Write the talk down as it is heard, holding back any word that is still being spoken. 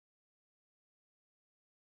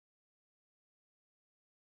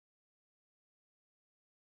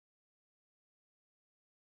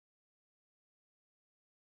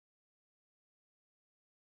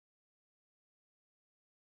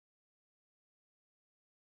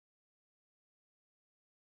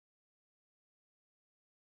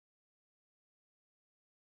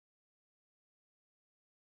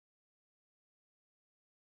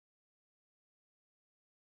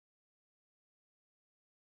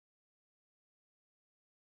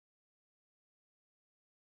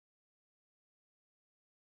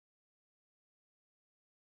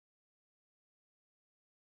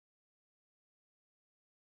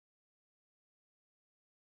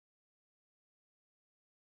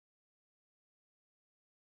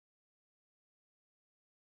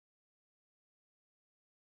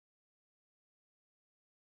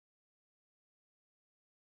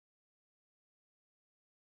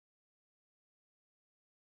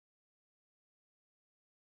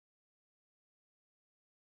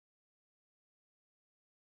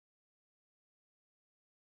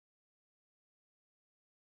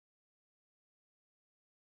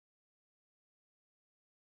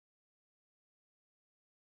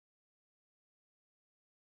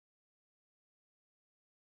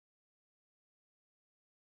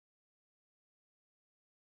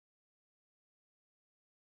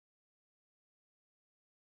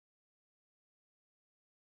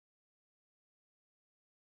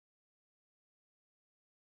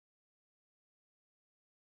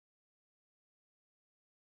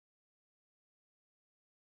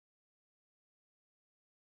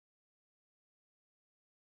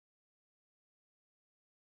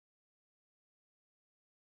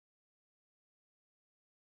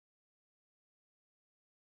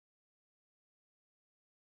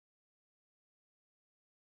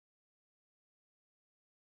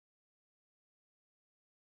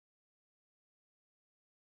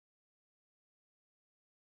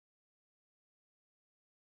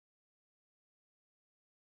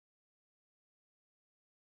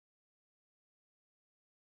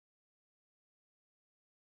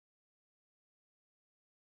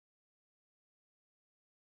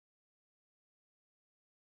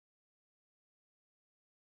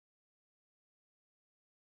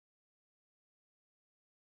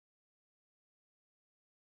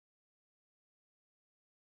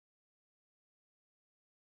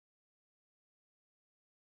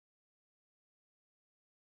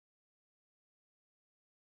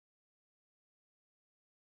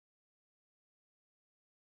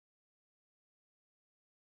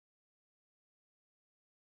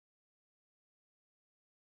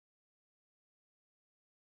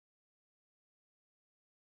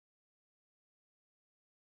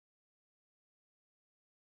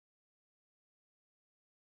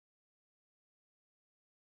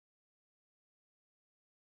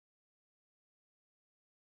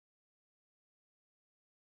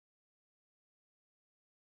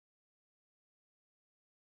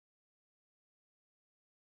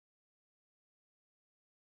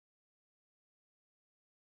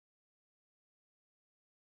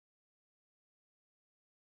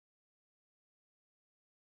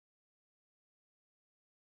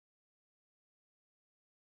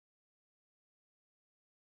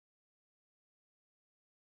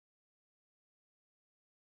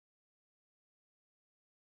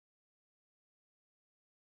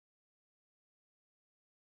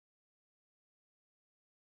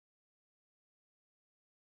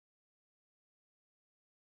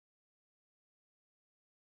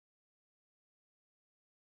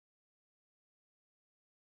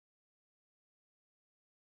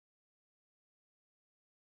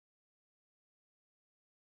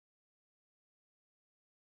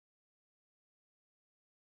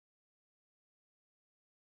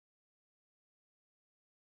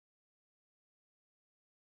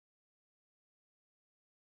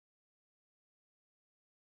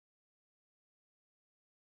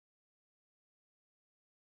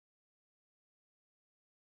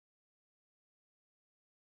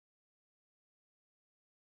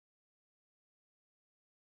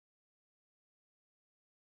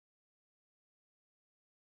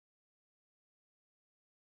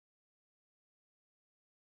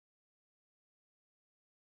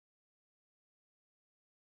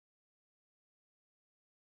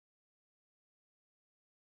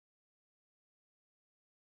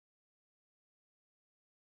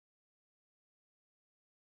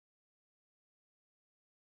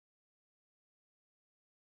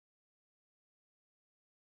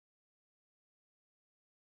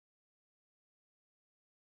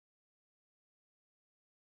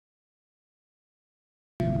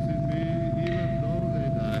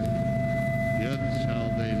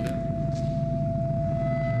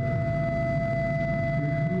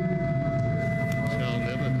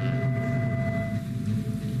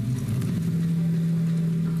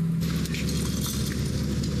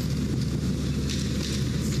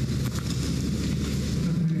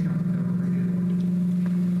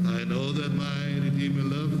him he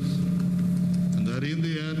loves, and that in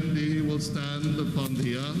the end he will stand upon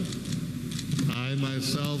the earth. I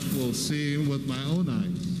myself will see him with my own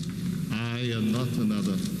eyes, I and not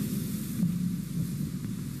another.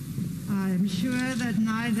 I am sure that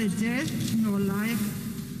neither death nor life,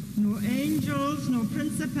 nor angels, nor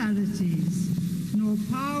principalities, nor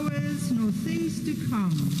powers, nor things to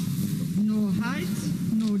come, nor height,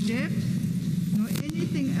 nor depth, nor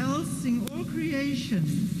anything else in all creation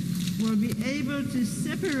will be able to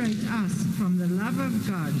separate us from the love of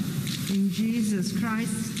God in Jesus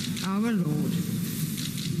Christ our Lord.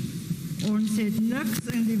 Ons het niks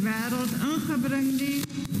in die wêreld ingebring nie.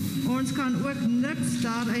 Ons kan ook niks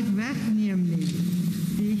daaruit wegneem nie.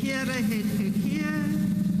 Die Here het gegee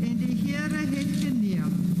en die Here het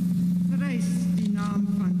geneem. Prys die naam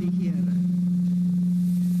van die Here.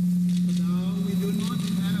 Now we do not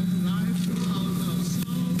have life throughout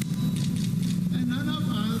ourselves, and none of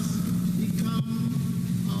us become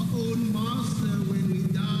our own master when we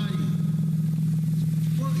die.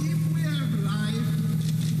 For if we have life,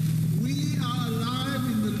 we are alive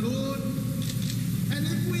in the Lord, and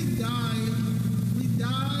if we die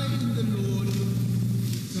in the Lord.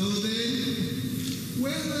 So then,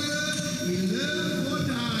 whether we live or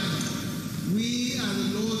die, we are the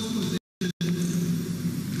Lord's possession.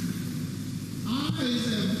 Eyes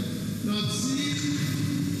have not seen,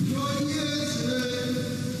 nor ears heard,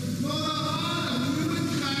 nor the heart of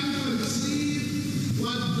humankind conceived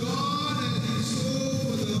what God has in store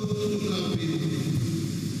for those who love him.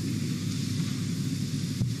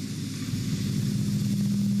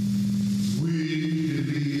 We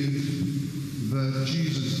believe that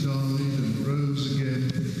Jesus died and rose again,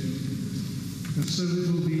 and so it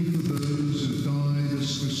will be for those who died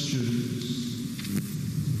as Christians.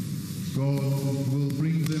 God will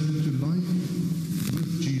bring them to life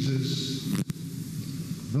with Jesus.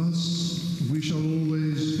 Thus we shall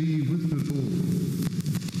always be with the Lord.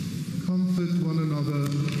 Comfort one another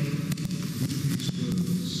with these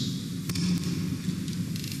words.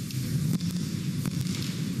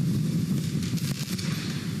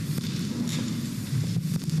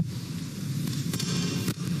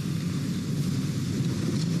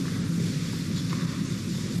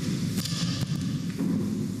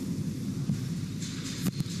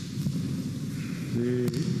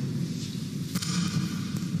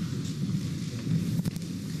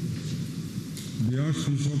 The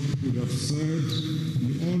Archbishop would have said,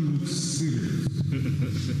 you all look serious.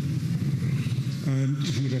 And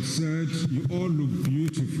he would have said, you all look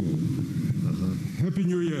beautiful. Happy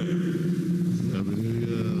New Year. Happy New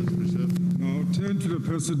Year, Archbishop. Now turn to the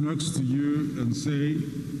person next to you and say,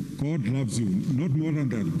 God loves you. Not more than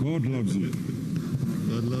that, God loves you.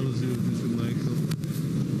 God loves you, Bishop Michael.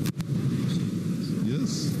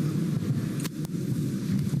 Yes.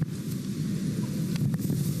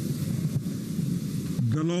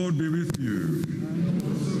 The Lord be with you.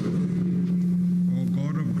 O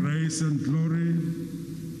God of grace and glory,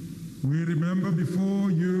 we remember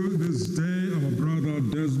before you this day our brother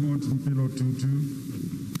Desmond Tutu.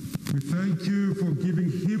 We thank you for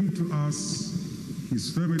giving him to us, his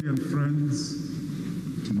family and friends,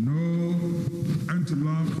 to know and to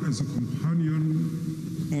love as a companion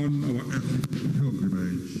on our epic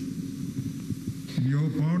pilgrimage. In your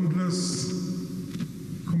boundless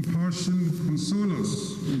compassion, console us,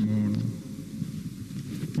 we mourn.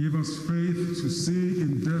 Give us faith to see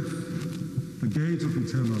in death the gate of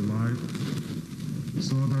eternal life,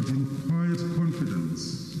 so that in quiet confidence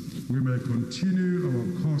we may continue our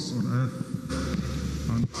course on earth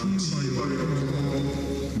until by your call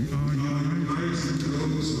we are united to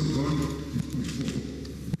those who have gone before.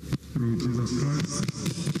 Through Jesus Christ.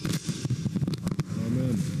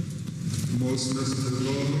 Amen. Most blessed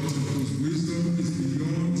Lord, whose wisdom is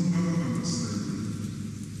beyond our understanding,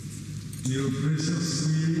 deal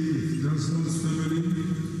graciously with Desmond's family,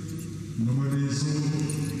 Nomadi's own,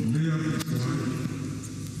 Leah his wife,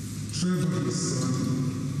 Trevor his son,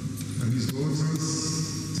 and his daughters,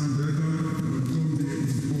 Tandega and Tombi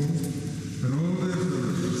Info, and all their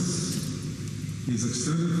families, his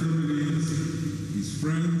extended families, his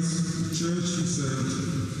friends, the church he served,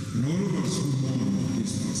 and all of us who mourn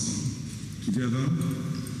his passing. Together,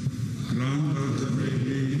 grant that they may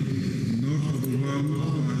be not overwhelmed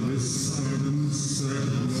by this sudden, sad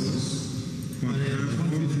loss, but have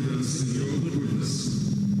confidence in your goodness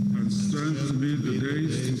and strength to meet the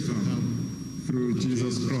days to come, through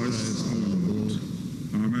Jesus Christ our Lord.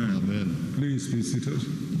 Amen. Amen. Please be seated.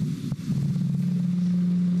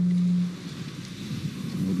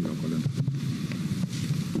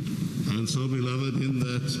 And so, beloved, in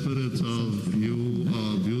that spirit of you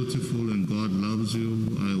are beautiful and God loves you,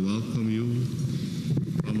 I welcome you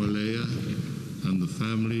Malaya and the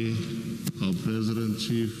family, our President,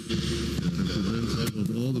 Chief, representative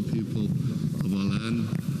of all the people of our land,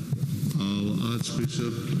 our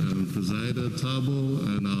Archbishop and Presider Thabo,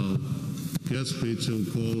 and our guest preacher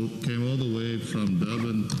who came all the way from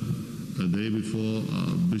Durban the day before,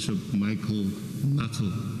 Bishop Michael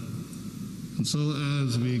Nuttall. And so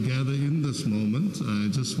as we gather in this moment, I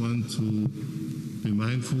just want to be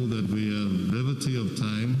mindful that we have brevity of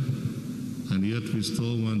time, and yet we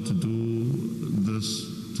still want to do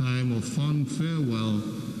this time of fond farewell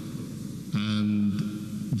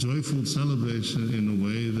and joyful celebration in a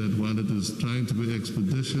way that while it is trying to be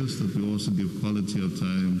expeditious, that we also give quality of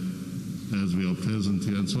time as we are present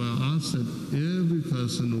here. And so I ask that every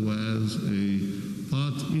person who has a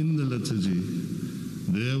part in the liturgy,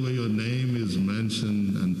 there where your name is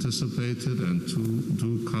mentioned, anticipated, and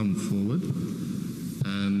do come forward.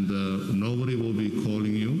 And nobody will be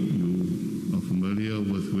calling you. You are familiar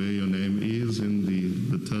with where your name is in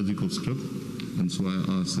the liturgical script, and so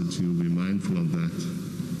I ask that you be mindful of that.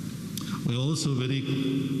 We're also very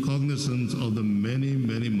cognizant of the many,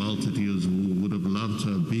 many multitudes who would have loved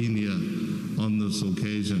to have been here on this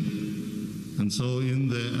occasion. And so in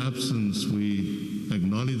their absence, we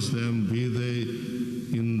acknowledge them, be they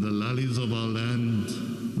in the lullies of our land,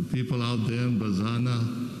 the people out there in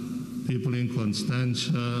Bazana, people in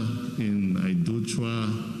Constantia, in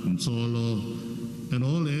Aiduchwa, in Solo, and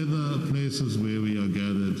all other places where we are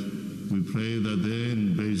gathered. We pray that there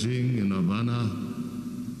in Beijing, in Havana,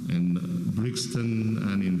 in Brixton,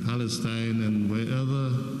 and in Palestine, and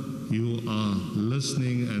wherever you are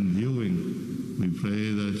listening and viewing, we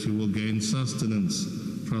pray that you will gain sustenance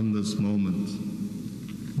from this moment.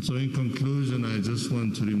 So in conclusion, I just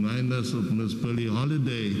want to remind us of Miss Billie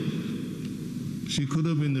Holiday. She could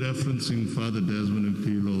have been referencing Father Desmond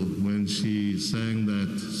Tutu when she sang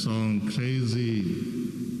that song, Crazy,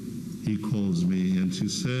 He Calls Me. And she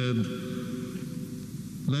said,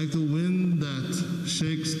 like the wind that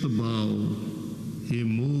shakes the bough, He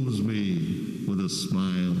moves me with a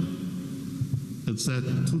smile. It's that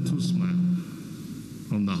Tutu smile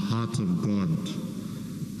from the heart of God,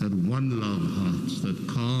 that one love heart that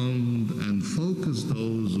calmed and focused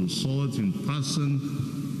those who saw it in person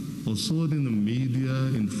or saw it in the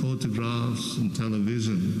media, in photographs, in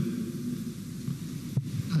television.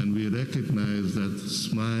 And we recognize that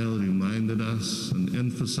smile reminded us and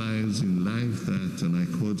emphasized in life that, and I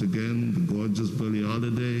quote again, the gorgeous Billie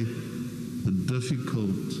Holiday, the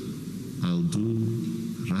difficult I'll do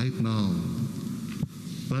right now,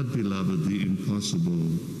 but beloved, the impossible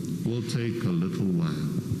will take a little while.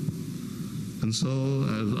 And so,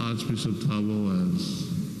 as Archbishop Thabo has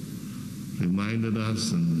reminded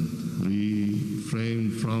us and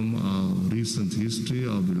refrained from our recent history,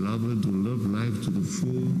 our beloved who live life to the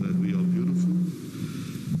full, that we are beautiful,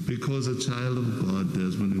 because a child of God,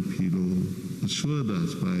 Desmond Tutu, assured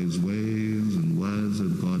us by his ways and words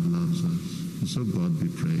that God loves us. And so God be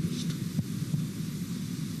praised.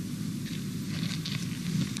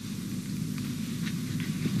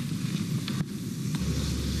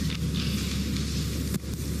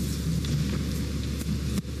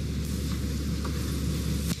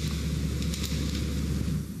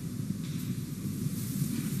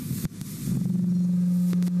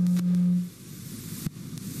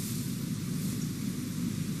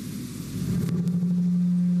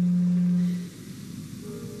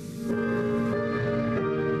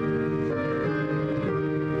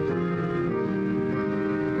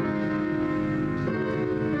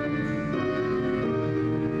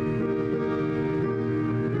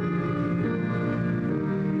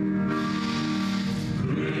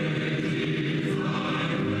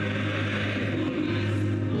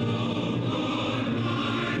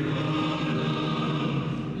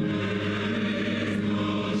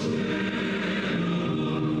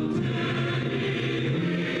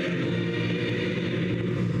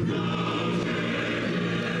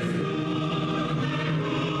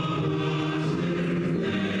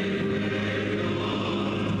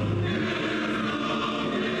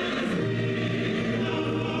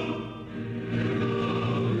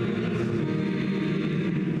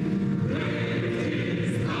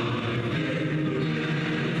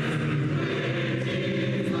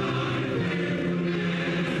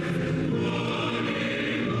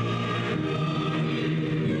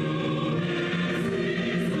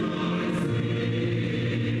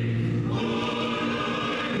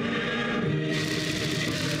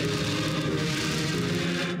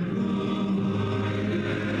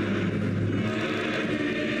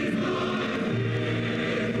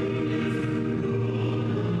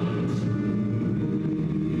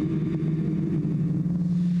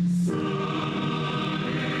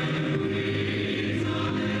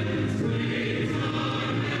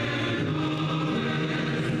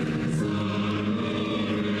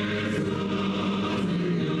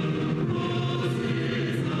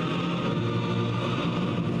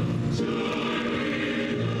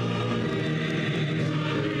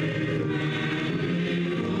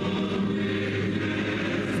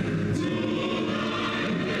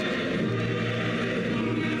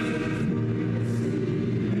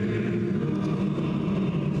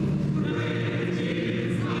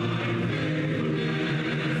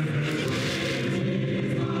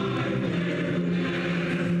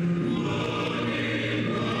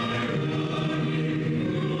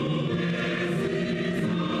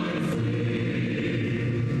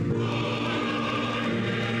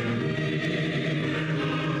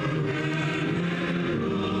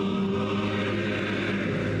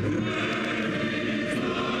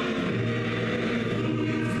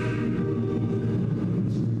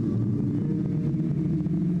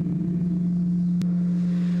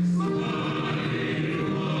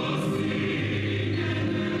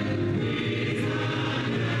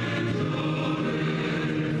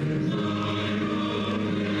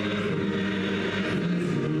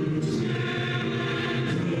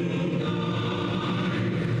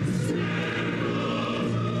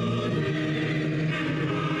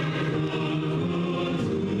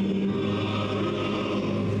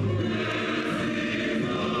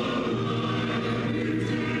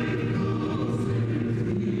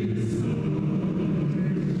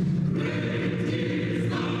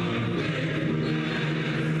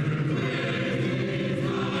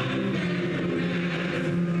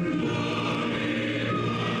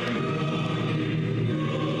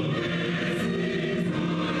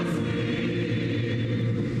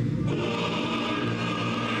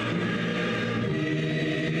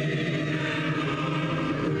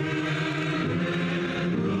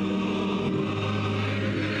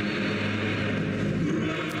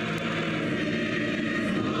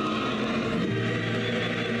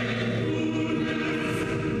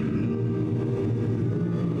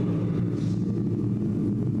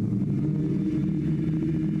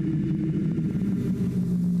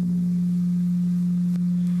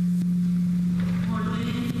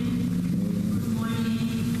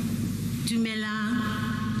 Dumelang.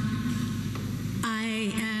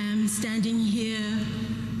 I am standing here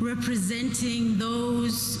representing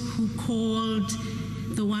those who called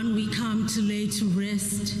the one we come to lay to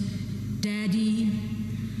rest, Daddy,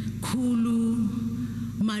 Kulu,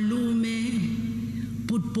 Malume,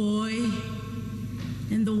 Boy,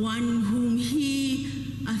 and the one whom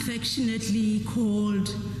he affectionately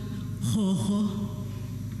called Hoho.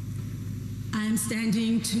 I am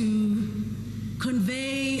standing to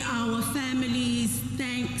convey our family's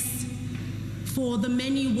thanks for the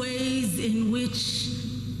many ways in which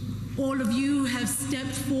all of you have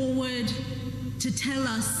stepped forward to tell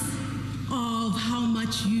us of how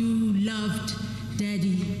much you loved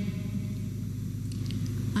Daddy.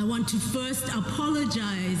 I want to first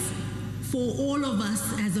apologize for all of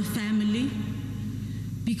us as a family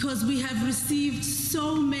because we have received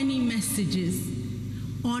so many messages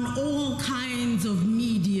on all kinds of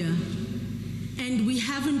media, and we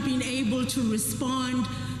haven't been able to respond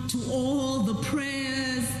to all the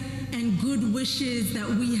prayers and good wishes that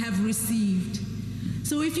we have received.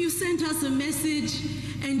 So if you sent us a message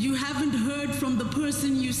and you haven't heard from the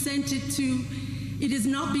person you sent it to, it is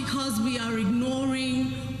not because we are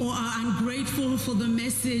ignoring or are ungrateful for the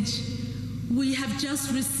message. We have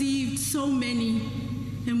just received so many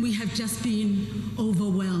and we have just been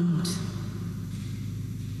overwhelmed.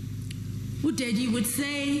 Daddy would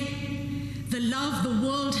say, the love the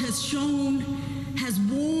world has shown has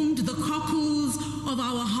warmed the cockles of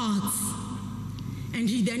our hearts. And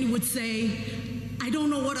then would say, I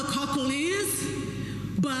don't know what a cockle is,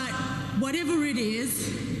 but whatever it is,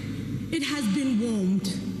 it has been warmed.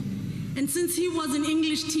 And since he was an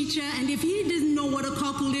English teacher, and if he didn't know what a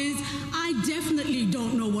cockle is, I definitely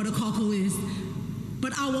don't know what a cockle is.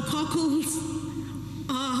 But our cockles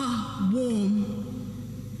are warm.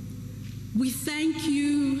 We thank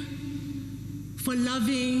you for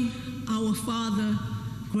loving our father,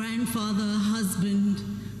 grandfather, husband,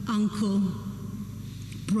 uncle,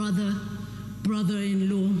 brother,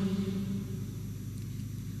 brother-in-law.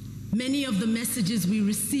 Many of the messages we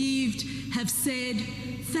received have said,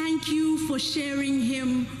 thank you for sharing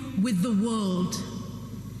him with the world.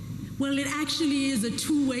 Well, it actually is a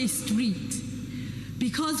two-way street.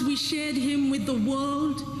 Because we shared him with the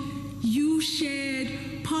world, you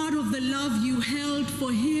shared part of the love you held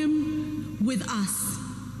for him with us.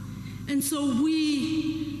 And so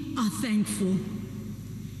we are thankful.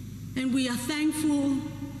 And we are thankful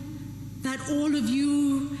that all of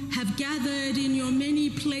you have gathered in your many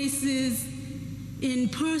places, in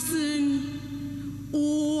person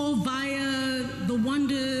or via the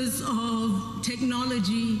wonders of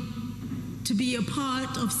technology, to be a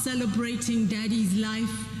part of celebrating Daddy's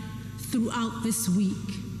life throughout this week.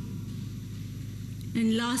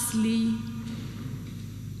 And lastly,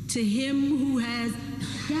 to him who has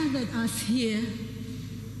gathered us here,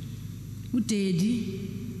 Daddy,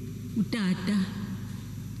 Tata,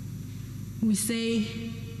 we say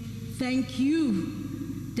thank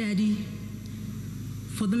you, Daddy,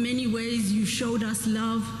 for the many ways you showed us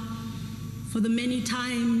love, for the many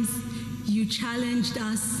times you challenged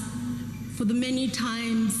us, for the many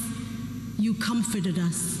times you comforted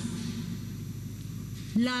us.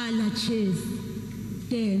 Lala Chez,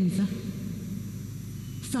 Denza,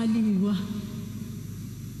 Saliwa,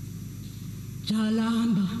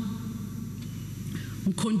 Jalamba,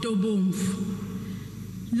 Mkhonto Bomvu,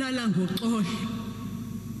 Lala Ngoxolo.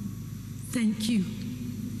 Thank you.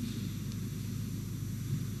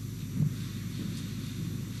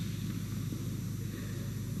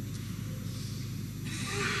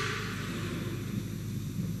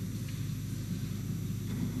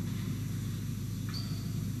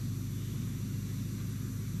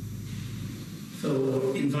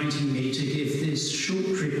 For inviting me to give this short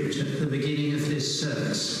tribute at the beginning of this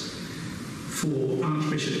service for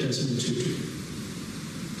Archbishop Desmond Tutu.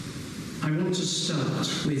 I want to start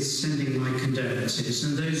with sending my condolences,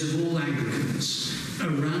 and those of all Anglicans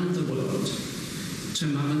around the world, to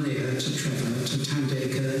Mama Leah, to Trevor, to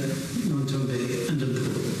Tandeka, Nontombe, and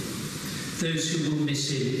Mpuru, those who will miss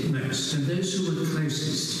him most, and those who were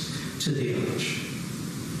closest to the Arch.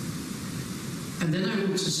 And then I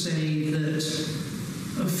want to say that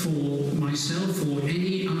for myself or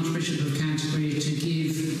any Archbishop of Canterbury to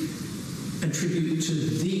give a tribute to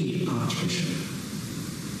the Archbishop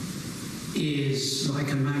is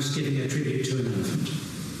like a mouse giving a tribute to an elephant.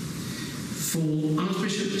 For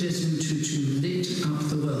Archbishop Desmond Tutu lit up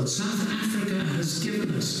the world. South Africa has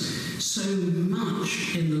given us so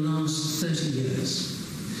much in the last 30 years.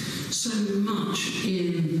 So much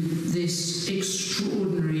in this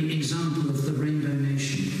extraordinary example of the Rainbow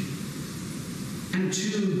Nation. and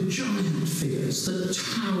two giant figures that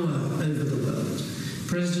tower over the world,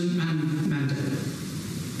 President Mandela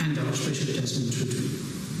and Archbishop Desmond Tutu.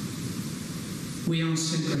 We are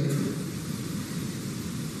so grateful.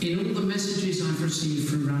 In all the messages I've received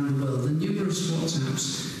from around the world, the numerous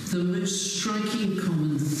WhatsApps, the most striking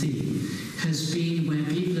common theme has been where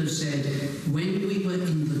people have said, when we were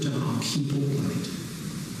in the dark, he brought light.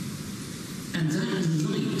 And that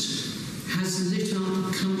light has lit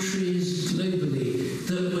up countries globally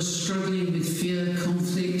that were struggling with fear,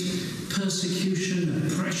 conflict, persecution,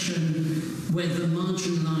 oppression, where the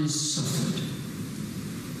marginalized suffered.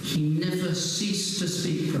 He never ceased to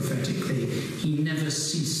speak prophetically. He never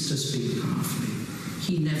ceased to speak powerfully.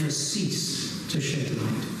 He never ceased to shed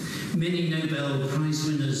light. Many Nobel Prize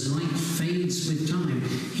winners' light fades with time.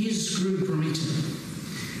 His grew brighter.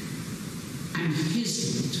 And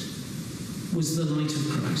his light was the light of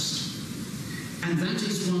Christ. And that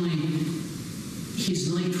is why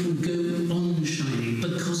his light will go on shining,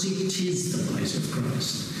 because it is the light of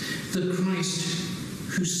Christ. The Christ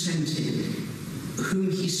who sent him,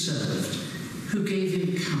 whom he served, who gave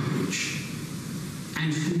him courage,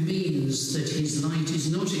 and who means that his light is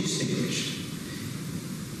not extinguished.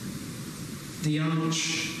 The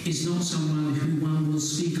arch is not someone who one will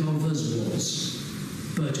speak of as was,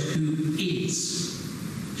 but who is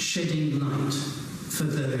shedding light for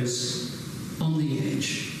those on the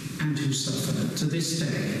edge and who suffer to this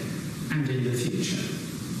day and in the future.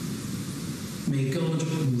 May God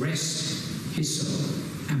rest his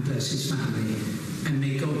soul and bless his family, and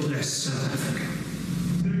may God bless South Africa.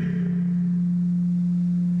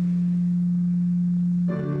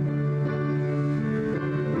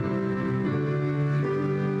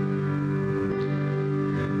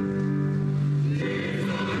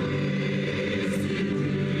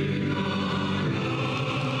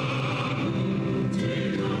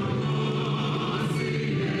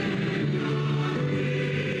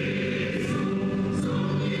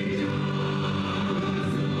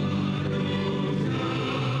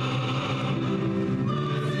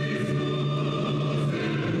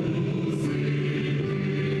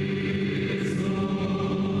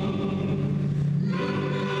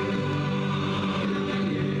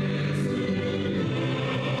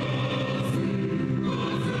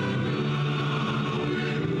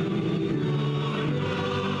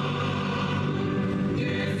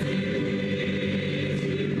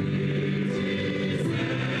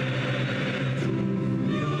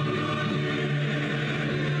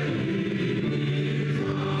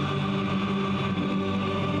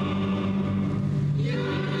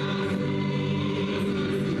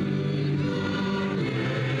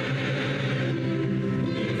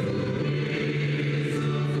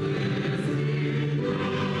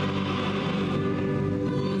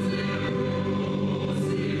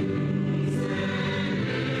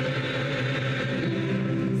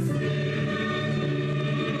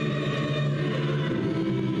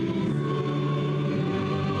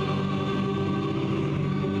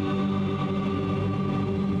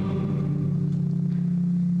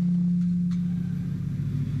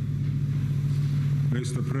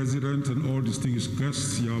 Mr. President and all distinguished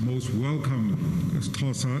guests, you are most welcome as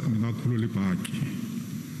Xhosa Minakhulu Libaki.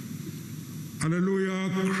 Hallelujah,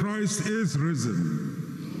 Christ is risen.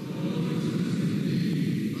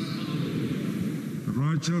 The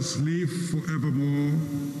righteous live forevermore.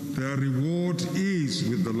 Their reward is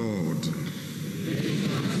with the Lord.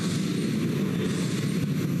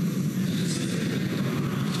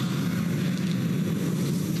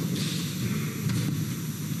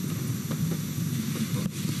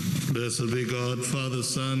 Blessed be God, Father,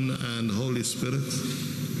 Son, and Holy Spirit.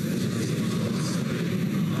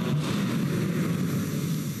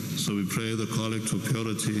 So we pray the collect to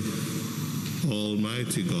purity,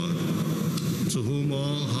 Almighty God, to whom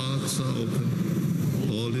all hearts are open,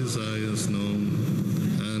 all desires known,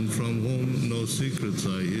 and from whom no secrets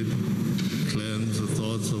are hid. Cleanse the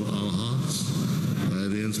thoughts of our hearts by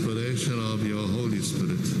the inspiration of your Holy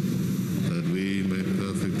Spirit, that we may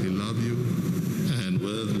perfectly love you and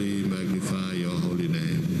worthily magnify your holy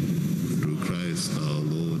name, through Christ our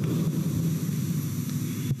Lord.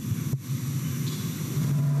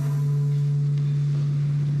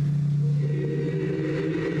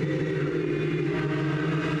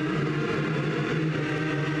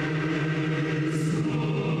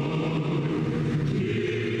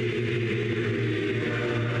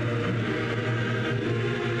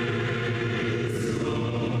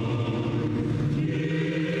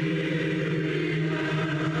 Yeah.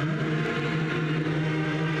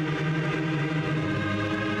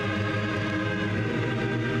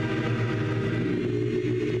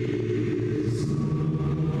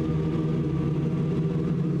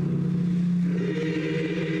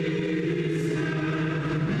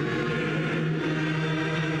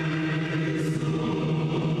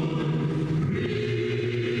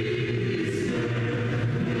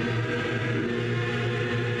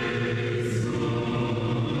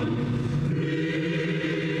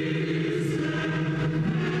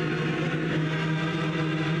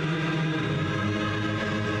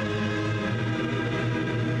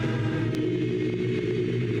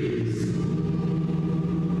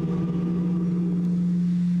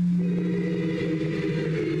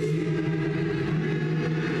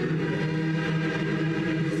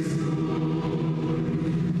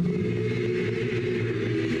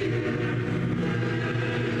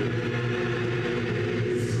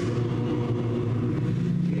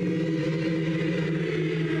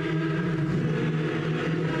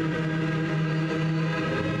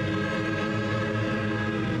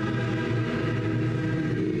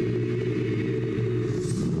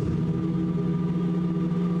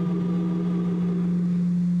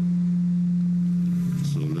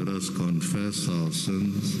 us confess our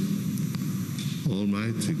sins.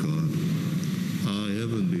 Almighty God, our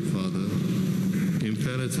Heavenly Father, in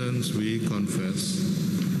penitence we confess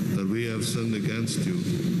that we have sinned against you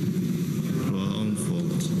through our own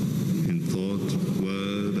fault, in thought,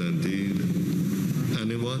 word, and deed,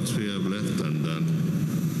 and in what we have left undone.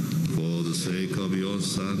 For the sake of your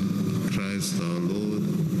Son, Christ our Lord,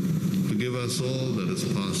 forgive us all that is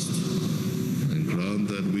past, and grant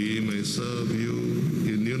that we may serve you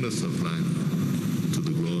in newness of life, to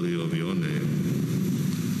the glory of your name.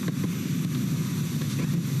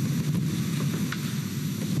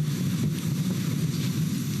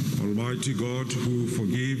 Almighty God, who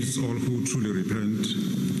forgives all who truly repent,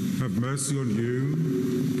 have mercy on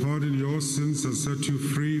you, pardon your sins and set you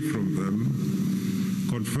free from them,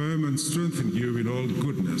 confirm and strengthen you in all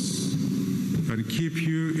goodness, and keep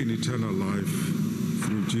you in eternal life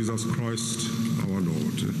through Jesus Christ our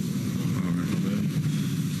Lord. Amen.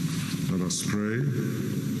 Let us pray.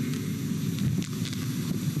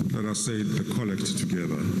 Let us say the collect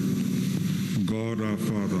together. God our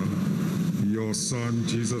Father, your Son,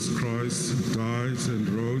 Jesus Christ, died and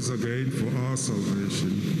rose again for our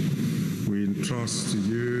salvation. We entrust to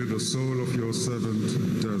you the soul of your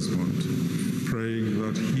servant Desmond, praying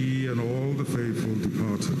that he and all the faithful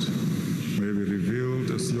departed may be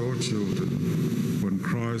revealed as your children when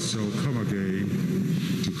Christ shall come again,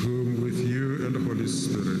 to whom with you and the Holy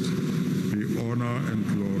Spirit be honor and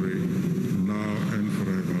glory, now and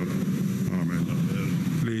forever. Amen.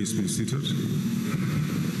 Please be seated.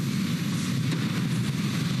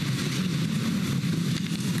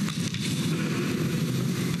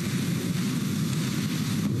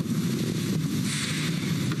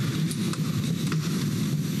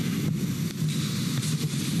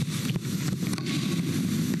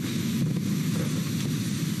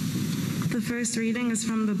 The first reading is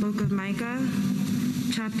from the book of Micah,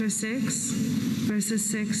 chapter 6, verses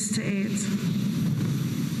 6 to 8.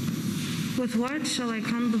 With what shall I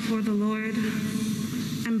come before the Lord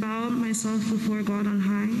and bow myself before God on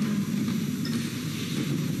high?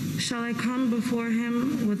 Shall I come before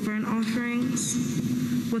him with burnt offerings,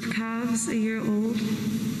 with calves a year old?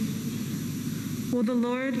 Will the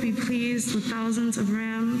Lord be pleased with thousands of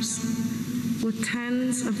rams, with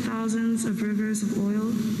tens of thousands of rivers of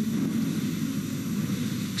oil?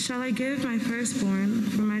 Shall I give my firstborn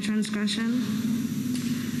for my transgression,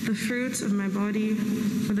 the fruits of my body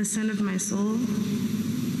for the sin of my soul?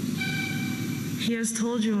 He has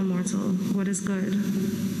told you, O mortal, what is good.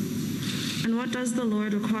 And what does the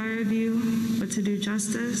Lord require of you but to do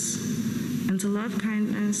justice, and to love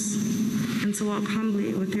kindness, and to walk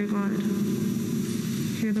humbly with your God?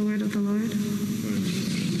 Hear the word of the Lord.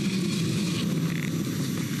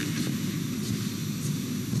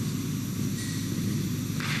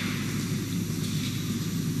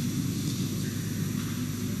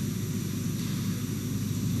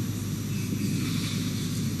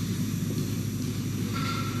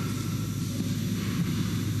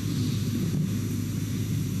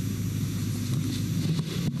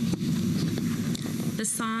 The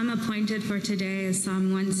psalm appointed for today is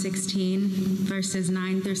Psalm 116, verses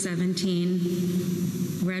 9 through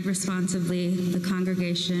 17. Read responsively, the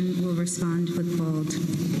congregation will respond with bold.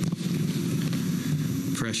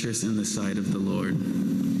 Precious in the sight of the Lord.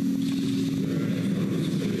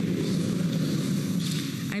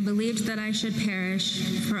 I believed that I should perish,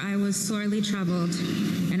 for I was sorely troubled,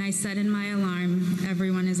 and I said in my alarm,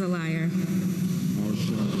 everyone is a liar.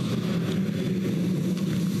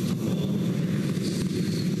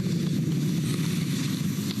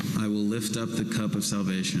 I will lift up the cup of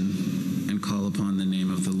salvation and call upon the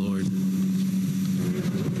name of the Lord.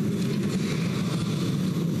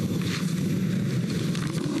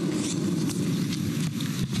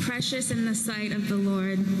 Precious in the sight of the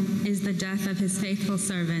Lord is the death of his faithful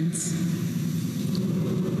servants.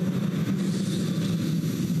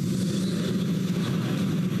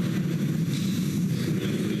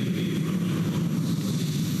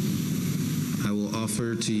 I will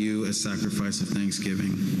offer to you a sacrifice of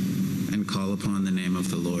thanksgiving and call upon the name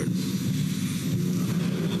of the Lord.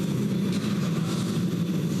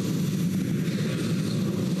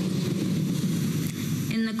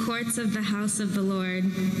 In the courts of the house of the Lord,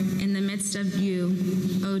 in the midst of you,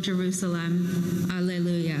 O Jerusalem,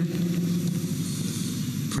 Alleluia.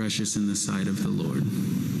 Precious in the sight of the Lord.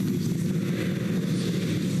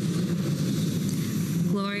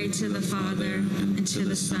 Glory to the Father, and to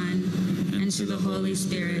the Son, and to the Holy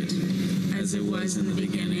Spirit, as it was in the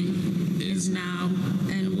beginning, is now,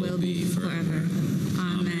 and will be forever.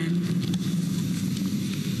 Amen.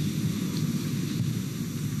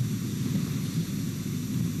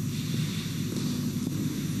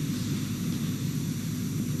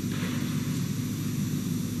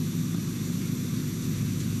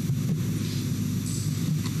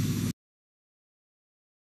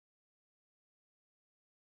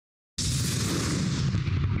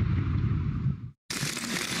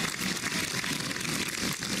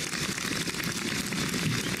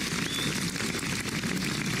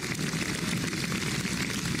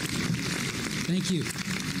 Thank you.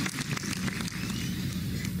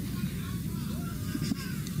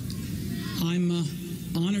 I'm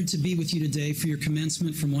honored to be with you today for your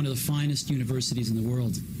commencement from one of the finest universities in the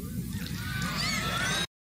world.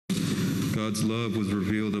 God's love was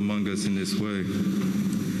revealed among us in this way.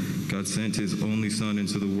 God sent his only Son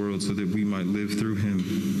into the world so that we might live through him.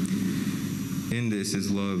 In this is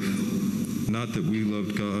love, not that we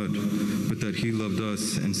loved God, but that he loved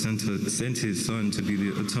us and sent his Son to be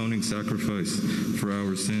the atoning sacrifice for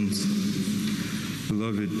our sins.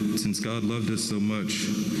 Beloved, since God loved us so much,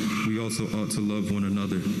 we also ought to love one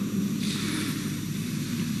another.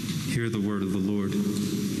 Hear the word of the Lord.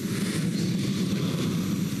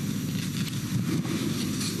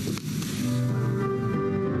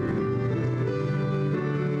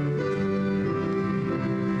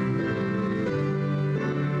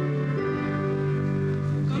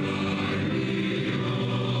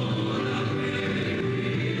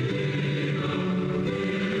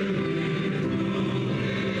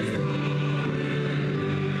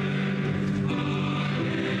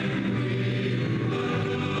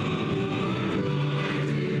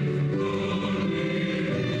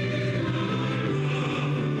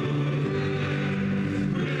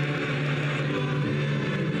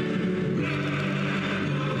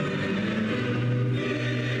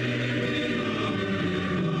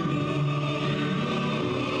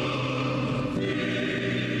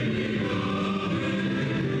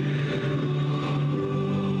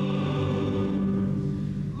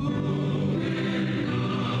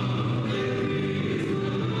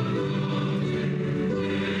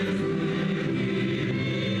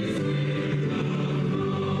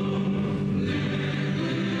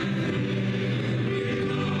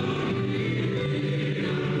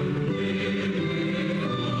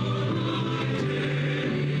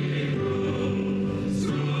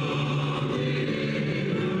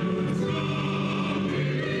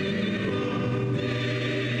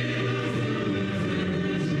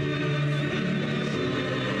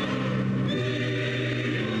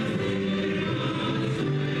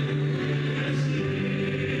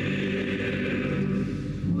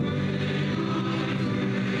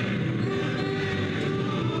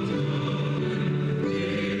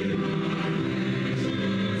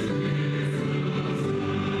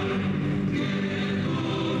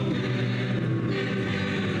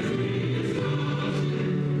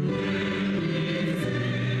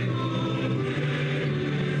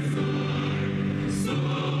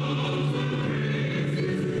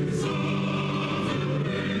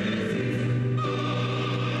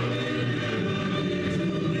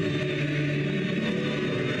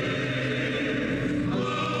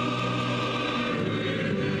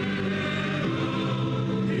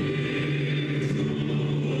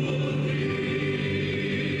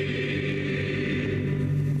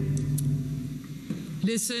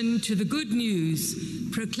 Listen to the good news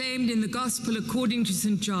proclaimed in the Gospel according to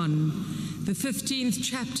St. John, the 15th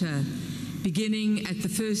chapter, beginning at the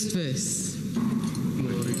first verse.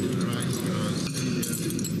 Glory to Christ our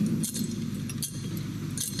Savior.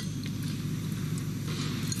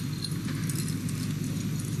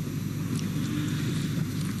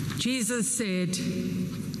 Jesus said,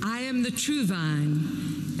 I am the true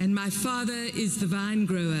vine, and my Father is the vine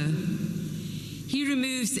grower. He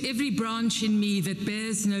removes every branch in me that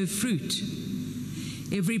bears no fruit.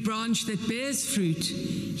 Every branch that bears fruit,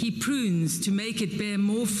 he prunes to make it bear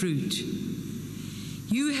more fruit.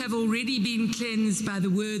 You have already been cleansed by the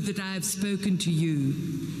word that I have spoken to you.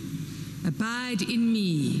 Abide in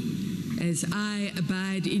me as I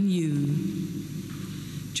abide in you.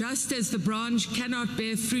 Just as the branch cannot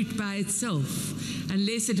bear fruit by itself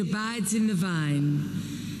unless it abides in the vine,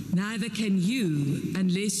 neither can you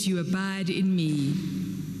unless you abide in me.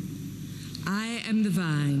 I am the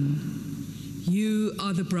vine, you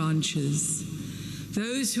are the branches.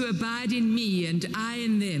 Those who abide in me and I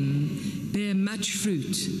in them bear much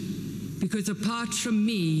fruit, because apart from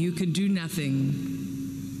me you can do nothing.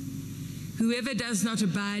 Whoever does not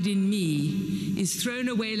abide in me is thrown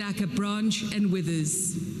away like a branch and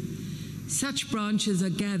withers. Such branches are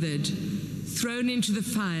gathered, thrown into the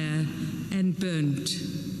fire, and burnt.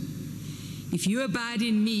 If you abide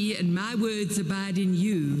in me and my words abide in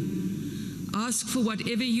you, ask for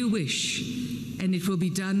whatever you wish, and it will be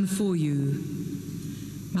done for you.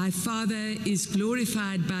 My Father is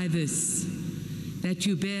glorified by this, that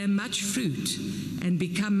you bear much fruit and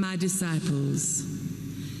become my disciples.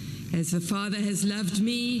 As the Father has loved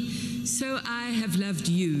me, so I have loved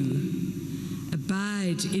you.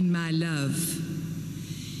 Abide in my love.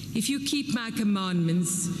 If you keep my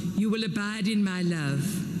commandments, you will abide in my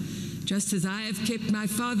love, just as I have kept my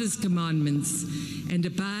Father's commandments and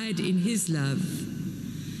abide in his love.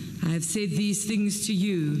 I have said these things to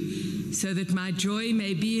you so that my joy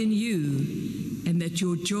may be in you and that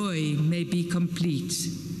your joy may be complete.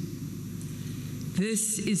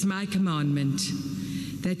 This is my commandment,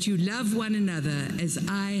 that you love one another as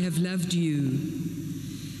I have loved you.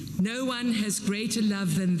 No one has greater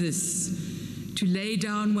love than this, to lay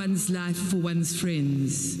down one's life for one's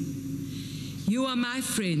friends. You are my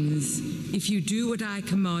friends if you do what I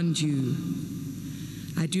command you.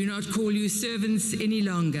 I do not call you servants any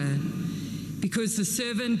longer, because the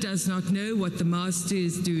servant does not know what the master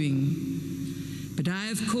is doing. But I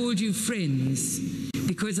have called you friends,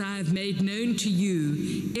 because I have made known to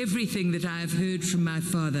you everything that I have heard from my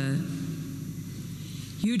Father.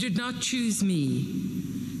 You did not choose me,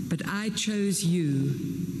 but I chose you,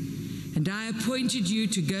 and I appointed you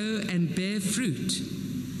to go and bear fruit,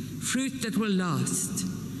 fruit that will last,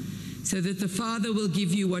 so that the Father will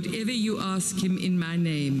give you whatever you ask him in my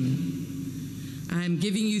name. I am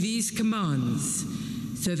giving you these commands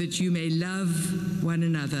so that you may love one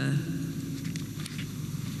another.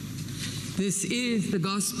 This is the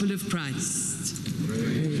gospel of Christ.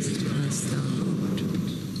 Praise to us, our Lord.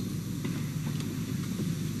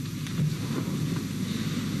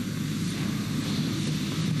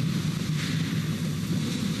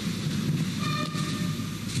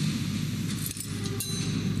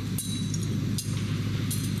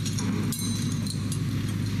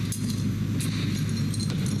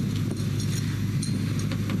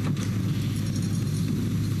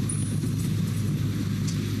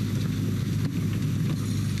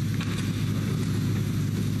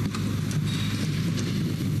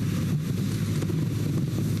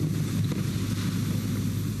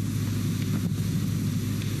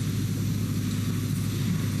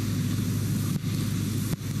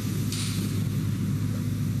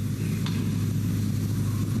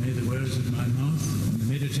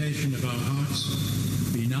 Of our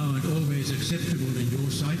hearts be now and always acceptable in your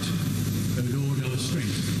sight, O Lord, our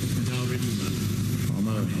strength and our Redeemer.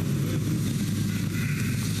 Amen.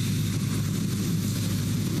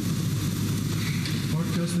 What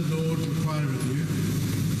does the Lord require of you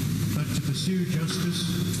but to pursue justice,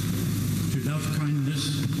 to love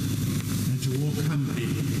kindness, and to walk humbly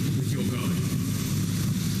with your God?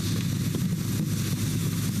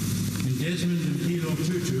 In Desmond and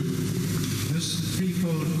Tutu, this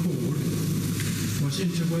threefold cord was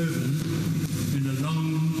interwoven in a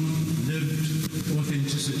long-lived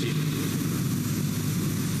authenticity.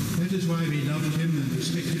 That is why we loved him and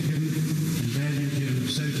respected him and valued him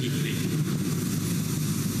so deeply.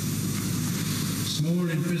 Small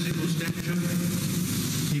in physical stature,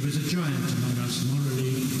 he was a giant among us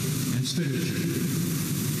morally and spiritually.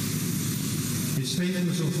 His faith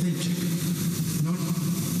was authentic, not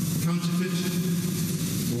counterfeit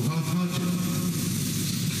or half-hearted.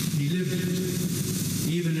 He lived it,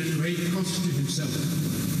 even at great cost to himself,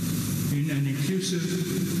 in an inclusive,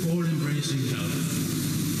 all-embracing love.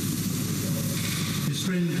 His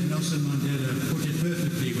friend Nelson Mandela put it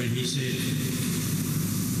perfectly when he said,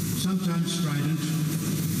 sometimes strident,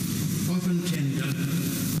 often tender,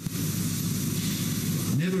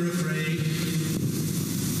 never afraid,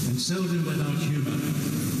 and seldom without humor.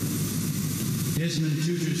 Desmond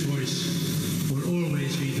Tutu's voice will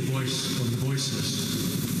always be the voice of the voiceless.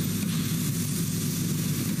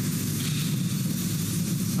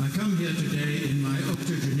 I come here today in my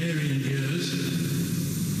octogenarian years,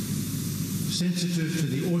 sensitive to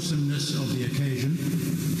the awesomeness of the occasion,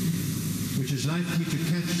 which is likely to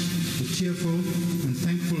catch the tearful and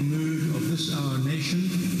thankful mood of this our nation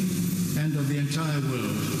and of the entire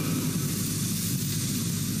world.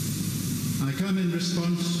 I come in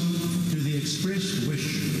response to the expressed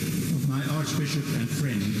wish of my Archbishop and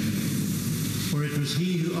friend, for it was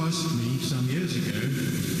he who asked me some years ago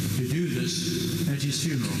to do this at his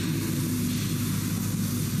funeral.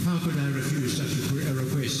 How could I refuse such a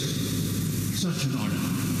request? Such an honor.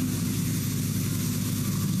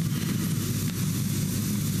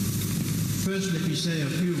 First, let me say a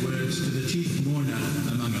few words to the chief mourner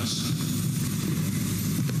among us.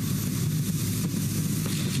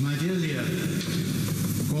 My dear Leah,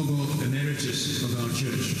 Gogo Emeritus of our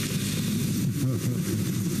church,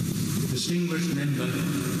 distinguished member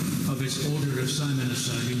of its Order of Simon of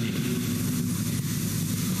Cyrene,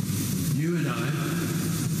 you and I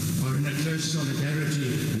are in a close solidarity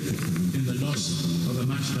in the loss of a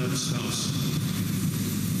much-loved spouse.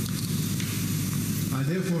 I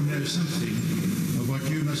therefore know something of what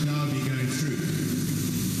you must now be going through,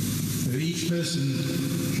 though each person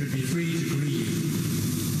should be free to grieve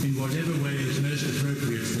in whatever way is most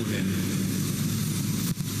appropriate for them.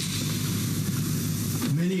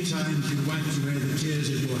 Many times you wiped away the tears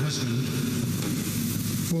of your husband,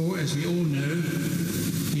 for, as we all know,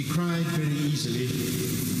 he cried very easily,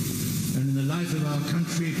 and in the life of our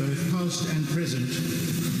country, both past and present,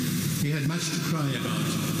 he had much to cry about,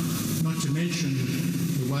 not to mention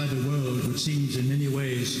the wider world, which seems in many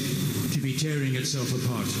ways to be tearing itself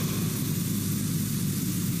apart.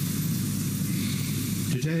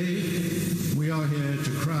 Today, we are here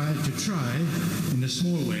to try, in a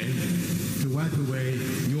small way, to wipe away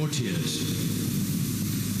your tears.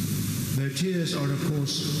 Though tears are, of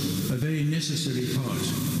course, a very necessary part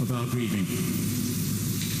of our grieving.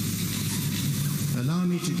 Allow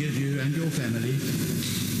me to give you and your family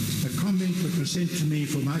a comment which was sent to me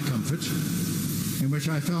for my comfort, and which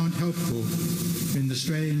I found helpful in the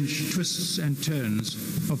strange twists and turns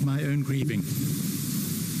of my own grieving.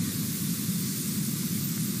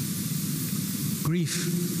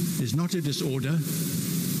 Grief is not a disorder,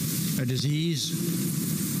 a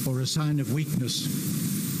disease, or a sign of weakness.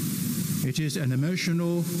 It is an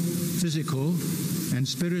emotional, physical, and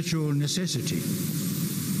spiritual necessity.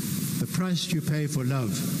 The price you pay for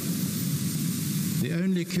love. The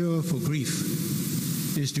only cure for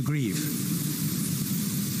grief is to grieve.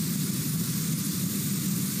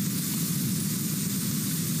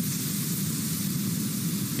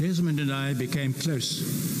 Desmond and I became close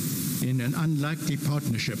in an unlikely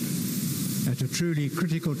partnership at a truly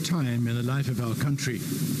critical time in the life of our country,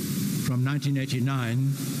 from 1989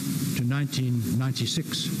 to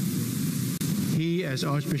 1996. He as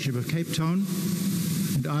Archbishop of Cape Town,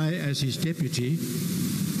 and I as his deputy,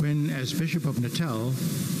 when as Bishop of Natal,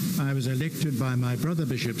 I was elected by my brother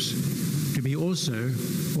bishops to be also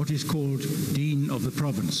what is called Dean of the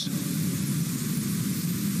Province.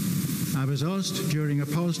 I was asked during a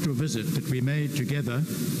pastoral visit that we made together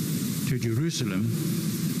to Jerusalem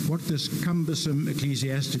what this cumbersome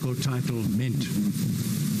ecclesiastical title meant.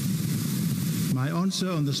 My answer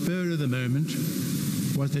on the spur of the moment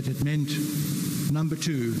was that it meant number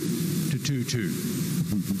 2 to Tutu.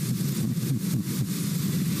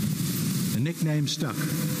 The nickname stuck.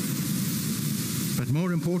 But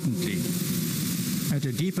more importantly, at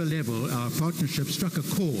a deeper level, our partnership struck a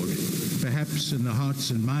chord, perhaps in the hearts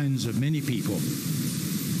and minds of many people.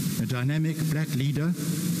 A dynamic black leader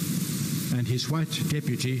and his white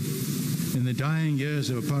deputy in the dying years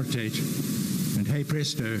of apartheid, and hey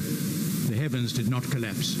presto, the heavens did not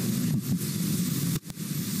collapse.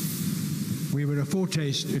 We were a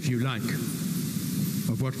foretaste, if you like,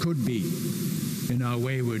 of what could be in our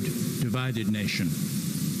wayward, divided nation.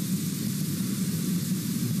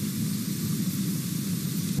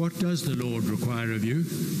 What does the Lord require of you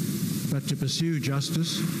but to pursue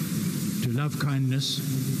justice, to love kindness,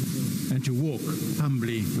 and to walk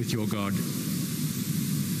humbly with your God?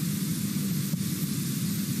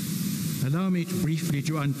 Allow me briefly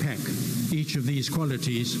to unpack each of these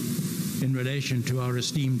qualities in relation to our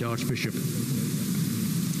esteemed Archbishop.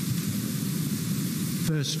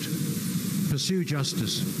 First, pursue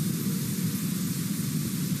justice.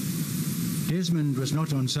 Desmond was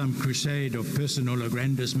not on some crusade of personal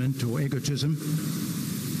aggrandizement or egotism,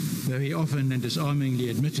 though he often and disarmingly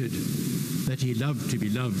admitted that he loved to be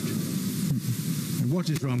loved. And what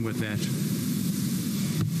is wrong with that?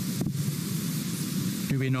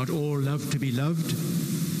 Do we not all love to be loved?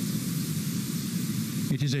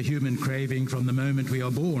 It is a human craving from the moment we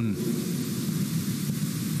are born.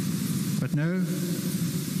 But no,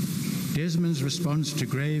 Desmond's response to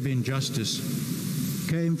grave injustice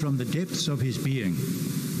came from the depths of his being,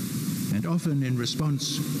 and often in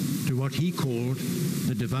response to what he called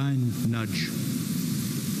the divine nudge.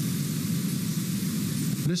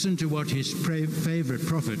 Listen to what his favorite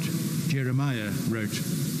prophet, Jeremiah, wrote.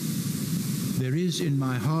 There is in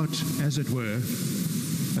my heart, as it were,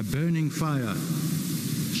 a burning fire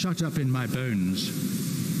shut up in my bones,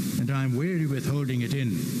 and I am weary with holding it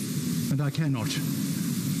in, and I cannot.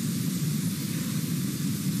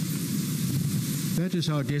 That is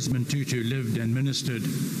how Desmond Tutu lived and ministered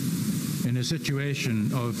in a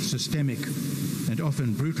situation of systemic and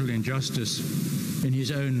often brutal injustice in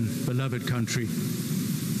his own beloved country.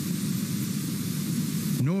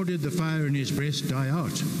 Nor did the fire in his breast die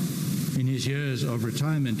out in his years of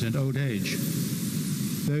retirement and old age,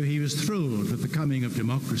 though he was thrilled with the coming of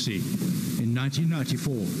democracy in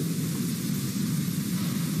 1994.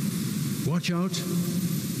 Watch out,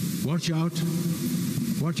 watch out,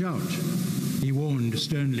 watch out, he warned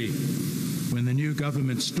sternly when the new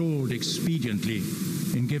government stalled expediently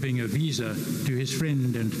in giving a visa to his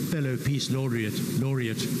friend and fellow peace laureate,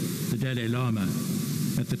 the Dalai Lama,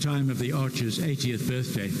 at the time of the Archer's 80th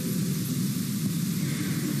birthday.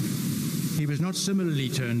 He was not similarly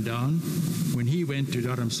turned down when he went to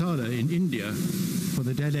Dharamsala in India for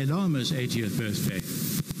the Dalai Lama's 80th birthday.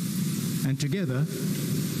 And together,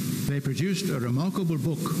 they produced a remarkable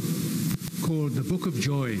book called The Book of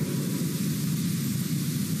Joy,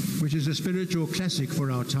 which is a spiritual classic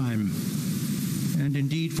for our time, and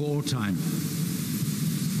indeed for all time.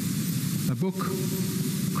 A book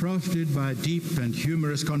crafted by a deep and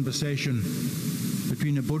humorous conversation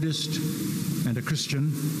between a Buddhist and a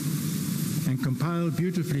Christian, and compiled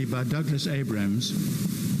beautifully by Douglas Abrams,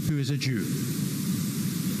 who is a Jew.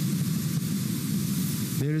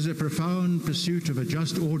 There is a profound pursuit of a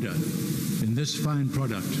just order in this fine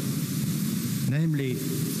product, namely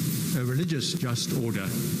a religious just order,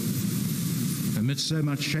 amidst so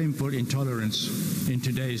much shameful intolerance in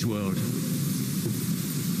today's world.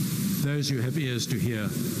 Those who have ears to hear,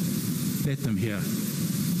 let them hear.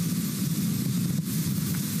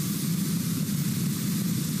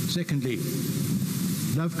 Secondly,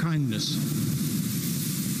 love kindness.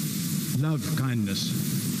 Love kindness.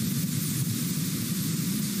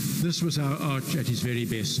 This was our Arch at his very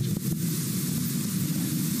best.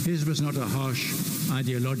 His was not a harsh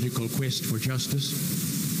ideological quest for justice.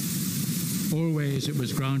 Always it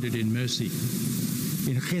was grounded in mercy,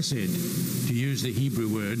 in chesed, to use the Hebrew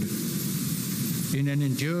word, in an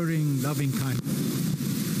enduring loving kindness,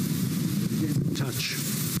 the gentle touch,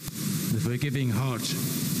 the forgiving heart,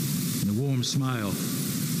 the warm smile.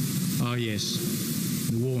 Ah, yes,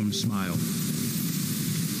 the warm smile.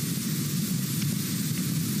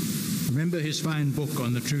 Remember his fine book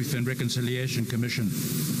on the Truth and Reconciliation Commission,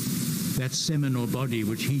 that seminal body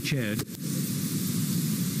which he chaired.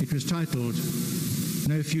 It was titled,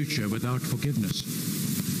 No Future Without Forgiveness.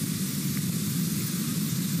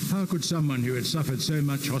 How could someone who had suffered so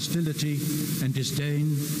much hostility and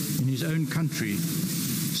disdain in his own country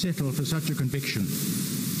settle for such a conviction,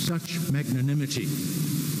 such magnanimity?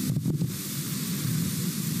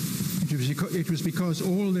 It was because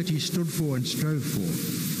all that he stood for and strove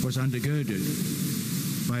for was undergirded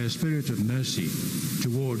by a spirit of mercy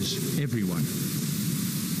towards everyone.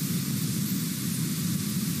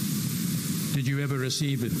 Did you ever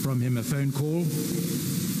receive from him a phone call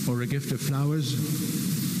or a gift of flowers,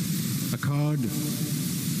 a card,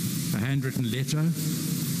 a handwritten letter,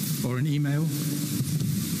 or an email?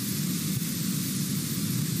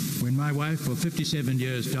 When my wife of 57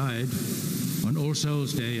 years died on All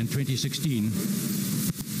Souls Day in 2016,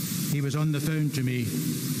 he was on the phone to me,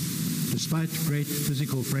 despite great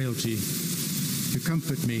physical frailty, to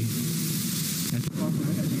comfort me and to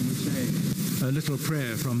offer, as he would say, a little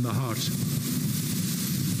prayer from the heart.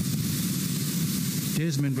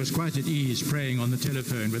 Desmond was quite at ease praying on the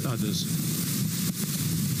telephone with others.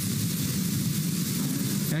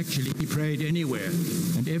 Actually, he prayed anywhere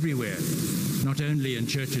and everywhere, not only in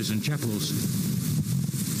churches and chapels.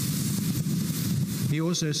 He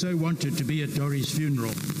also so wanted to be at Dorry's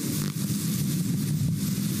funeral,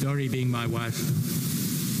 Dorry being my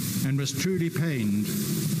wife, and was truly pained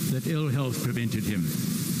that ill health prevented him.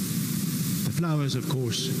 The flowers, of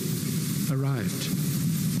course, arrived.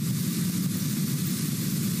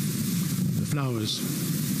 The flowers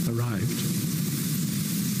arrived.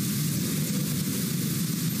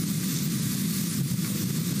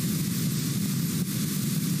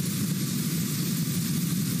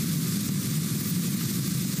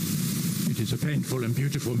 It is a painful and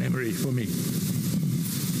beautiful memory for me.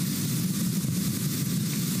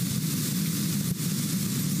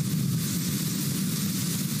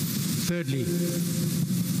 Thirdly,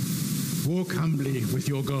 walk humbly with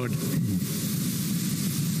your God.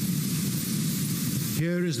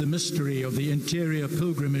 Here is the mystery of the interior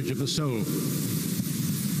pilgrimage of the soul.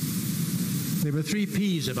 There were 3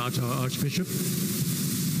 P's about our Archbishop.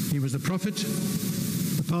 He was the prophet,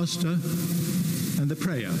 the pastor, and the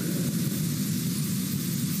prayer.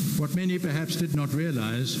 What many perhaps did not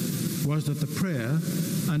realize was that the prayer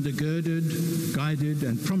undergirded, guided,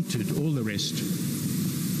 and prompted all the rest.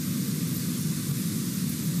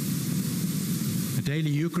 The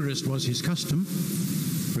daily Eucharist was his custom,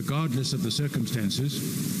 regardless of the circumstances.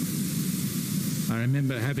 I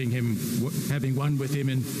remember having one with him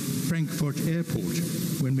in Frankfurt Airport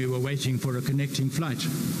when we were waiting for a connecting flight.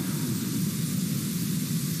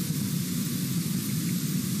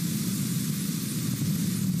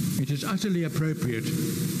 It is utterly appropriate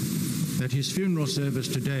that his funeral service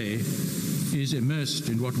today is immersed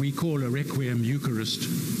in what we call a Requiem Eucharist.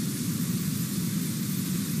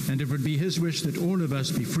 And it would be his wish that all of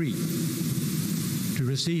us be free to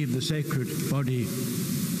receive the sacred body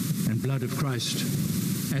and blood of Christ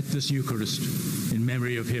at this Eucharist in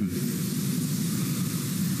memory of him.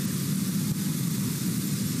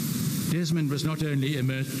 Desmond was not only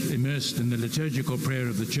immersed in the liturgical prayer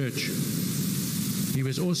of the church, he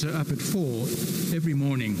was also up at 4 every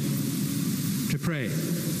morning to pray,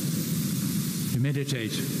 to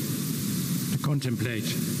meditate, to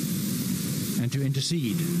contemplate, and to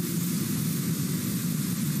intercede.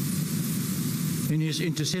 In his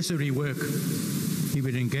intercessory work, he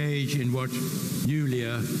would engage in what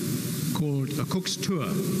Julia called a cook's tour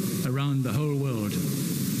around the whole world.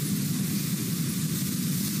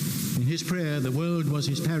 In his prayer, the world was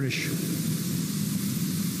his parish,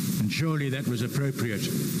 and surely that was appropriate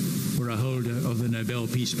for a holder of the Nobel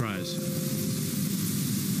Peace Prize.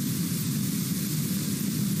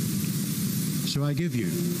 So I give you,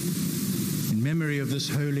 in memory of this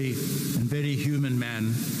holy and very human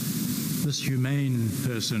man, this humane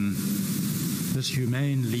person, this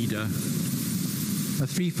humane leader, a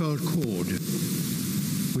threefold chord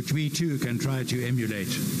which we too can try to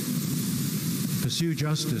emulate. Pursue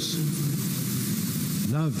justice,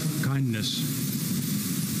 love kindness,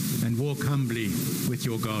 and walk humbly with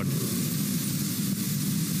your God.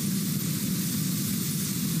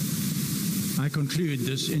 I conclude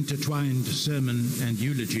this intertwined sermon and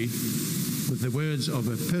eulogy with the words of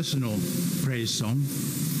a personal praise song,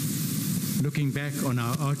 looking back on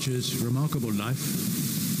our Archer's remarkable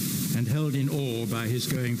life and held in awe by his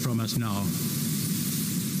going from us now.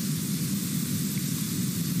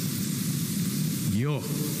 Yo,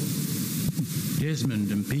 Desmond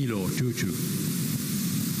Mpilo Tutu,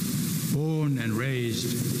 born and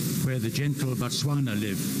raised where the gentle Botswana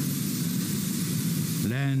live,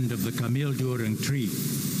 land of the Kameeldoring tree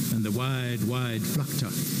and the wide, wide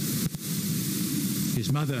vlakte.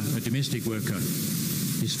 His mother, a domestic worker,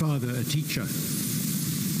 his father, a teacher,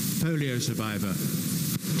 polio survivor,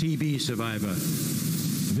 TB survivor,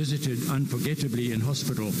 visited unforgettably in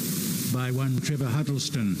hospital by one Trevor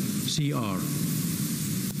Huddleston, CR.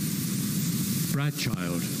 Bright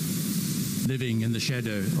child, living in the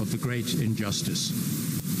shadow of the great injustice.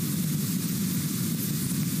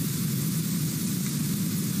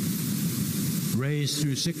 Raised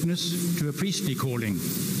through sickness to a priestly calling,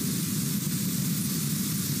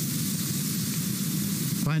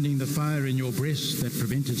 finding the fire in your breast that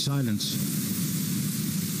prevented silence.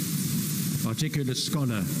 Articulate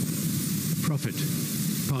scholar, prophet,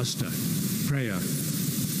 pastor, prayer,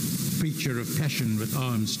 preacher of passion with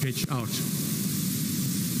arms stretched out.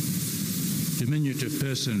 Diminutive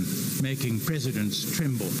person making presidents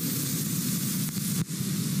tremble.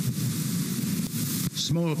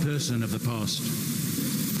 Small person of the past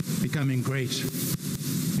becoming great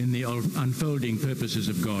in the unfolding purposes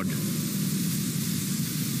of God.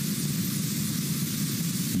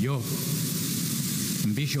 Yo,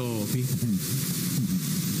 Mbishopi,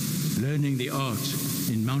 learning the art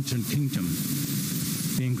in Mountain Kingdom,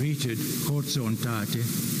 being greeted Khotso Ntate,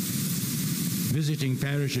 visiting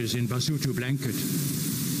parishes in Basotho blanket,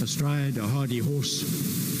 astride a hardy horse,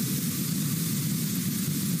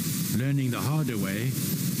 learning the harder way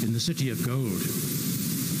in the city of gold,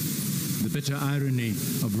 the bitter irony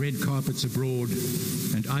of red carpets abroad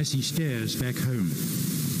and icy stairs back home,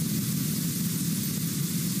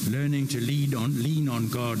 learning to lean on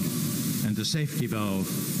God and the safety valve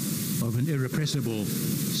of an irrepressible,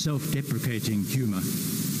 self-deprecating humor.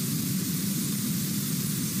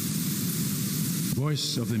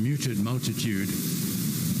 Voice of the muted multitude,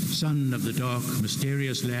 son of the dark,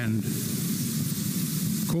 mysterious land,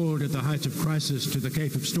 called at the height of crisis to the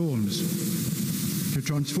Cape of Storms, to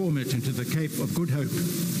transform it into the Cape of Good Hope.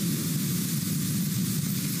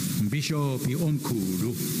 Mbishopi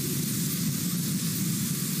omkhulu.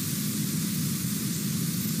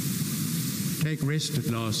 Take rest at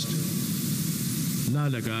last.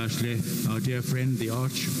 Lala Gashle, our dear friend, the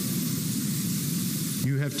Arch.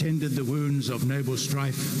 You have tended the wounds of noble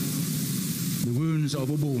strife, the wounds of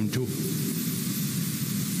Ubuntu.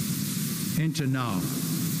 Enter now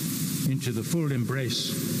into the full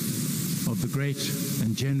embrace of the great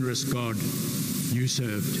and generous God you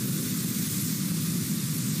served.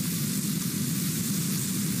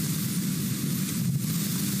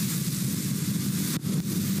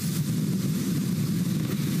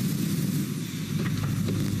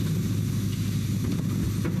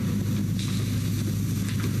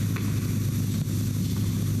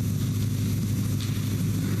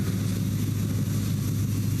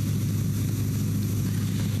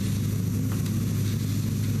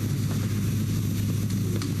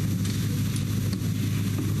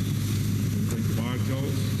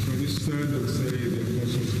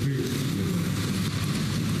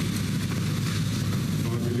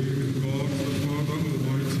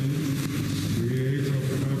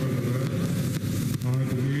 I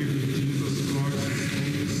believe in Jesus Christ, his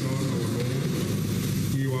only Son, our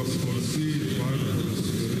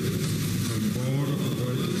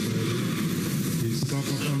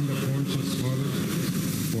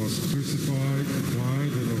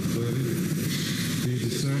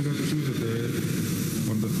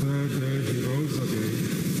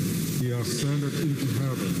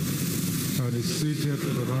is seated at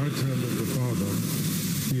the right hand of the Father.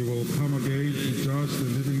 He will come again to judge the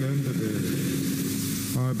living and the dead.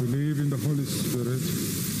 I believe in the Holy Spirit,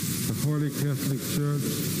 the Holy Catholic Church,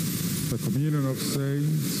 the communion of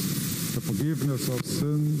saints, the forgiveness of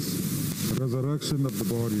sins, the resurrection of the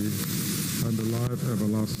body, and the life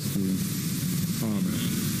everlasting. Amen.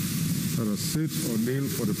 Let us sit or kneel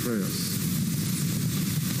for the prayers.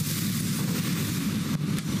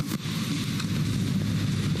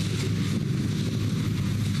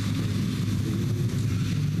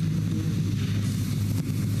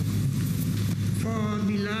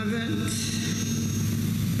 Beloved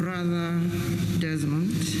Brother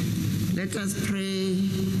Desmond, let us pray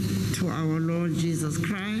to our Lord Jesus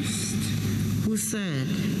Christ, who said,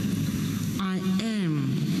 I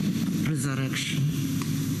am resurrection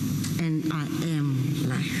and I am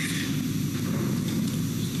life.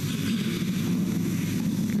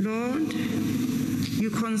 Lord, you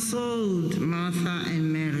consoled Martha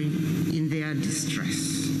and Mary in their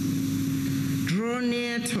distress. Draw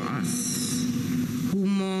near to us who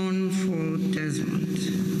mourn for Desmond,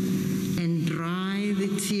 and dry the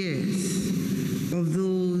tears of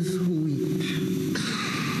those who weep.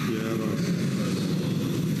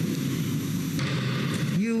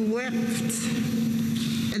 You wept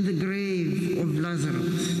at the grave of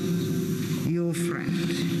Lazarus, your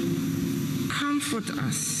friend. Comfort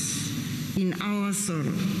us in our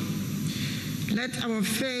sorrow. Let our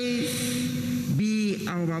faith be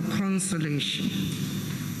our consolation,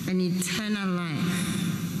 and eternal life,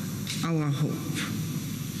 our hope.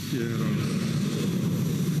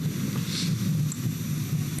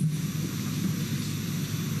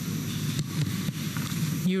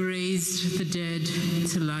 You raised the dead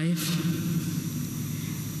to life.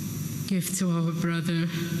 Give to our brother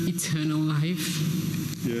eternal life.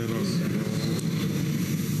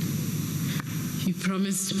 You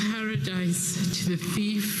promised paradise to the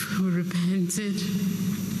thief who repented.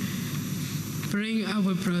 Bring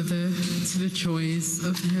our brother to the joys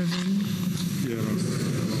of heaven.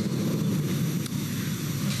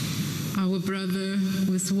 Our brother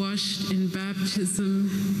was washed in baptism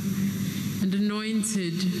and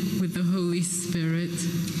anointed with the Holy Spirit.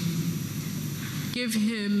 Give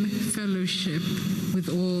him fellowship with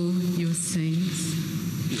all your saints.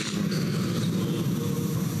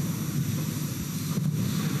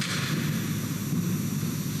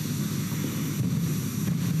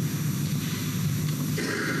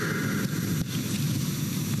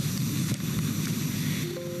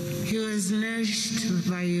 He was nourished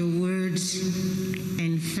by your words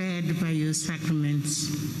and fed by your sacraments.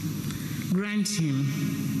 Grant him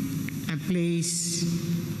a place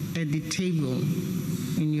at the table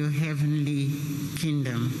in your heavenly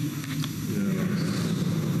kingdom.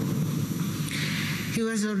 He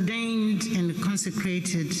was ordained and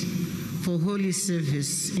consecrated for holy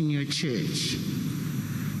service in your church,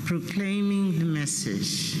 proclaiming the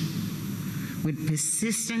message with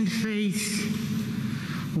persistent faith,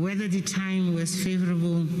 whether the time was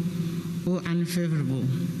favorable or unfavorable,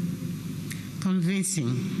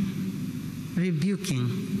 convincing, rebuking,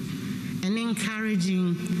 and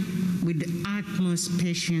encouraging with the utmost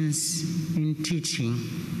patience in teaching.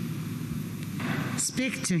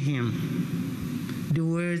 Speak to him the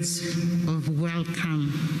words of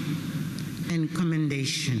welcome and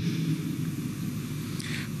commendation.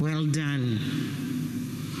 Well done,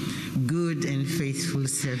 good and faithful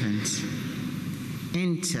servant.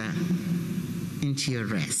 Enter into your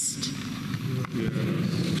rest.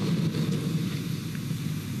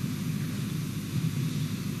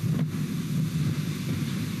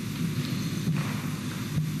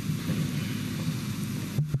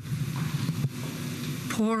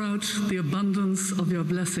 Pour out the abundance of your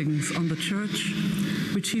blessings on the Church,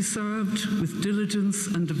 which he served with diligence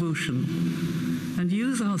and devotion, and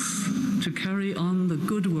use us to carry on the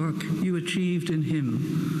good work you achieved in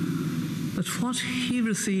him, that what he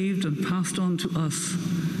received and passed on to us,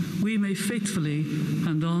 we may faithfully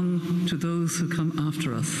hand on to those who come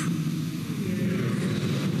after us.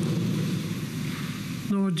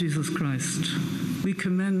 Lord Jesus Christ, we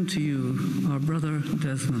commend to you our brother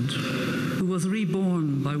Desmond, who was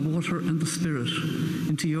reborn by water and the Spirit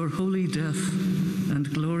into your holy death and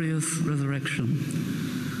glorious resurrection.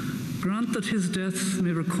 Grant that his death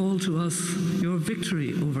may recall to us your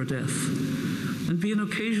victory over death, and be an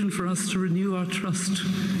occasion for us to renew our trust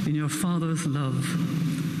in your Father's love.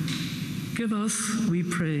 Give us, we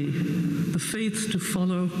pray, the faith to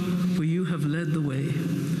follow where you have led the way,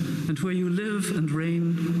 and where you live and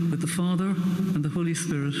reign with the Father and the Holy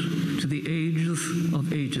Spirit to the ages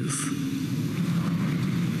of ages.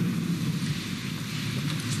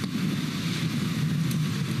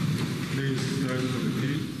 Please died for the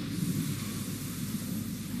king.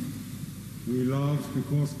 We love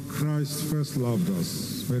because Christ first loved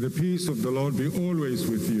us. May the peace of the Lord be always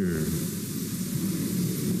with you.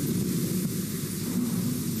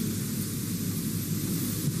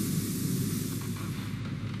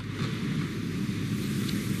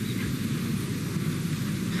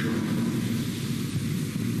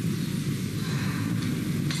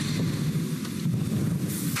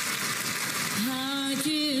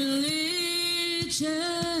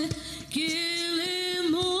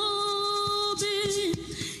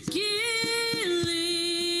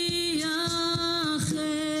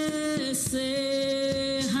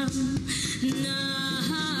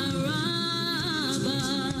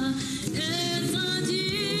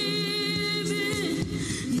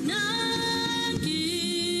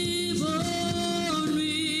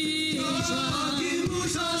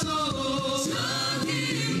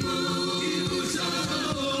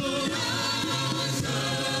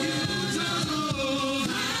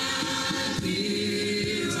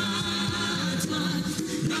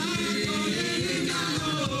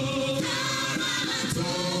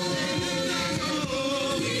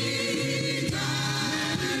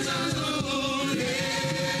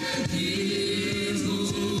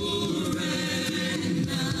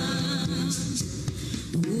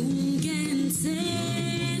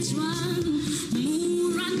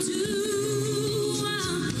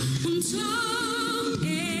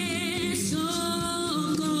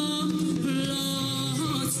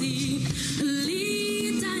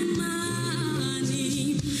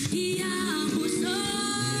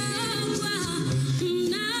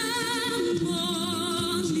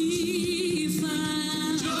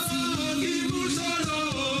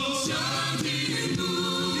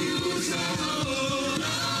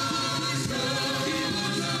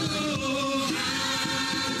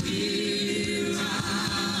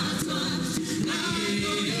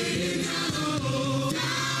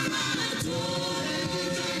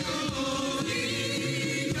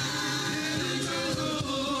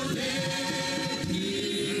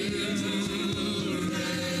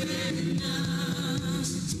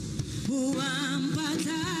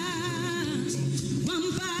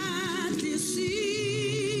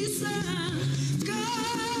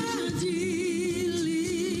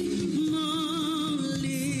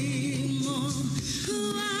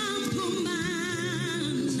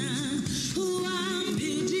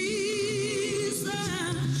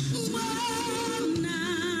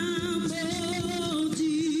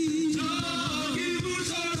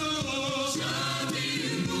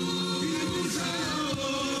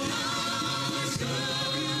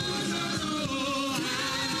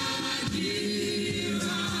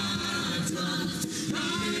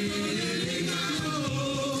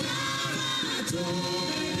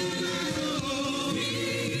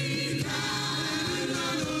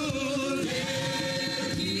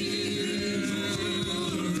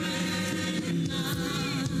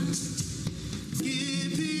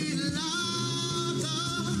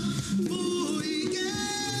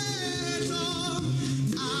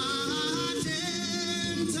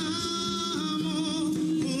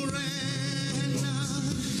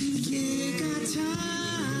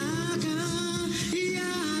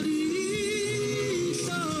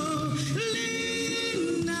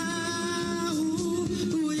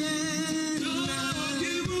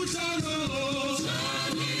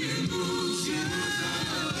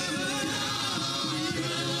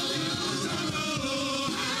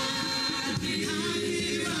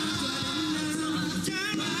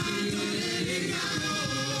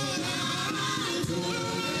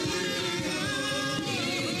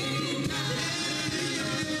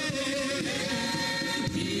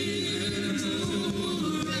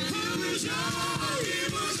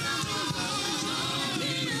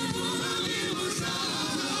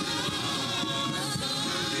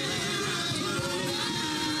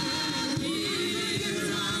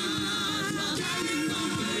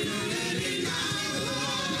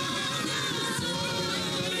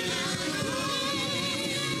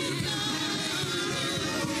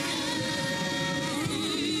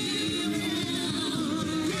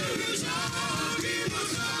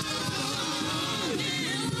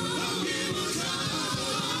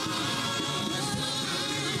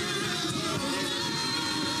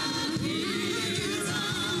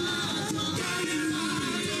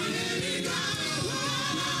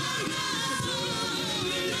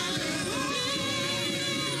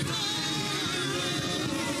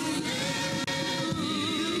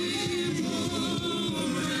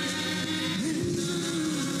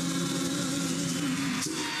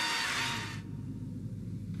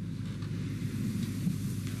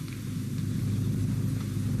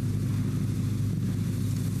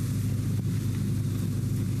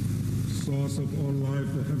 source of all life,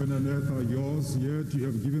 the heaven and earth are yours, yet you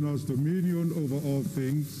have given us dominion over all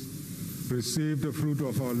things. Receive the fruit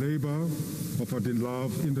of our labor, offered in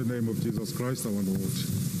love, in the name of Jesus Christ our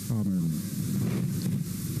Lord. Amen.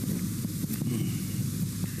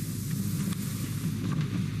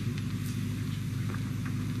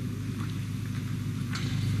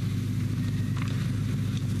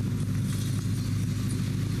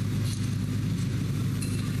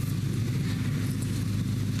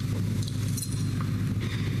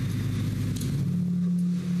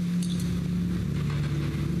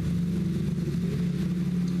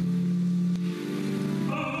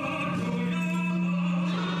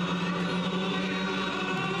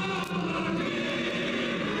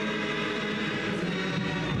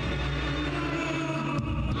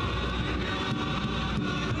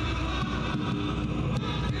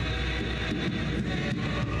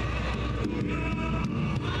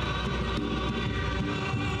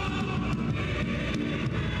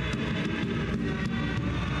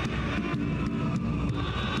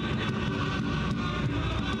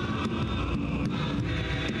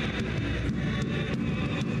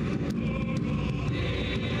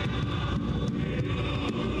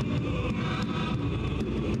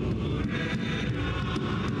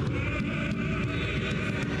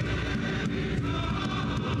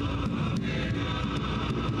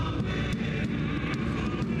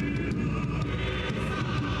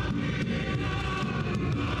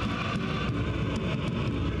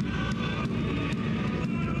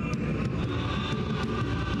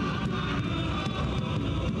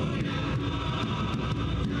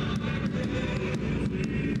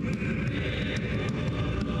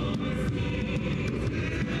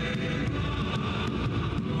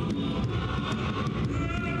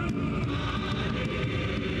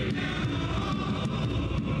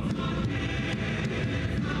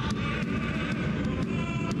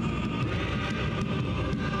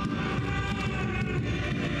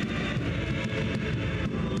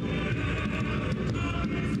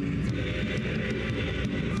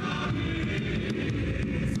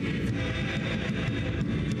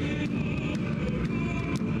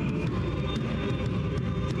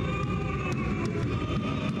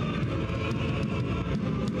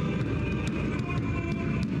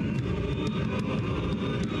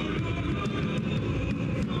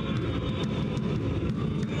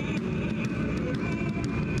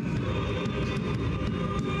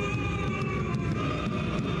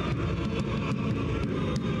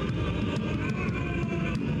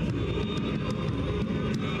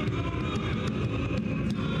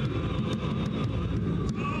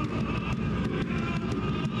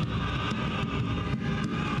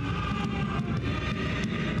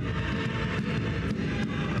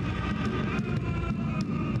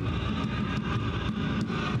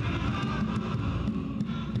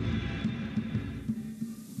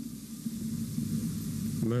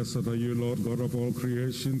 Blessed are you, Lord God of all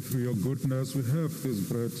creation. Through your goodness we have this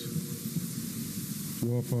bread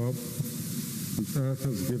to offer, which earth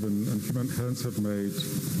has given and human hands have made.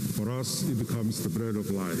 For us it becomes the bread of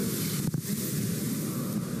life.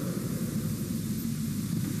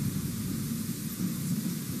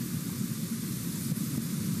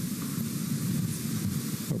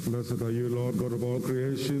 Blessed are you, Lord God of all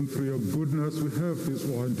creation. Through your goodness we have this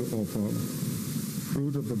wine to offer,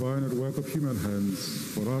 fruit of the vine and work of human hands.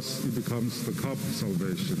 For us it becomes the cup of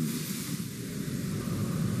salvation.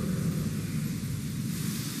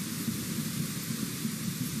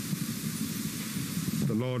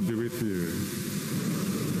 The Lord be with you.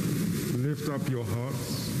 Lift up your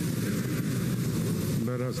hearts.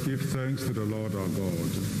 Let us give thanks to the Lord our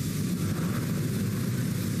God.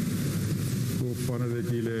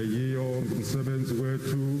 Kufanelekile yiyo umsebenzi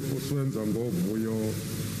wethu usiwenza ngovuyo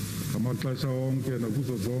amaxesha onke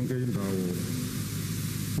nakuzo zonke indawo.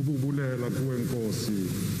 Ububulela kuwe Nkosi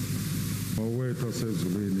mawethu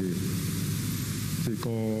asezulwini.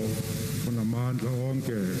 Thixo unamandla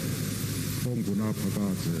onke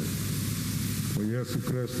ongunaphakade. UYesu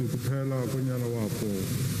Kristu kuphela kunyana wakho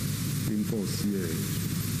iNkosi yethu.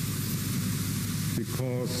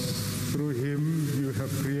 Because through him you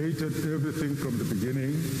have created everything from the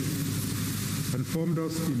beginning and formed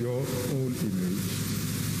us in your own image.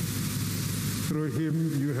 Through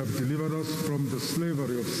him you have delivered us from the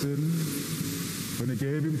slavery of sin when he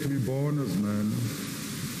gave him to be born as man,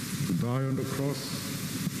 to die on the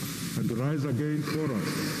cross, and to rise again for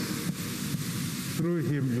us. Through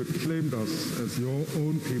him you claimed us as your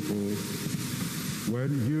own people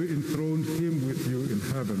when you enthroned him with you in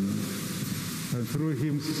heaven, and through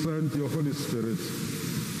him sent your Holy Spirit,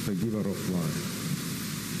 the giver of life.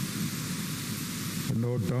 And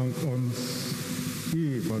no doubt ons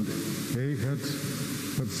want hij het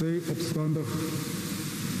zij opstandig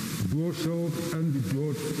doorschouwt en die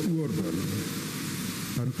dood oordeel,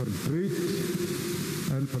 en verdriet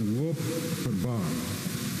en van hoop verbaat.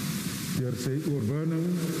 Door zijn oorwinning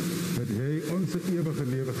dat hij onze eeuwige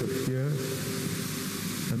leven gegeven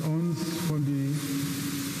en ons van die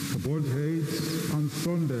gebondheid aan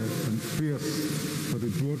zonde en vrees voor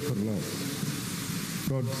de dood verlost,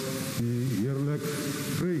 tot die heerlijk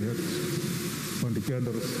vrijheid van de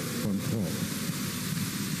kinderen van God.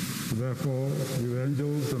 Therefore, with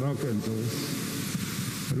angels and archangels,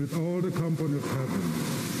 and with all the company of heaven,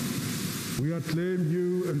 we acclaim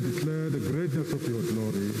you and declare the greatness of your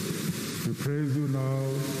glory. We praise you now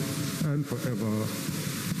and forever,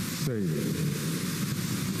 saying,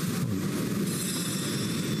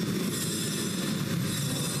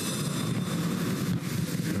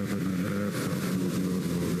 heaven and earth are full of your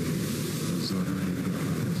glory. Hosanna in the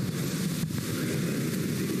highest.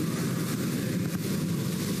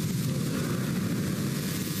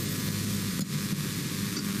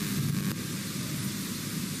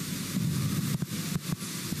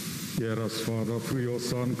 Hear us, Father, through your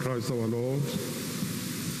Son, Christ our Lord,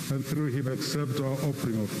 and through him accept our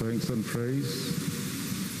offering of thanks and praise,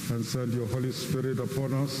 and send your Holy Spirit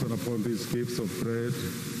upon us and upon these gifts of bread,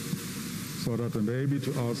 so that it may be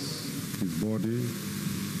to us his body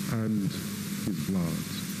and his blood.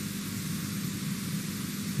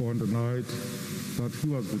 On the night that he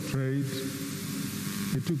was betrayed,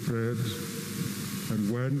 he took bread, and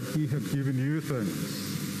when he had given you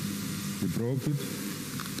thanks, he broke it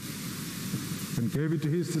and gave it to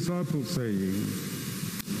his disciples, saying,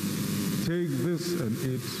 take this and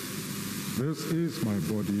eat. This is my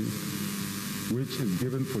body, which is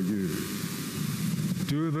given for you.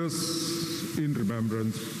 Do this in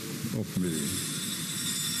remembrance of me.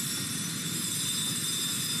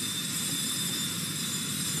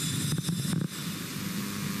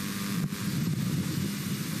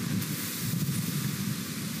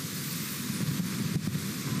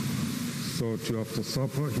 So too after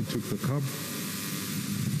supper he took the cup,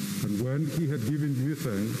 and when he had given you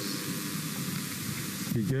thanks,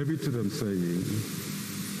 he gave it to them, saying,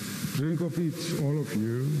 drink of it, all of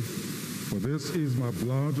you, for this is my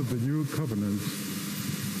blood of the new covenant,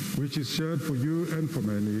 which is shed for you and for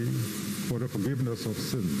many for the forgiveness of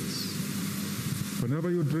sins.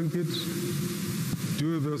 Whenever you drink it,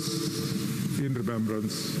 do this in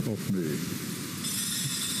remembrance of me.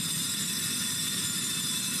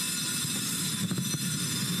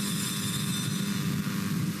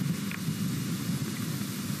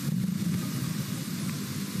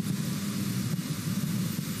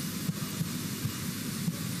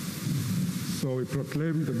 So we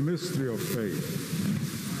proclaim the mystery of faith.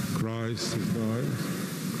 Christ is died,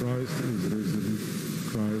 Christ is risen,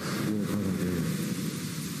 Christ will come again.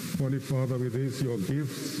 Holy Father, with these your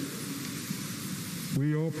gifts,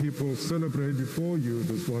 we your people celebrate before you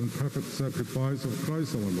this one perfect sacrifice of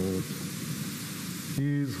Christ our Lord.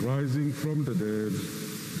 He is rising from the dead,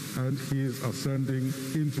 and he is ascending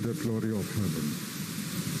into the glory of heaven.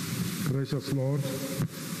 Gracious Lord,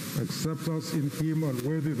 accept us in him,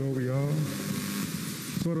 unworthy though we are,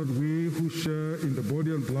 so that we who share in the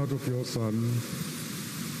body and blood of your Son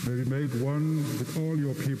may be made one with all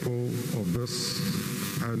your people of this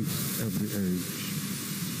and every age.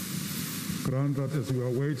 Grant that as we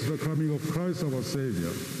await the coming of Christ our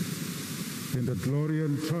Savior, in the glory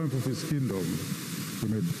and triumph of his kingdom, we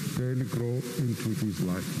may daily grow into his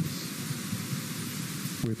likeness,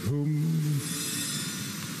 with whom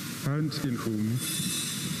and in whom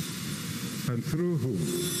and through whom,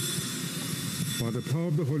 by the power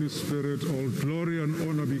of the Holy Spirit, all glory and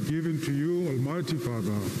honor be given to you, Almighty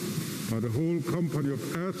Father, by the whole company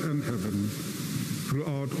of earth and heaven,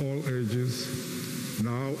 throughout all ages,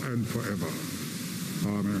 now and forever.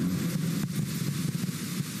 Amen.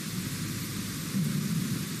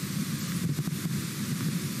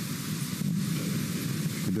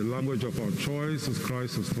 In the language of our choice, as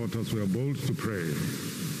Christ has taught us, we are bold to pray.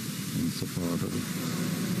 And so, Father,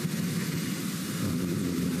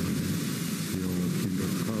 your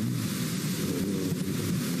kingdom come, your will be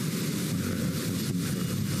done, on earth as in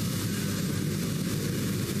heaven.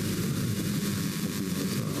 Forgive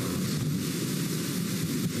us our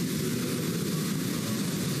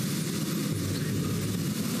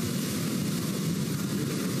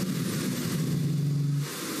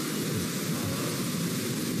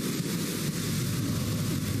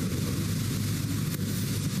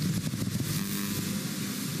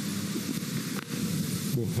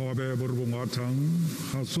Buhabe berbungatang,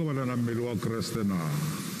 hasualan milwa kristena.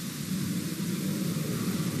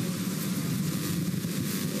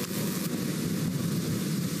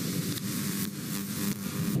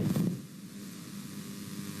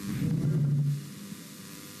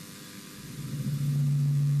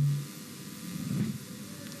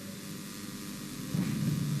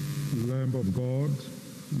 Lamb of God,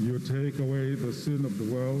 you take away the sin of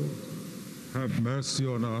the world, have mercy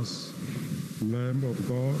on us. Lamb of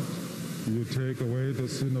God, you take away the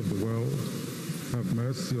sin of the world, have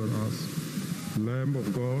mercy on us. Lamb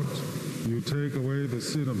of God, you take away the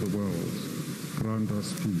sin of the world, grant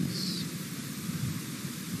us peace.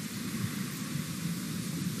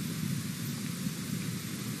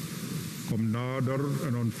 Kom nader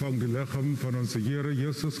en ontvang die lichaam van onze Here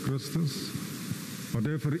Jesus Christus, wat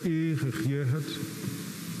hy vir u gegee het,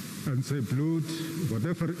 en sy bloed, wat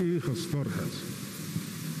hy vir u gestort het.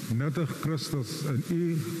 Nuttig Christus in u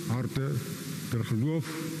harte, ter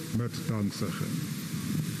geloof met danksegging.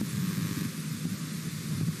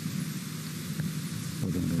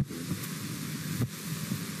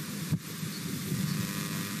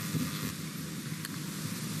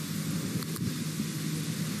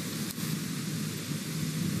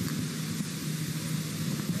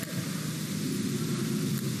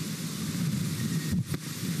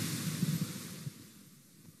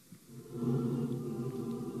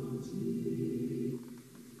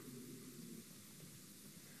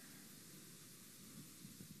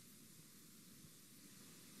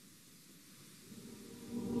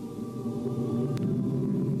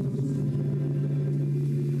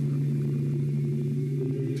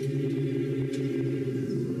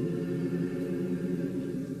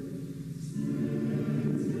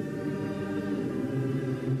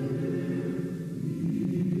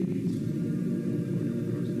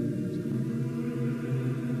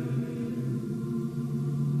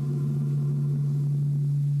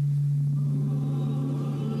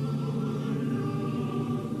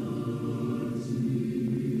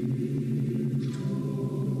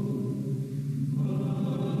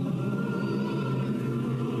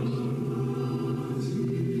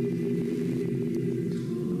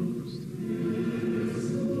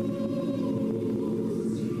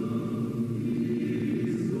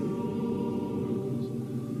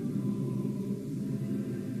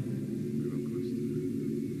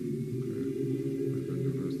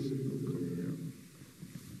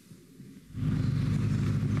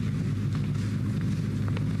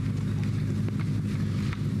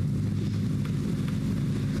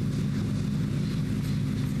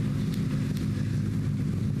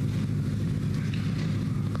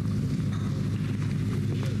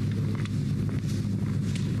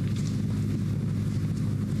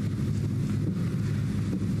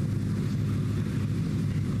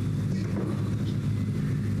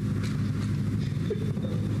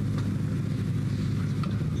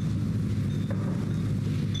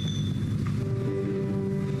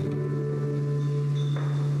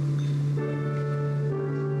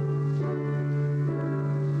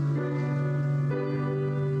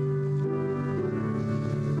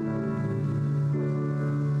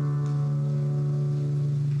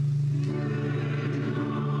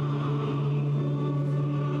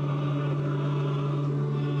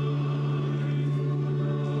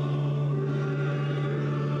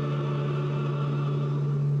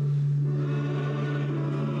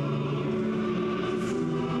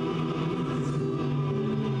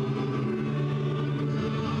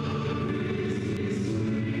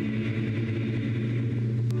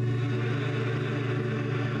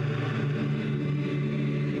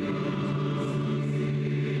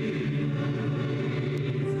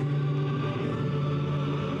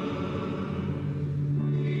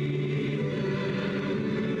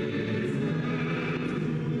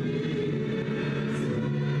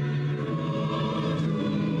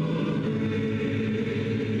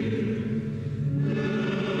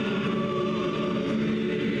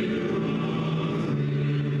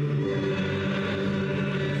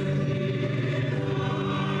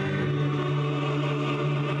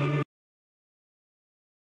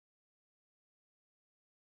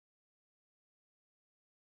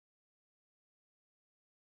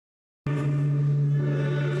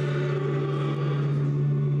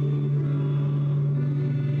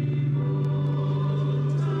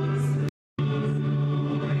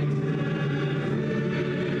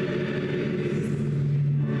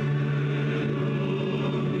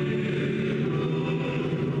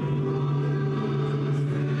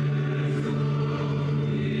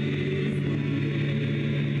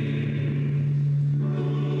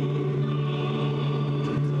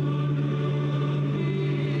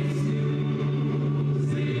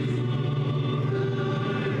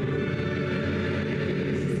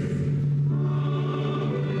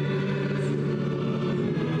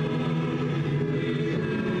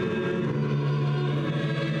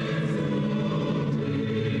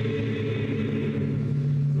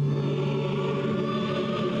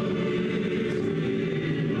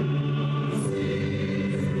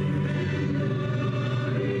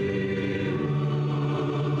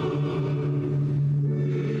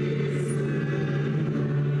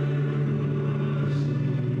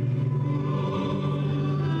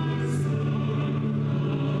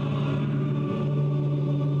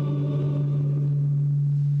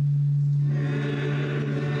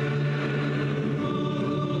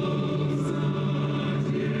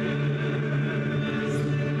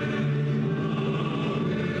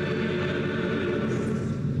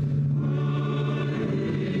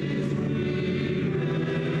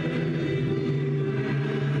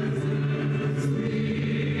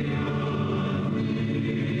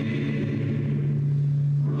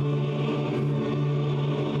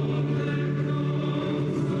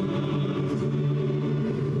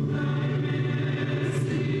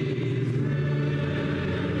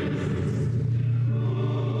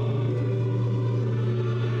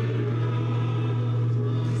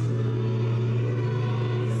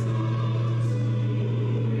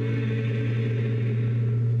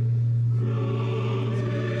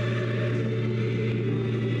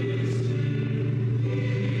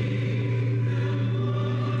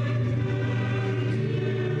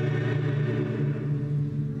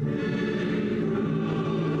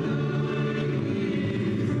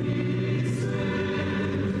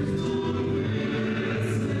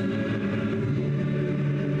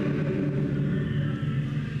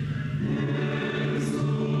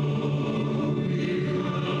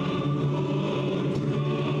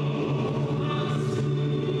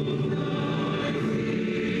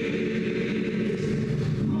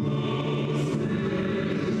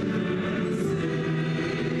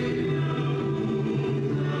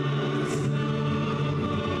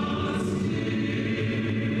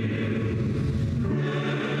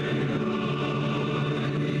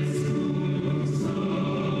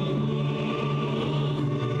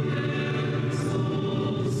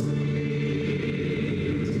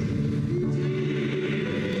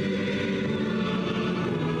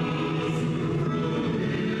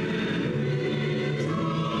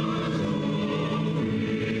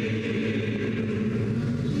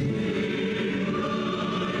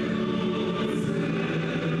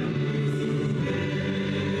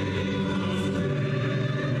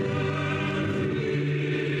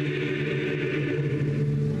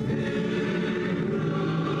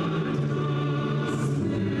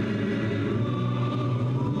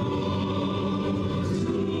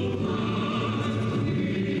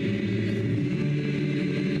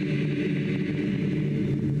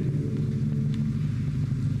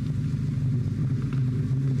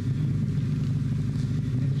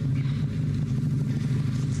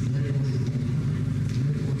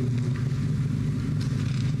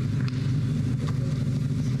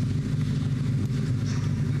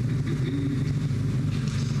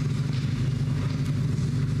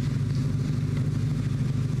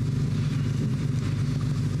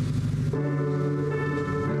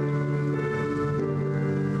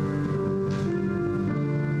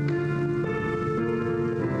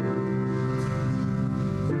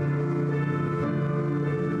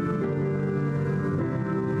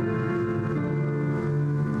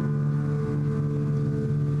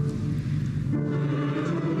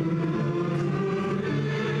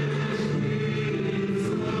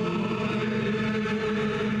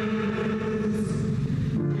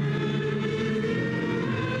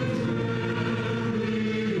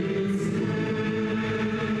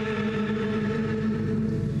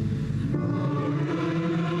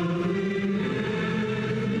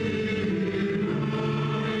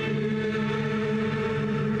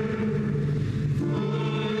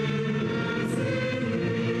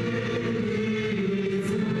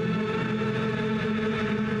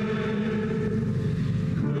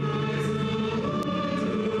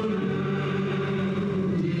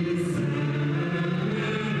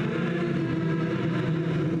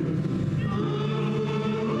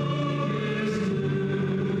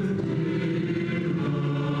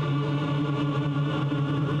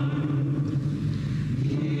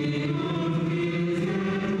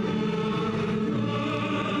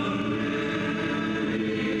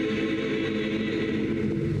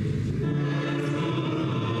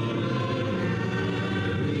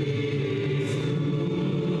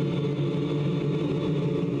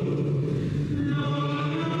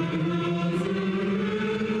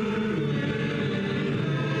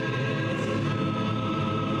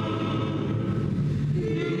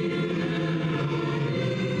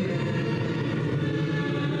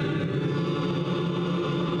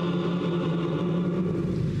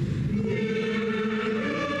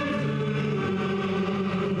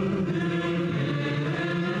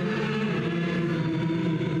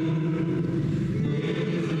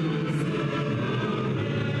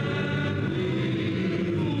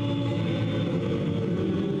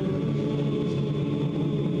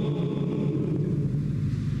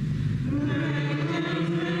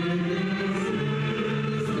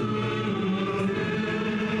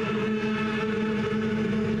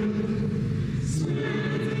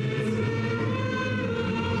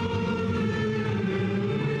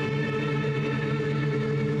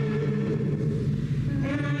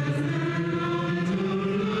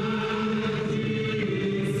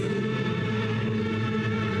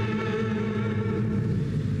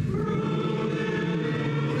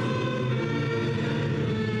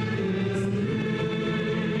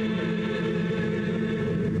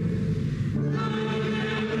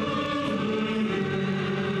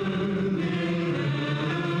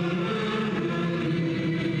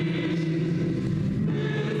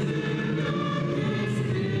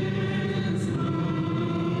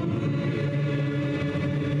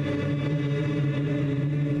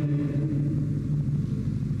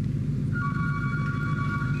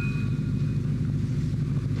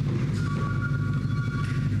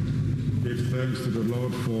 thanks to the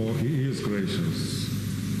Lord, for he is gracious.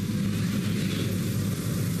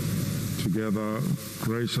 Together,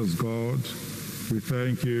 gracious God, we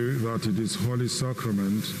thank you that in this holy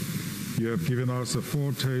sacrament you have given us a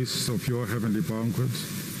foretaste of your heavenly banquet.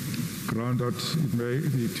 Grant that it may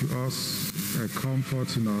be to us a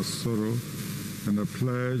comfort in our sorrow and a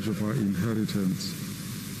pledge of our inheritance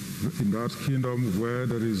in that kingdom where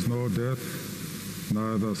there is no death,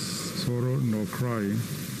 neither sorrow nor crying,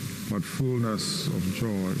 but fullness of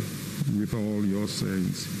joy with all your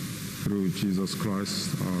saints. Through Jesus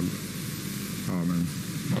Christ, Amen.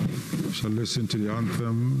 We shall listen to the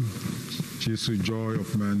anthem, Jesus, joy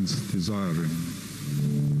of men's desiring.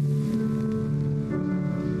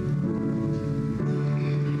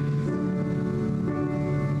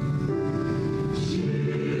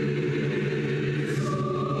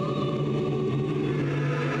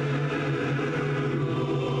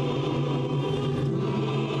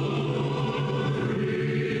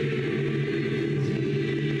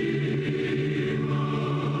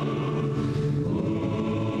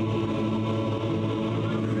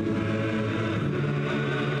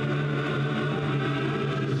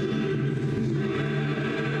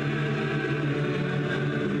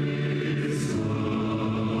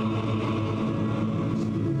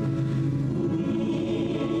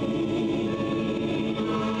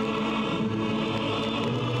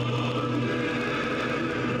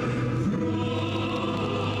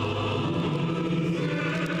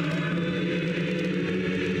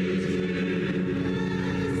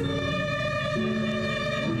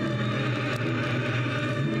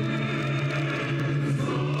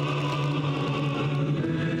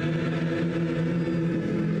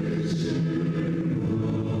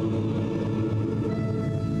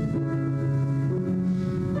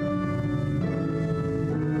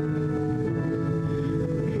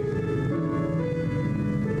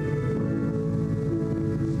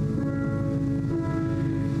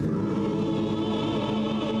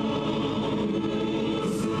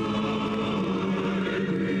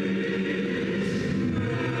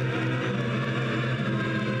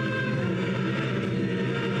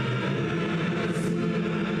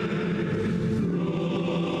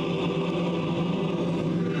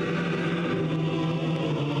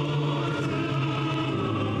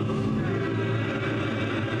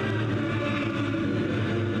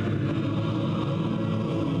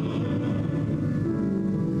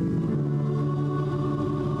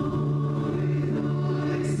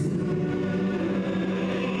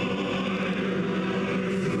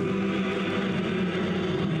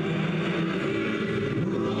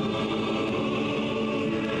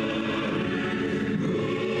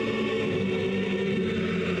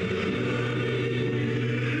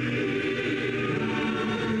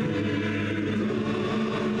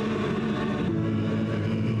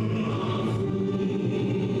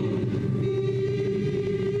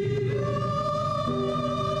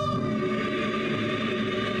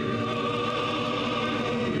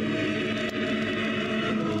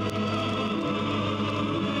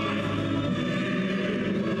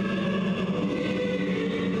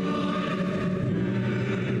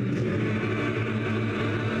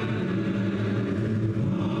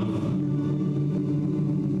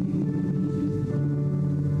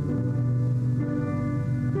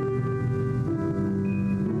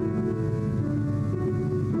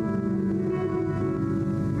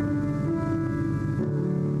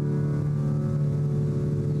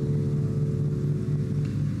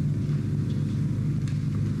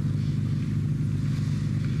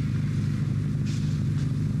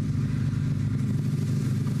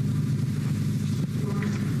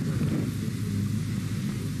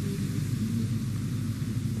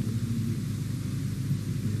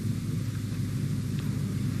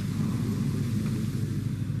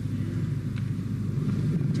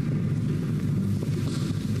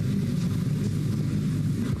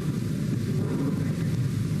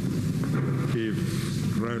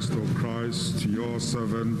 Rest, O Christ, your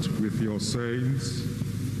servant with your saints.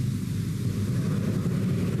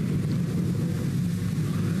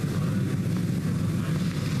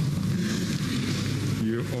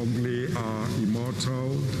 You only are immortal,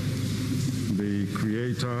 the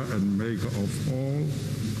creator and maker of all.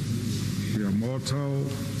 We are mortal,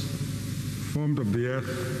 formed of the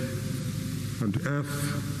earth, and to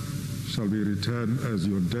earth shall be returned as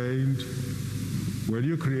you ordained when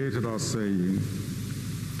you created us, saying,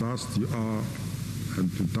 dust you are,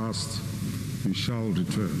 and to dust you shall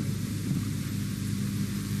return.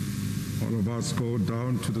 All of us go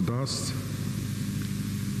down to the dust,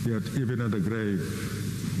 yet even in the grave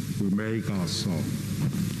we make our song.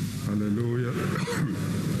 Hallelujah.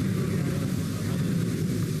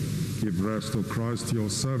 Give rest, O Christ, your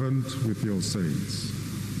servant, with your saints.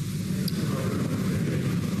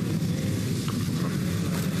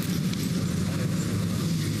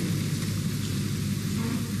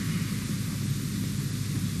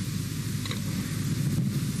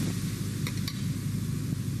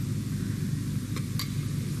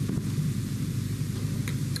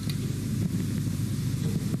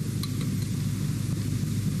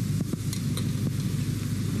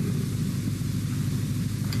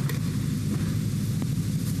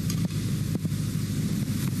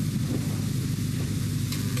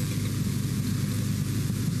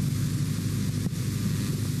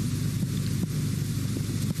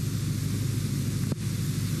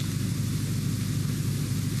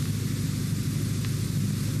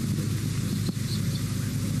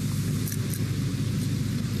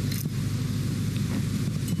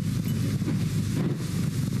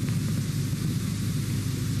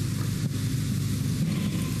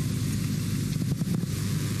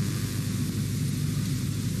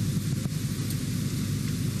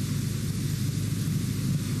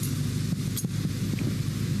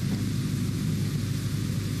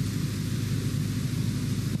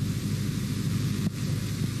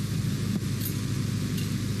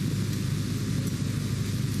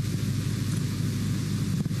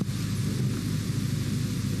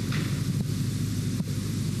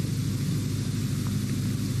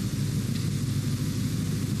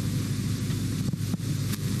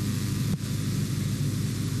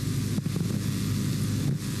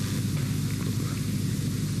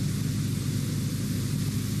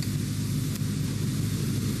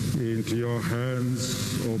 Into your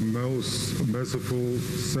hands, O most merciful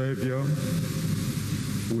Savior,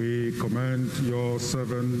 we commend your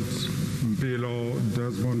servant, Mpilo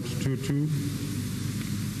Desmond Tutu.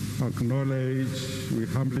 Acknowledge, we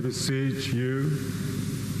humbly beseech you,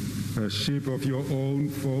 a sheep of your own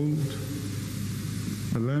fold,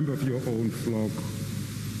 a lamb of your own flock,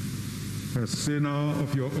 a sinner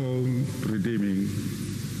of your own redeeming.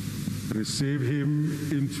 Receive him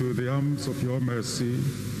into the arms of your mercy,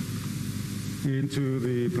 into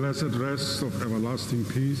the blessed rest of everlasting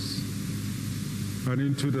peace, and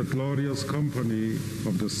into the glorious company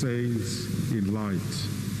of the saints in light.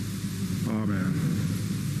 Amen.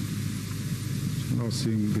 Now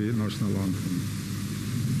sing the national anthem.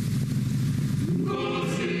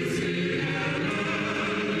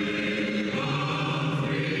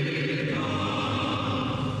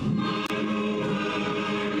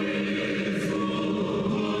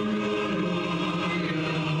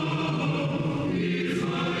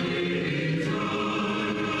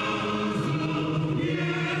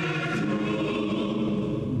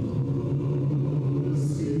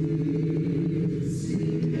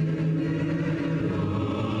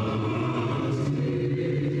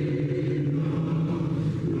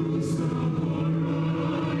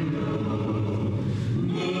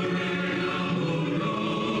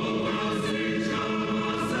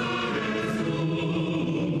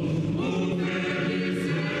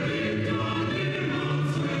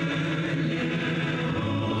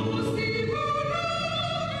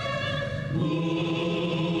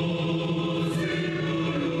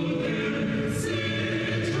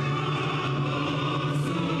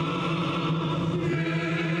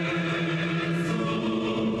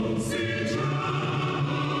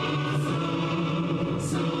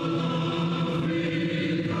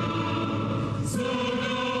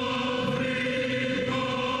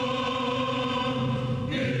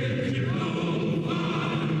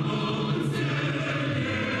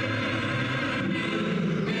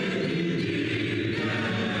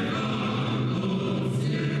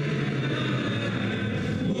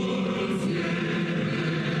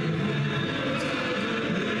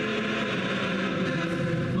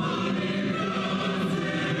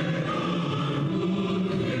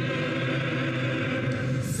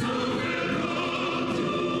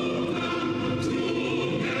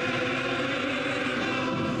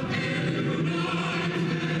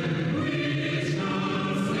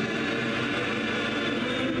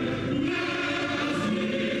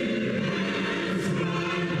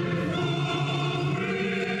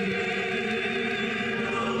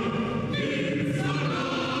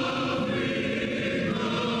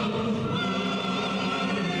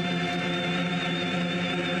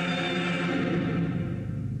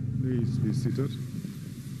 Seated.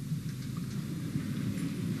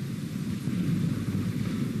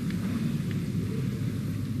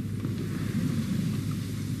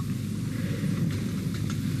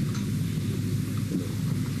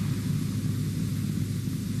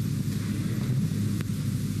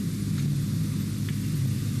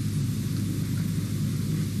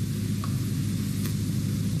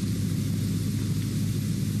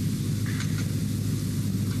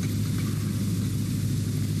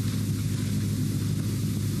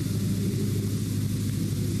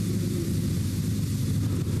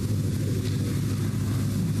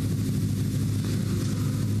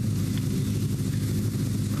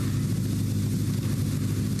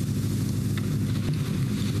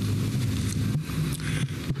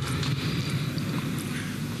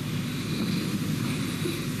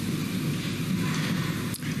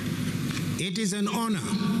 It is an honor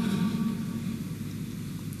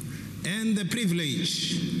and the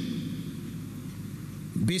privilege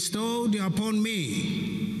bestowed upon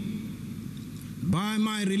me by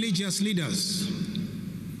my religious leaders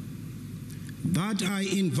that I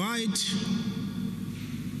invite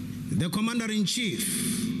the Commander-in-Chief,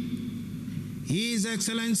 His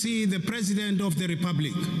Excellency the President of the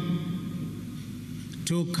Republic,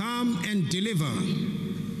 to come and deliver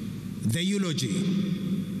the eulogy.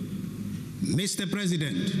 Mr.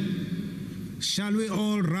 President, shall we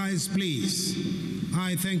all rise, please?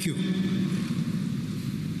 I thank you.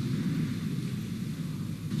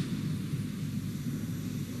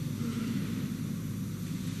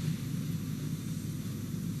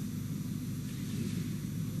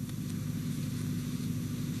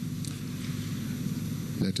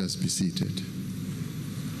 Let us be seated.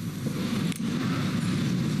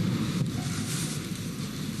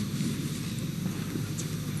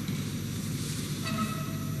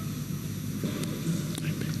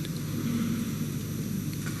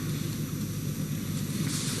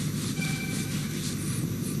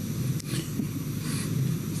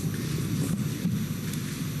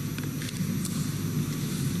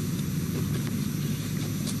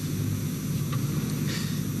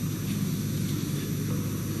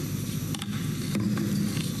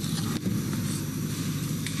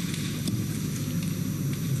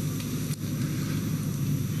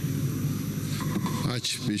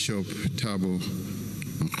 Archbishop Thabo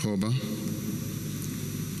Makgoba,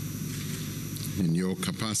 in your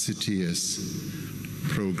capacity as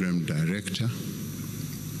Program Director,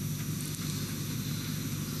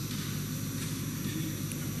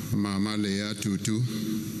 Mama Leah Tutu,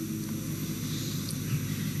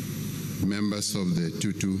 members of the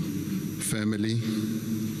Tutu family,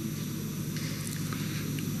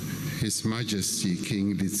 His Majesty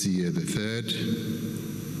King Letsie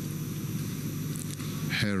III,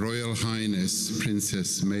 Her Royal Highness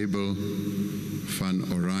Princess Mabel van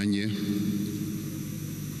Oranje,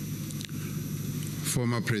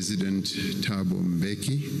 former President Thabo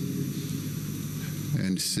Mbeki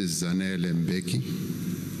and Sizanele Mbeki,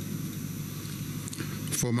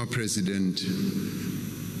 former President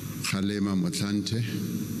Kgalema Motlanthe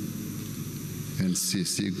and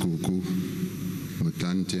Sisi Gugu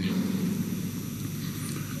Motlanthe,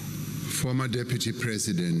 former Deputy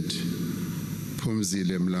President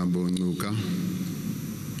Phumzile Mlambo Ngcuka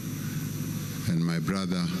and my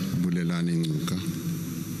brother Bulelani Ngcuka,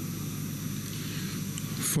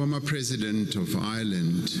 former President of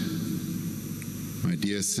Ireland, my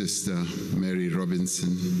dear sister Mary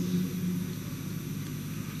Robinson,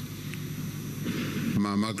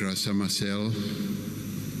 Mama Gracia Machel,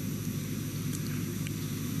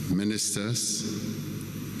 ministers,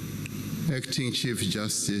 Acting Chief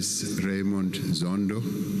Justice Raymond Zondo,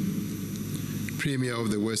 Premier of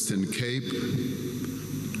the Western Cape,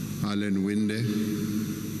 Alan Winde,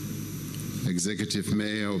 Executive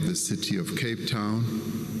Mayor of the City of Cape Town,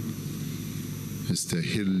 Mr.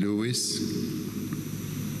 Hill Lewis,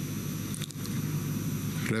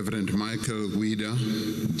 Reverend Michael Guida,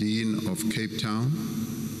 Dean of Cape Town,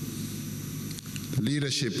 the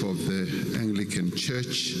leadership of the Anglican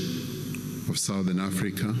Church of Southern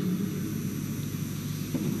Africa,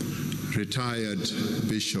 retired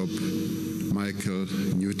Bishop Michael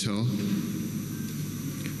Nuttall,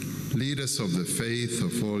 leaders of the faith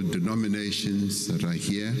of all denominations that are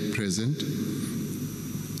here present,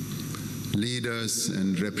 leaders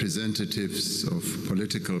and representatives of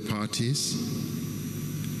political parties,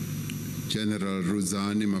 General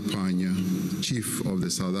Ruzani Mapanya, Chief of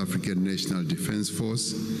the South African National Defence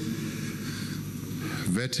Force,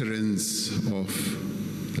 veterans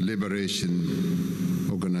of the liberation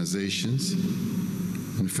organizations,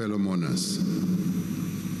 and fellow mourners.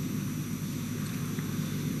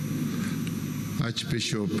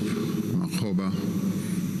 Archbishop Makgoba,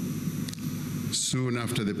 soon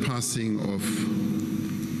after the passing of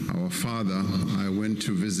our father, I went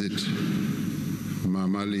to visit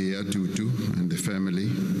Mama Leah Tutu and the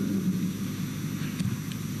family.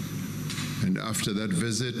 And after that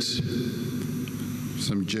visit,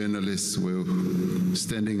 some journalists were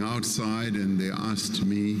standing outside and they asked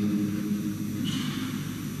me,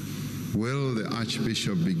 will the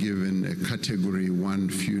Archbishop be given a Category 1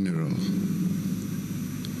 funeral?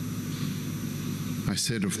 I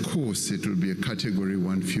said, of course it will be a Category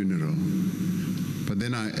 1 funeral. But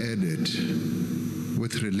then I added,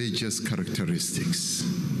 with religious characteristics.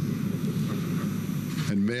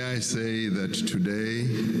 And may I say that today,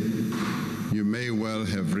 you may well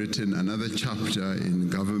have written another chapter in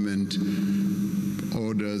government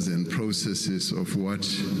orders and processes of what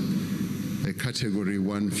a a Category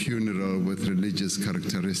 1 funeral with religious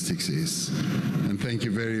characteristics is. And thank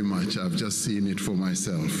you very much. I've just seen it for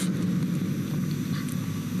myself.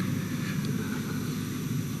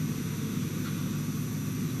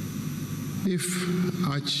 If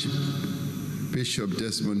Archbishop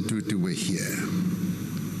Desmond Tutu were here,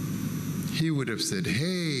 he would have said,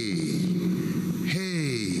 hey,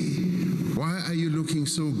 why are you looking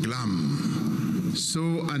so glum,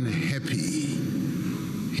 so unhappy?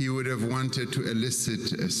 He would have wanted to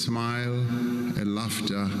elicit a smile, a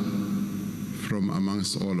laughter from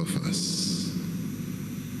amongst all of us.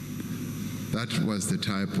 That was the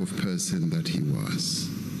type of person that he was.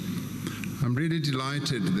 I'm really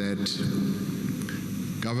delighted that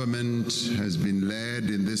government has been led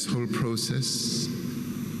in this whole process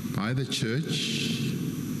by the church.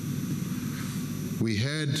 We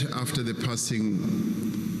had, after the passing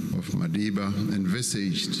of Madiba,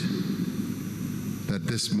 envisaged that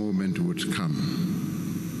this moment would come.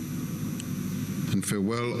 And for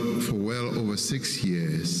well over 6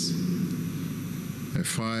 years, a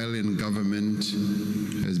file in government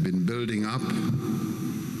has been building up,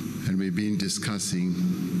 and we've been discussing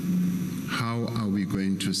how are we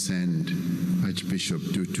going to send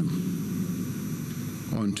Archbishop Tutu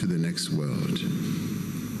on to the next world.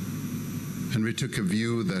 And we took a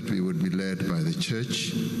view that we would be led by the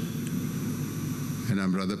church, and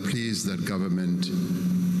I'm rather pleased that government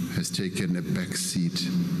has taken a back seat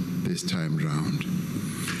this time round.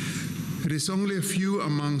 It is only a few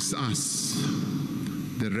amongst us,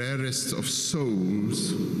 the rarest of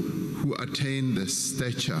souls, who attain the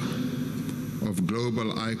stature of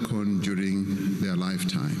global icon during their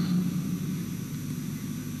lifetime.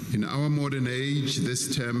 In our modern age, this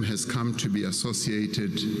term has come to be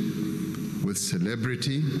associated with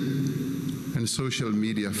celebrity and social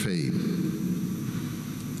media fame.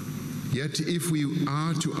 Yet if we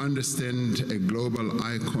are to understand a global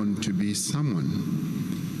icon to be someone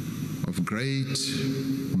of great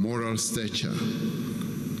moral stature,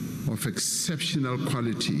 of exceptional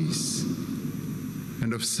qualities,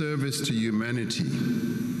 and of service to humanity,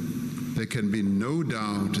 there can be no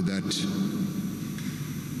doubt that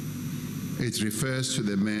it refers to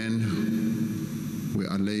the man we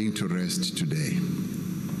are laying to rest today.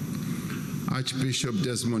 Archbishop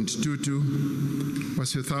Desmond Tutu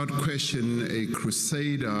was without question a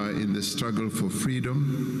crusader in the struggle for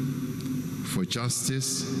freedom, for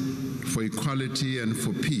justice, for equality, and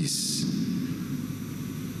for peace,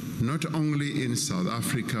 not only in South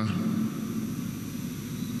Africa,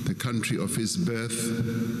 the country of his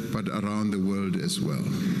birth, but around the world as well.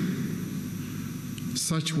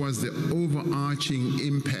 Such was the overarching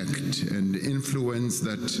impact and influence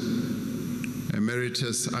that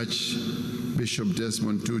Emeritus Archbishop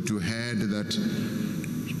Desmond Tutu had, that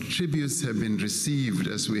tributes have been received,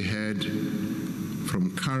 as we had,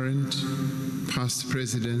 from current, past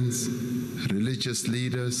presidents, religious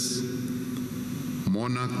leaders,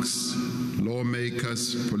 monarchs,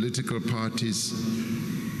 lawmakers, political parties,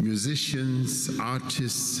 musicians,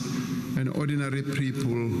 artists, and ordinary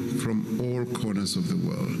people from all corners of the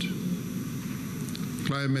world.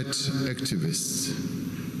 Climate activists,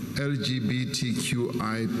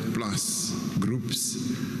 LGBTQI+ groups,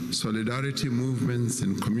 solidarity movements,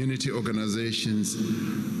 and community organizations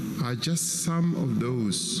are just some of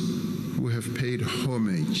those who have paid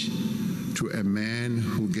homage to a man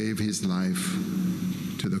who gave his life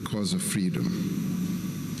to the cause of freedom.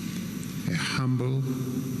 A humble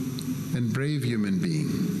and brave human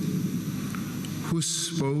being who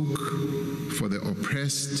spoke for the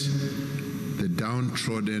oppressed, the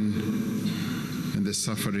downtrodden, and the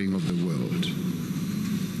suffering of the world.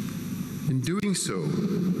 In doing so,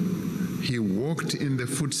 he walked in the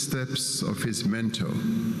footsteps of his mentor,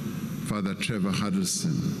 Father Trevor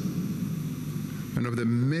Huddleston, one of the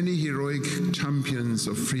many heroic champions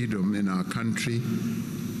of freedom in our country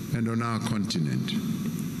and on our continent.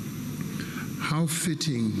 How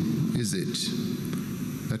fitting is it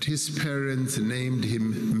that his parents named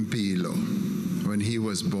him Mpilo when he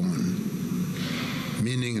was born,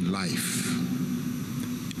 meaning life.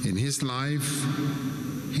 In his life,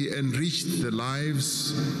 he enriched the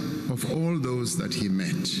lives of all those that he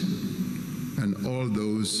met and all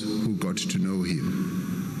those who got to know him.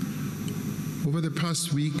 Over the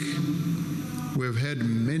past week, we've had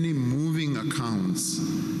many moving accounts,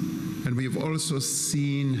 and we've also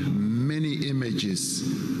seen many images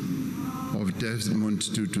of Desmond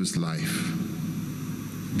Tutu's life.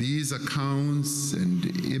 These accounts and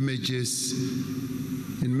images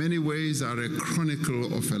in many ways are a chronicle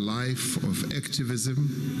of a life of activism,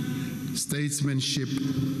 statesmanship,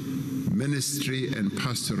 ministry, and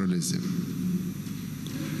pastoralism.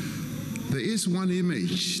 There is one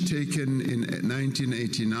image taken in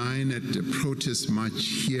 1989 at the protest march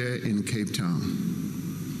here in Cape Town.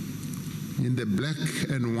 In the black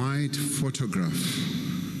and white photograph,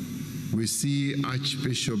 we see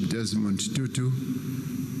Archbishop Desmond Tutu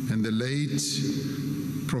and the late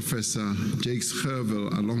Professor Jakes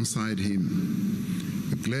Gerwel alongside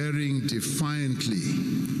him, glaring defiantly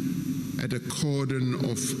at a cordon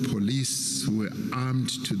of police who were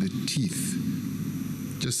armed to the teeth,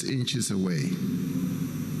 just inches away.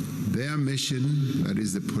 Their mission, that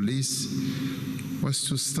is the police, was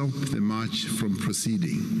to stop the march from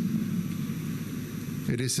proceeding.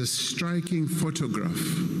 It is a striking photograph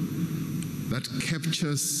that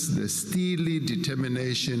captures the steely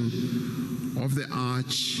determination of the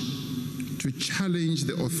arch to challenge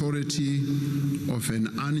the authority of an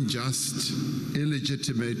unjust,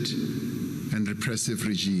 illegitimate, and repressive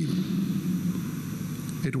regime.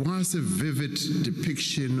 It was a vivid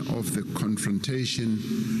depiction of the confrontation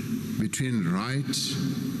between right,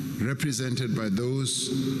 represented by those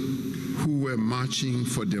who were marching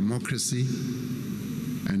for democracy,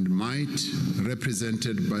 and might,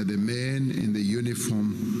 represented by the men in the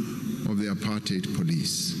uniform of the apartheid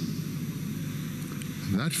police.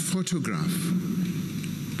 That photograph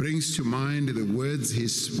brings to mind the words he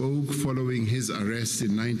spoke following his arrest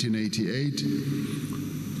in 1988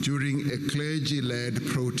 during a clergy-led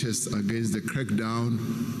protest against the crackdown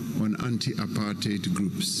on anti-apartheid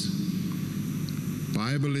groups.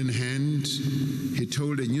 Bible in hand, he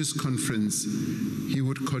told a news conference he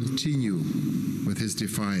would continue with his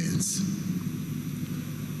defiance.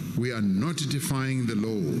 We are not defying the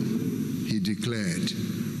law, he declared.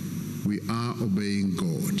 We are obeying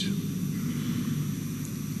God.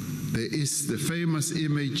 There is the famous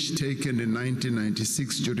image taken in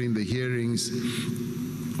 1996 during the hearings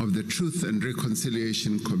of the Truth and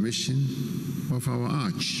Reconciliation Commission of our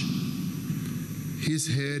arch. His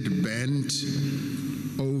head bent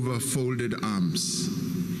over folded arms,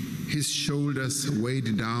 his shoulders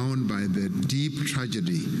weighed down by the deep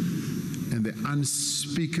tragedy and the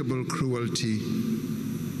unspeakable cruelty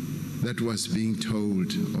that was being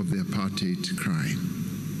told of the apartheid crime.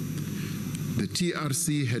 The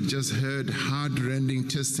TRC had just heard heart-rending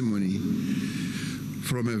testimony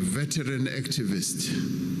from a veteran activist,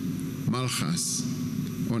 Malchus,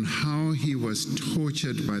 on how he was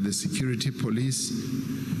tortured by the security police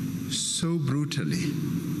so brutally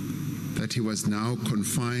that he was now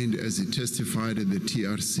confined, as he testified at the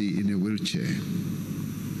TRC, in a wheelchair.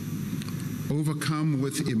 Overcome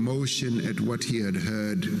with emotion at what he had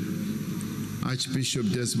heard,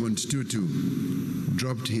 Archbishop Desmond Tutu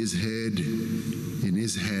dropped his head in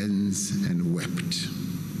his hands and wept.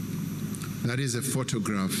 That is a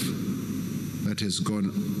photograph that has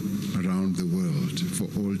gone around the world for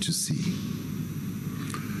all to see.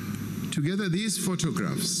 Together, these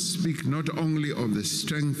photographs speak not only of the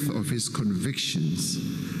strength of his convictions,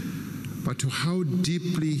 but to how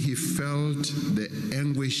deeply he felt the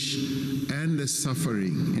anguish and the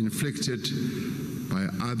suffering inflicted by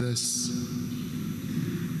others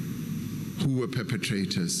who were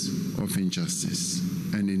perpetrators of injustice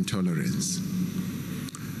and intolerance.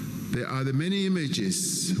 There are the many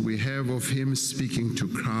images we have of him speaking to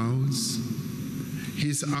crowds,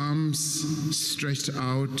 his arms stretched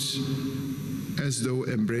out as though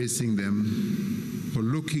embracing them or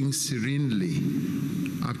looking serenely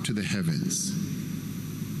up to the heavens.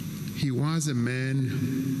 He was a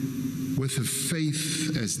man with a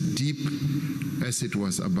faith as deep as it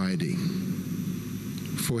was abiding.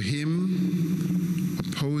 For him,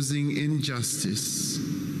 opposing injustice,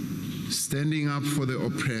 standing up for the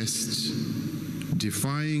oppressed,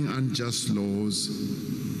 defying unjust laws,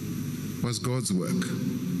 was God's work.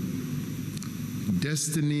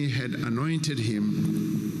 Destiny had anointed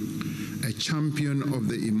him a champion of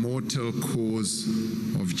the immortal cause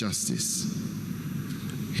of justice.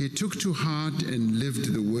 He took to heart and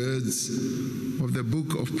lived the words of the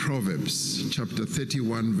book of Proverbs, chapter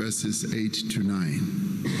 31, verses 8 to 9,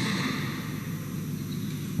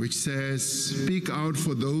 which says, "Speak out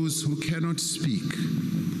for those who cannot speak,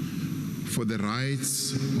 for the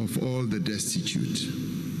rights of all the destitute.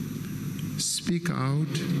 Speak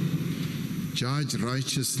out, judge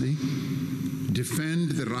righteously,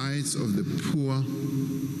 defend the rights of the poor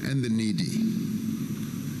and the needy."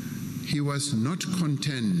 He was not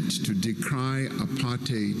content to decry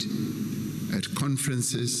apartheid at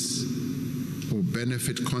conferences or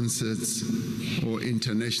benefit concerts or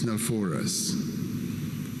international forums.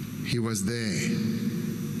 He was there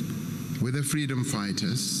with the freedom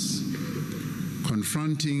fighters,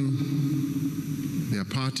 confronting the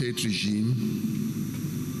apartheid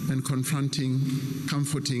regime, and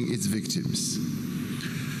comforting its victims.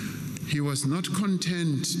 He was not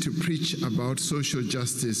content to preach about social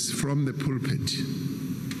justice from the pulpit.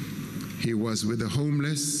 He was with the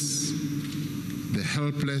homeless, the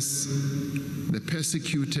helpless, the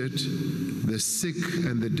persecuted, the sick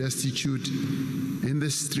and the destitute, in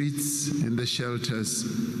the streets, in the shelters,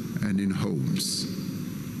 and in homes.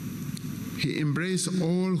 He embraced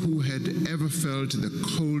all who had ever felt the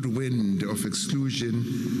cold wind of exclusion,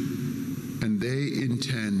 and they in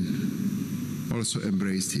turn also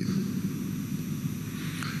embraced him.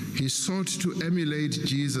 He sought to emulate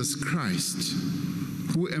Jesus Christ,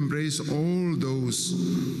 who embraced all those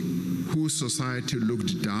whose society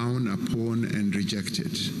looked down upon and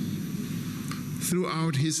rejected.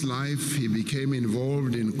 Throughout his life, he became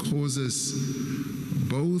involved in causes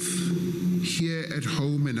both here at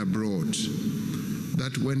home and abroad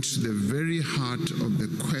that went to the very heart of the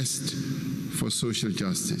quest for social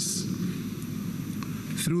justice.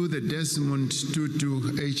 Through the Desmond Tutu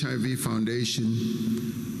HIV Foundation,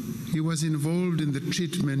 he was involved in the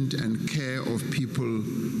treatment and care of people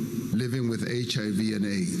living with HIV and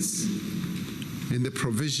AIDS, in the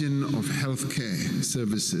provision of health care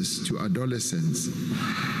services to adolescents,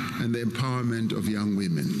 and the empowerment of young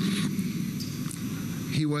women.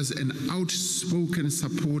 He was an outspoken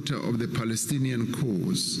supporter of the Palestinian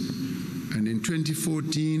cause, and in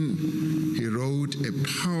 2014, he wrote a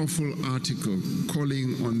powerful article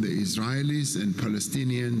calling on the Israelis and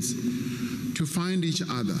Palestinians to find each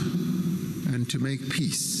other and to make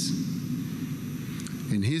peace.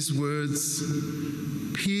 In his words,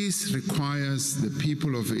 peace requires the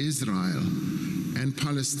people of Israel and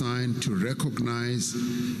Palestine to recognize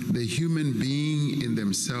the human being in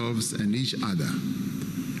themselves and each other,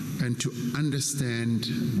 and to understand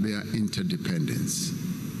their interdependence.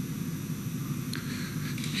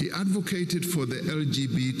 He advocated for the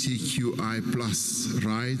LGBTQI+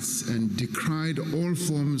 rights and decried all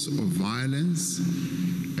forms of violence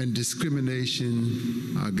and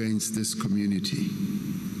discrimination against this community.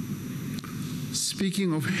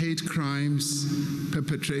 Speaking of hate crimes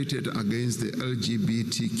perpetrated against the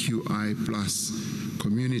LGBTQI+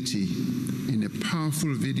 community, in a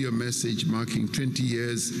powerful video message marking 20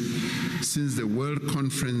 years since the World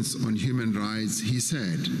Conference on Human Rights, he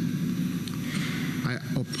said, "I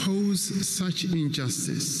oppose such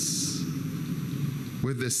injustice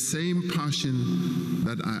with the same passion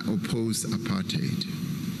that I oppose apartheid."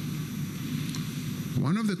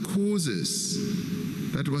 One of the causes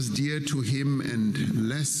that was dear to him and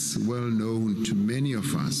less well known to many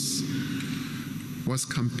of us was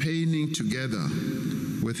campaigning together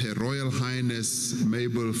with Her Royal Highness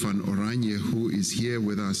Mabel van Oranje, who is here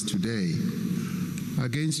with us today,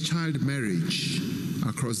 against child marriage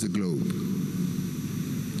across the globe.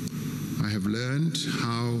 I have learned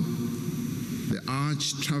how the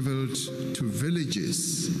Arch traveled to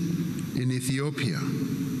villages in Ethiopia,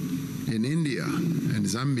 in India, and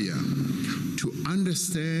Zambia to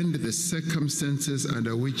understand the circumstances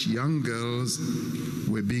under which young girls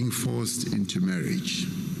were being forced into marriage.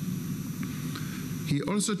 He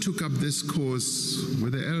also took up this cause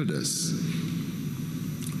with the elders.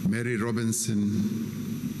 Mary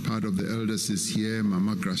Robinson, part of the elders, is here.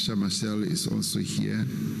 Mama Gracia Marcel is also here.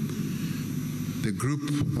 The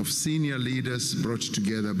group of senior leaders brought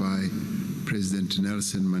together by President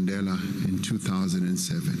Nelson Mandela in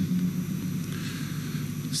 2007.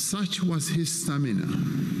 Such was his stamina,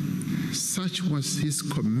 such was his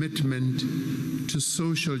commitment to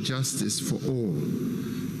social justice for all,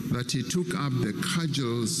 that he took up the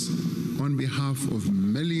cudgels on behalf of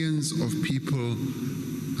millions of people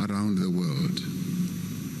around the world.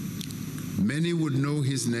 Many would know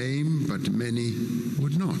his name, but many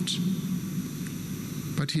would not.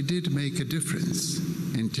 But he did make a difference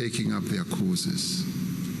in taking up their causes.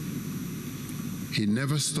 He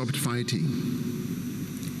never stopped fighting.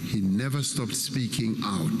 He never stopped speaking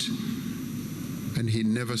out. And he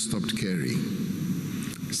never stopped caring.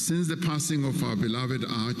 Since the passing of our beloved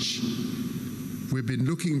Arch, we've been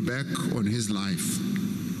looking back on his life,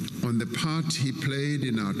 on the part he played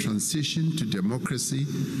in our transition to democracy,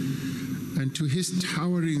 and to his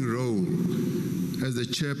towering role as the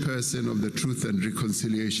chairperson of the Truth and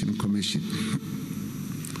Reconciliation Commission.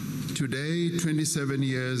 Today, 27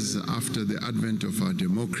 years after the advent of our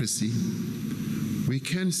democracy, we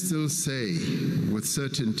can still say with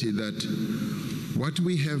certainty that what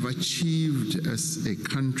we have achieved as a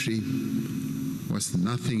country was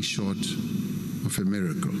nothing short of a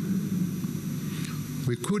miracle.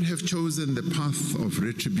 We could have chosen the path of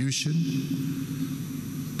retribution,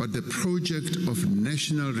 but the project of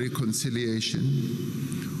national reconciliation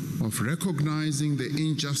of recognizing the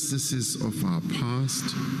injustices of our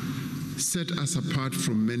past set us apart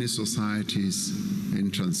from many societies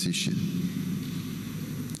in transition.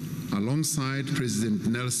 Alongside President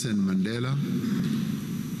Nelson Mandela,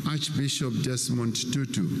 Archbishop Desmond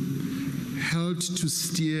Tutu helped to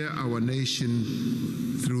steer our nation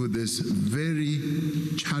through this very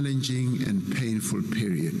challenging and painful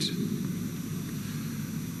period.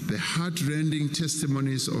 The heart-rending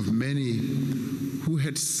testimonies of many who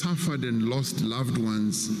had suffered and lost loved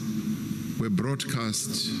ones were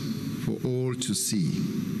broadcast for all to see.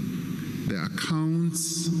 The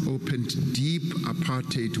accounts opened deep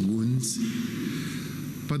apartheid wounds,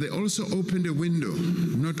 but they also opened a window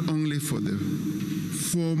not only for the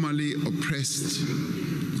formerly oppressed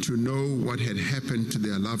to know what had happened to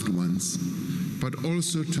their loved ones, but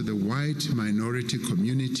also to the white minority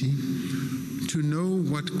community to know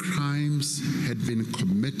what crimes had been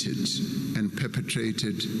committed and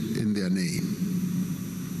perpetrated in their name.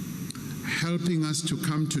 Helping us to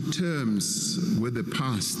come to terms with the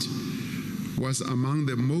past was among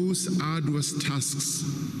the most arduous tasks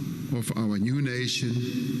of our new nation,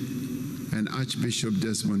 and Archbishop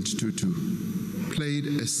Desmond Tutu played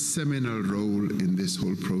a seminal role in this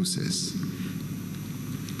whole process.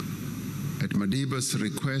 At Madiba's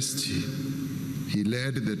request, he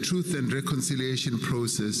led the Truth and Reconciliation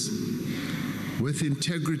process with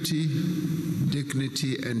integrity,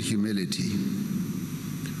 dignity, and humility.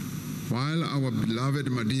 While our beloved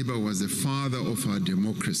Madiba was the father of our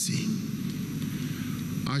democracy,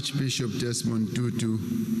 Archbishop Desmond Tutu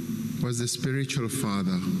was the spiritual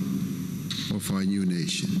father of our new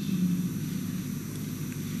nation.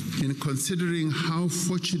 In considering how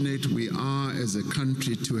fortunate we are as a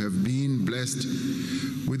country to have been blessed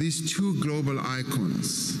with these two global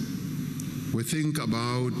icons, we think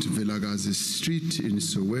about Vilakazi Street in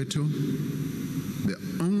Soweto, the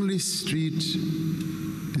only street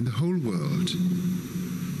in the whole world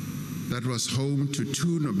that was home to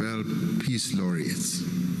two Nobel Peace Laureates.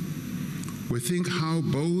 We think how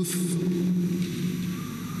both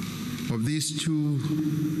of these two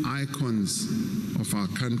icons of our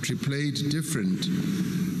country played different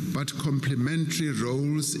but complementary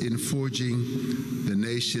roles in forging the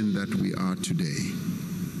nation that we are today.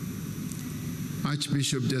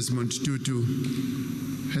 Archbishop Desmond Tutu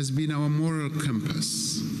has been our moral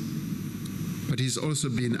compass, but he's also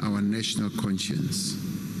been our national conscience.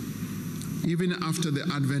 Even after the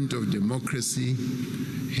advent of democracy,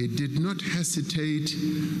 he did not hesitate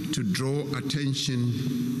to draw attention,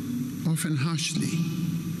 often harshly,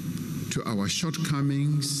 to our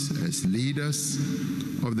shortcomings as leaders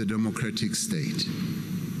of the democratic state.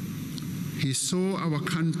 He saw our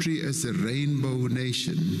country as a rainbow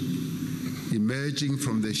nation emerging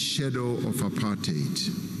from the shadow of apartheid,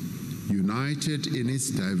 united in its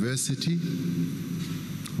diversity,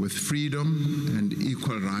 with freedom and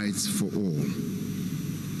equal rights for all.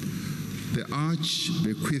 The Arch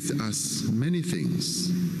bequeathed us many things: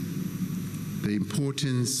 the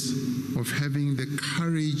importance of having the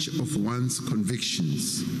courage of one's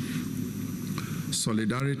convictions,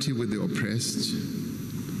 solidarity with the oppressed,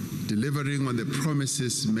 delivering on the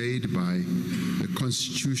promises made by the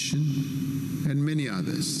Constitution, and many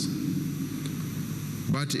others.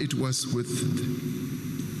 But it was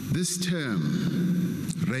with this term,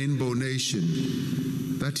 Rainbow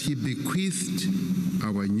Nation, that he bequeathed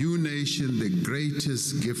our new nation the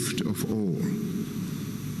greatest gift of all: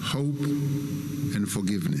 hope and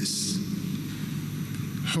forgiveness.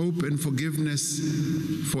 Hope and forgiveness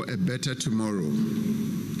for a better tomorrow.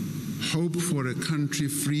 Hope for a country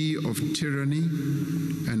free of tyranny,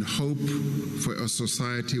 and hope for a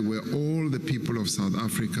society where all the people of South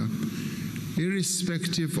Africa,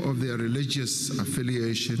 irrespective of their religious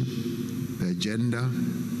affiliation, their gender,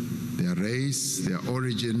 their race, their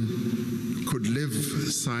origin, could live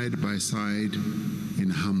side by side in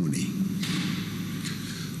harmony.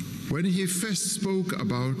 When he first spoke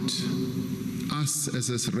about us as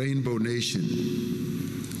a rainbow nation,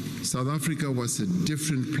 South Africa was a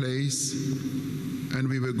different place, and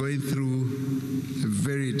we were going through a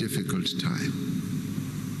very difficult time.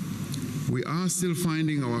 We are still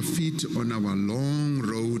finding our feet on our long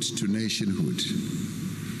road to nationhood.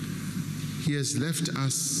 He has left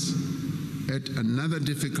us at another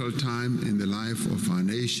difficult time in the life of our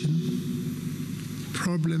nation.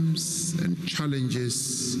 Problems and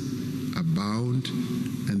challenges abound,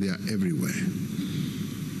 and they are everywhere.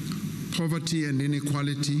 Poverty and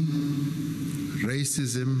inequality,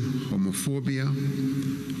 racism, homophobia,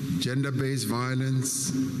 gender-based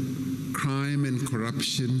violence, crime and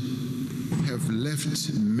corruption have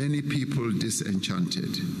left many people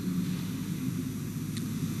disenchanted.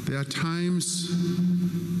 There are times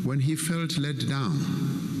when he felt let down,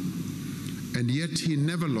 and yet he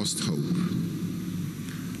never lost hope.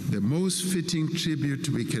 The most fitting tribute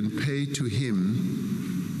we can pay to him,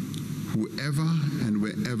 whoever and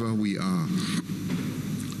wherever we are,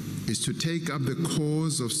 is to take up the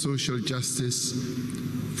cause of social justice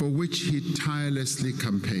for which he tirelessly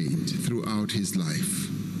campaigned throughout his life.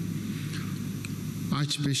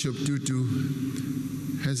 Archbishop Tutu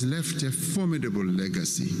has left a formidable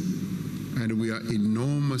legacy, and we are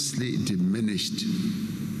enormously diminished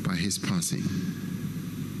by his passing.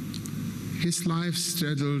 His life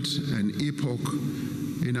straddled an epoch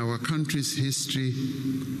in our country's history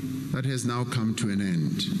that has now come to an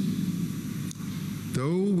end.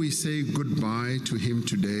 Though we say goodbye to him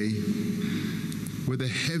today with the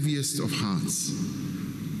heaviest of hearts,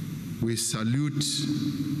 we salute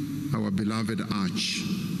our beloved Arch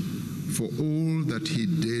for all that he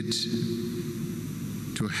did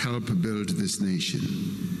to help build this nation.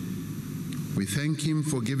 We thank him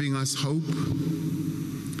for giving us hope,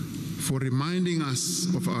 for reminding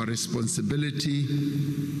us of our responsibility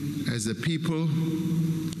as a people,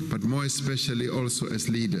 but more especially also as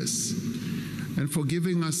leaders, and for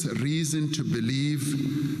giving us a reason to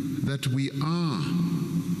believe that we are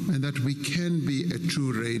and that we can be a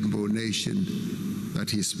true rainbow nation that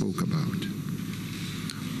he spoke about.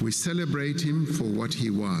 We celebrate him for what he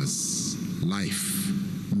was, life,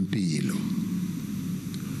 mpilo.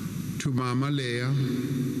 To Mama Leah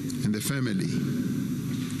and the family,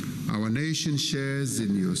 our nation shares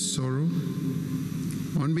in your sorrow.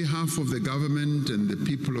 On behalf of the government and the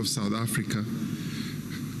people of South Africa,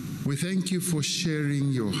 we thank you for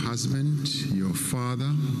sharing your husband, your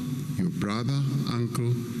father, your brother,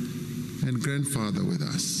 uncle, and grandfather with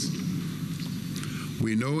us.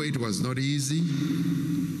 We know it was not easy,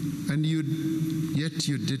 and yet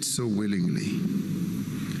you did so willingly.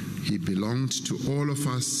 He belonged to all of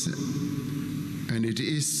us, and it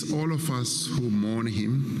is all of us who mourn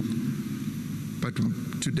him, but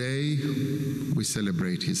today we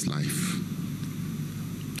celebrate his life.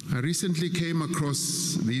 I recently came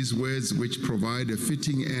across these words which provide a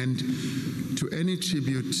fitting end to any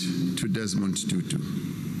tribute to Desmond Tutu.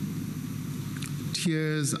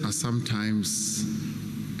 Tears are sometimes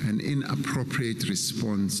an inappropriate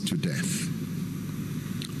response to death.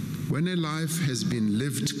 When a life has been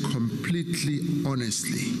lived completely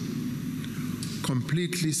honestly,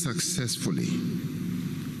 completely successfully,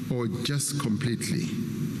 or just completely,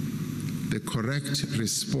 the correct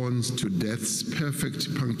response to death's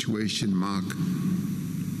perfect punctuation mark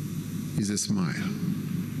is a smile.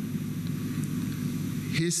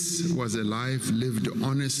 His was a life lived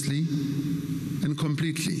honestly and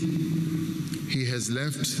completely. He has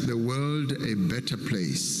left the world a better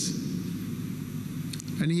place,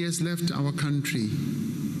 and he has left our country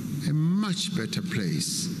a much better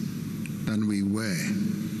place than we were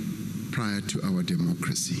prior to our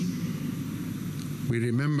democracy. We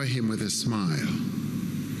remember him with a smile,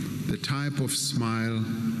 the type of smile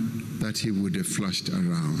that he would have flushed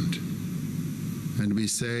around. And we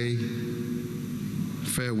say,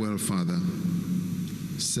 farewell, Father,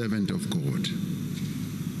 servant of God.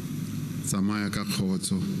 Tsamaya ka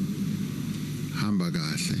kgotso, hamba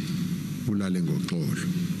kahle, ulale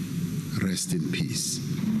ngoxolo. Rest in peace.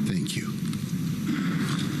 Thank you.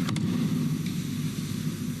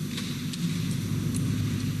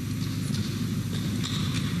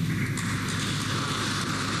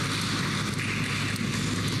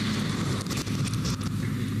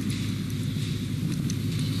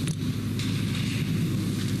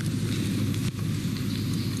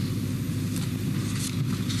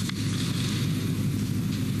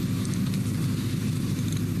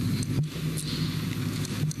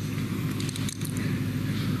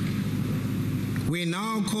 We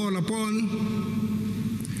now call upon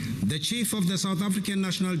the Chief of the South African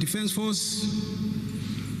National Defence Force,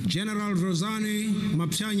 General Rosani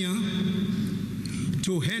Mapshanya,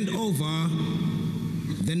 to hand over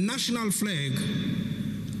the national flag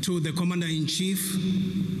to the Commander-in-Chief.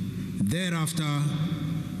 Thereafter,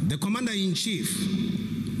 the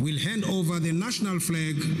Commander-in-Chief will hand over the national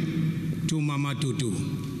flag to Mama Tutu.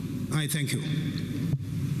 I thank you.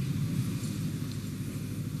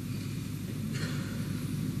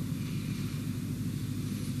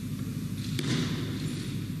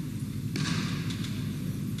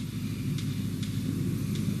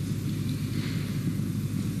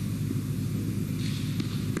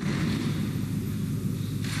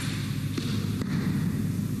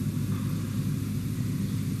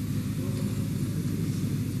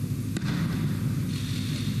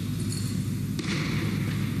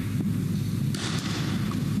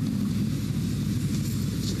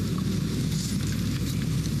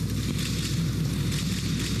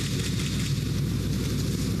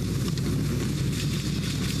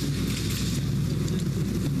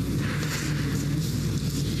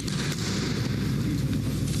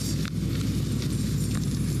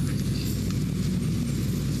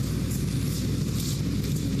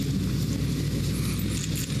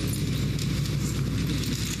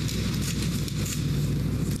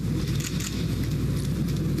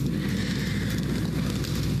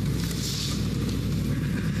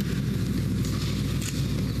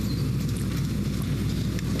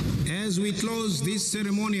 as we close this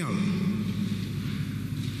ceremonial,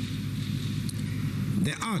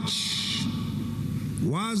 the arch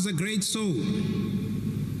was a great soul,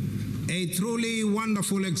 a truly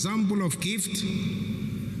wonderful example of gift,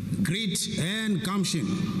 grit, and gumption.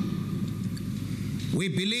 We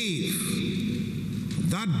believe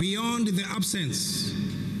that beyond the absence,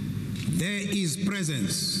 there is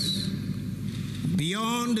presence.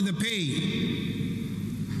 Beyond the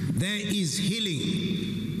pain, there is healing.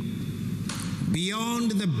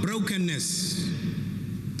 Beyond the brokenness,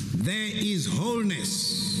 there is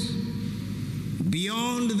wholeness.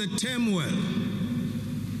 Beyond the turmoil,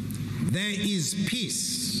 there is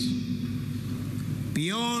peace.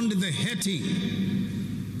 Beyond the hurting,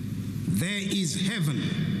 there is heaven.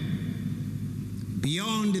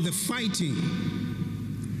 Beyond the fighting,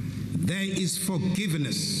 there is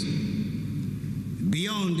forgiveness.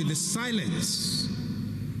 Beyond the silence,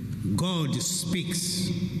 God speaks.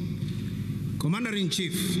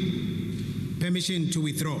 Commander-in-Chief, permission to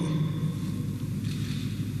withdraw.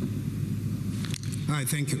 I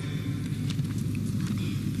thank you.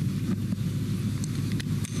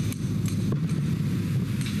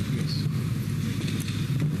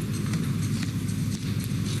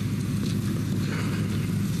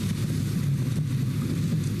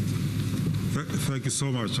 Thank you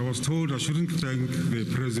so much. I was told I shouldn't thank the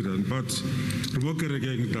president, but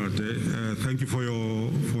thank you for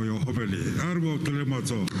your homily.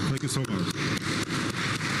 Thank you so much.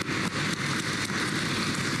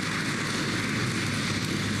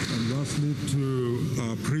 And lastly, to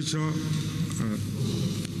our preacher,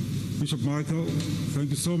 Bishop Michael. Thank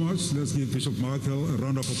you so much. Let's give Bishop Michael a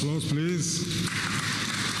round of applause, please.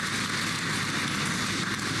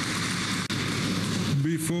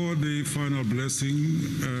 Before the final blessing,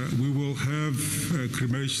 we will have a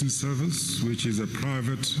cremation service, which is a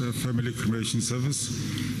private family cremation service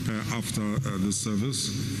after the service.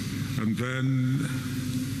 And then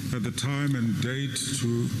at the time and date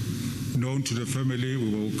known to the family, we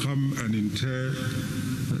will come and inter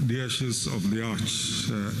the ashes of the arch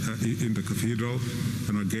in the cathedral.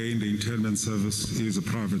 And again, the interment service is a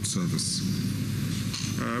private service.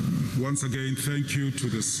 Once again, thank you to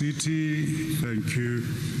the city, thank you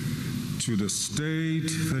to the state,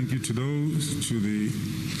 thank you to those, to the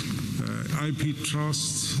IP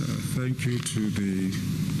Trust, thank you to the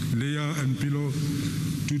Leah and Pilo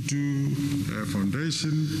Tutu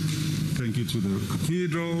Foundation, thank you to the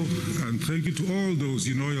cathedral, and thank you to all those,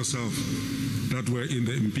 you know yourself, that were in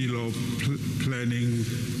the Impilo planning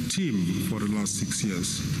team for the last 6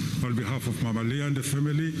 years. On behalf of Mama Leah and the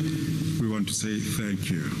family, we want to say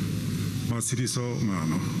thank you. Masiriso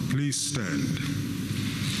Mano, please stand.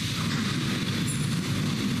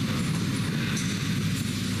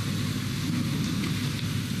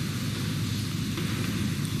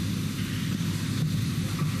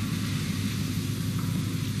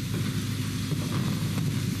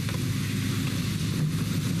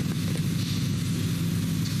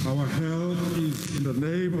 Our help is in the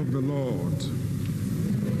name of the Lord.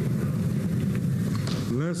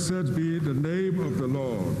 Blessed be the name of the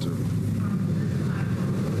Lord.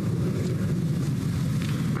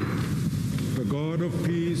 The God of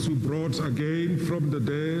peace, who brought again from the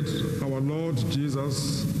dead our Lord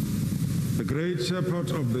Jesus, the great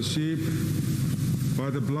shepherd of the sheep, by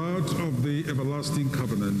the blood of the everlasting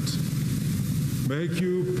covenant, make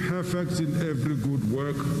you perfect in every good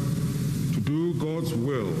work, to do God's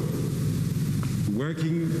will,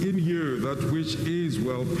 working in you that which is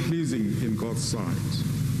well-pleasing in God's sight.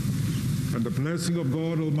 And the blessing of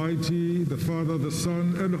God Almighty, the Father, the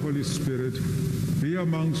Son, and the Holy Spirit be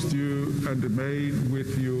amongst you and remain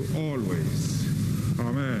with you always.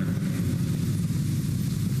 Amen.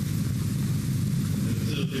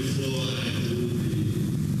 Before I do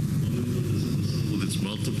with its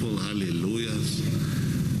multiple hallelujahs,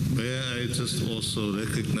 may I just also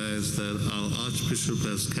recognize that our Archbishop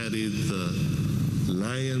has carried the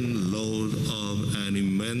lion load of an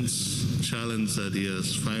immense challenge that he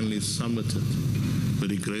has finally summited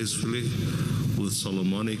very gracefully with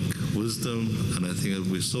Solomonic wisdom, and I think it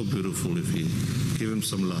would be so beautiful if we give him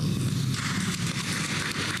some love.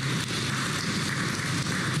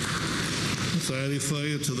 So I refer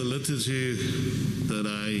you to the liturgy that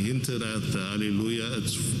I hinted at, the Alleluia.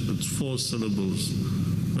 It's 4 syllables,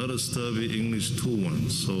 not a sturdy English 2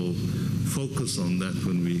 ones. So focus on that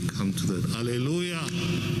when we come to that. Alleluia,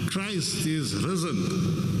 Christ is risen.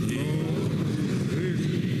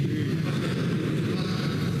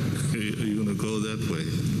 You're going to go that way.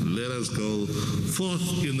 Let us go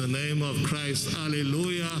forth in the name of Christ.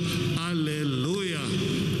 Alleluia, alleluia.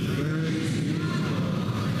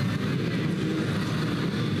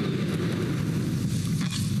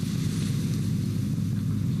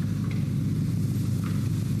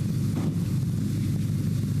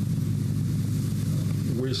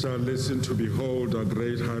 we shall listen to Behold a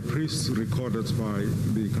Great High Priest, recorded by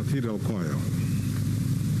the Cathedral Choir.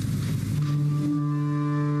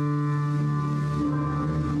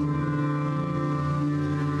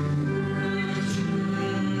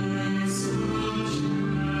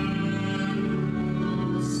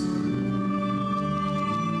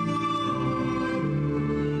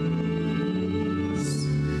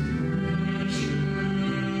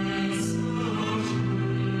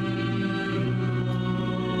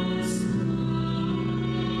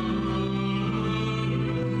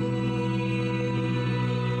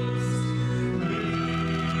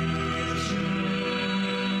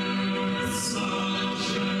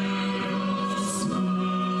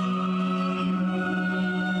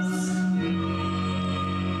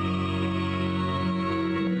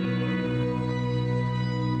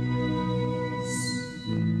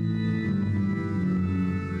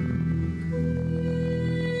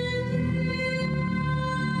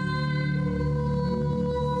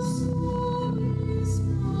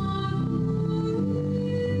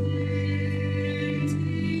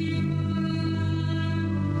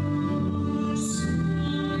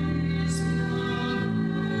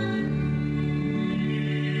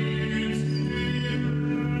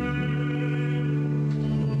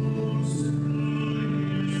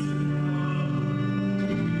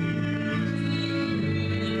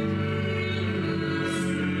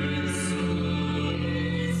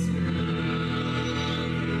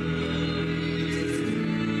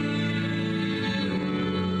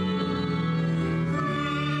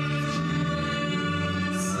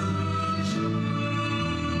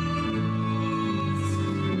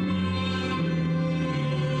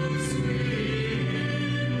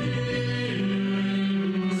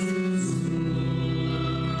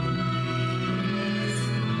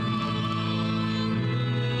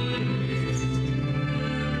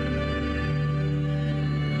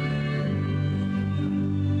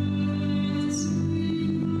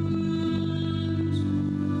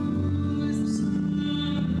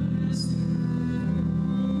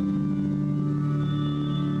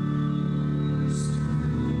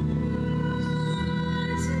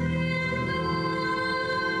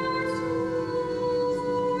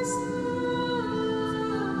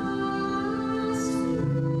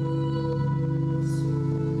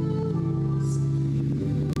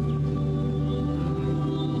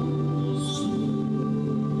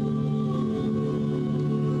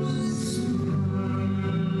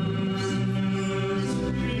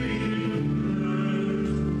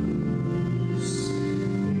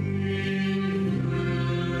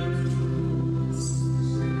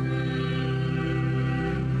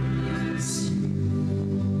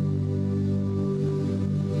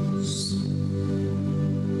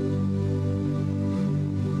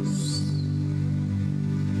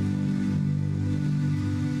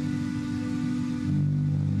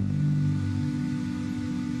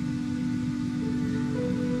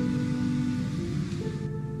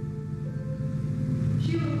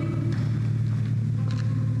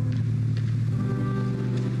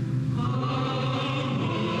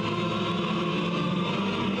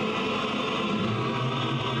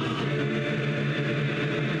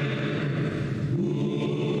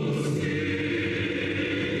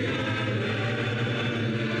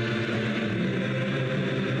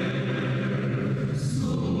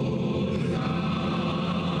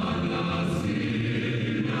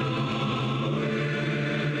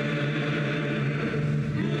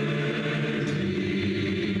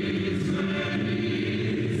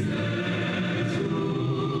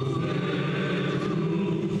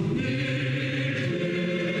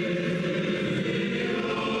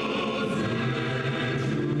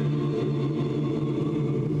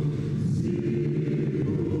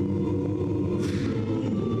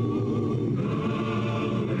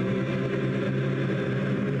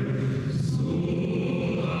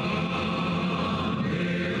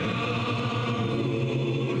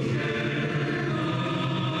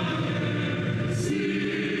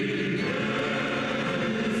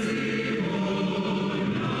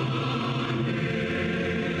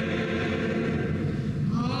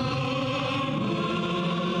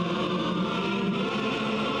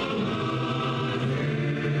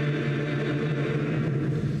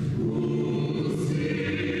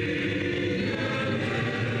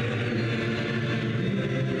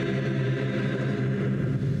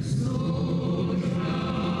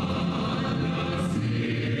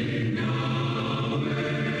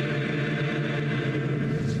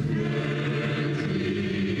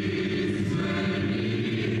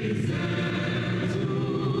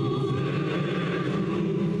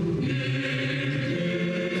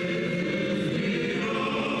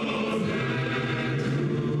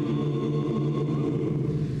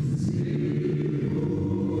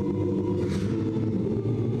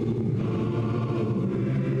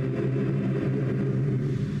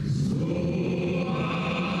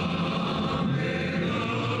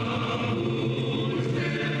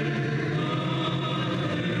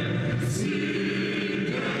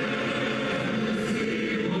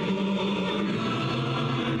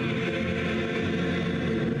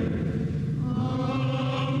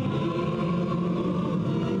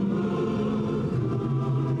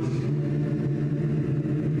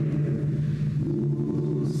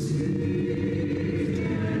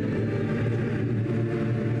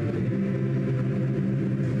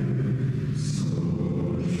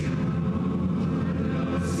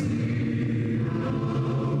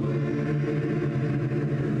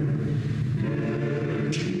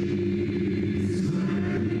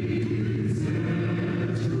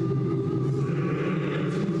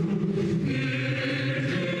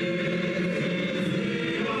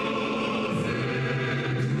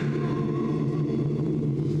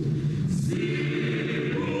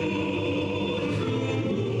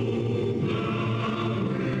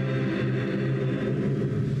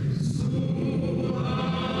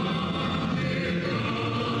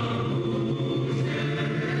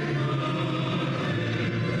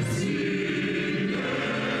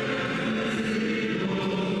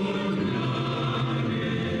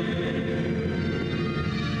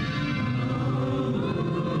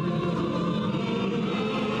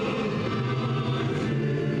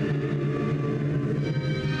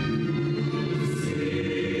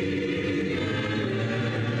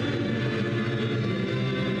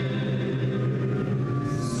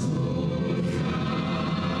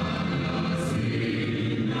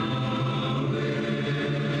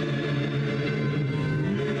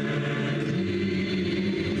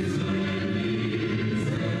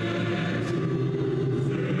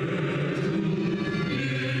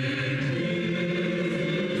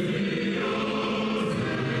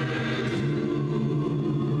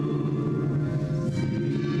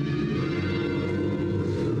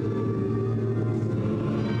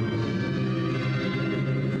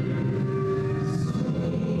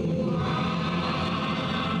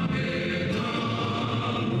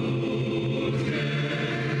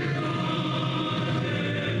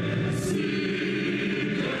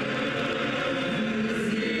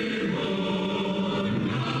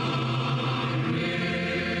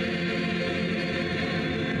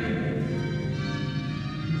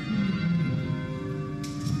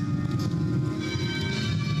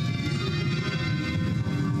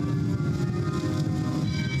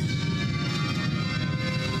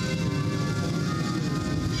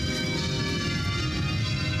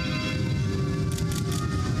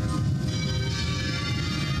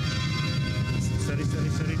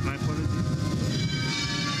 Sorry, my apologies.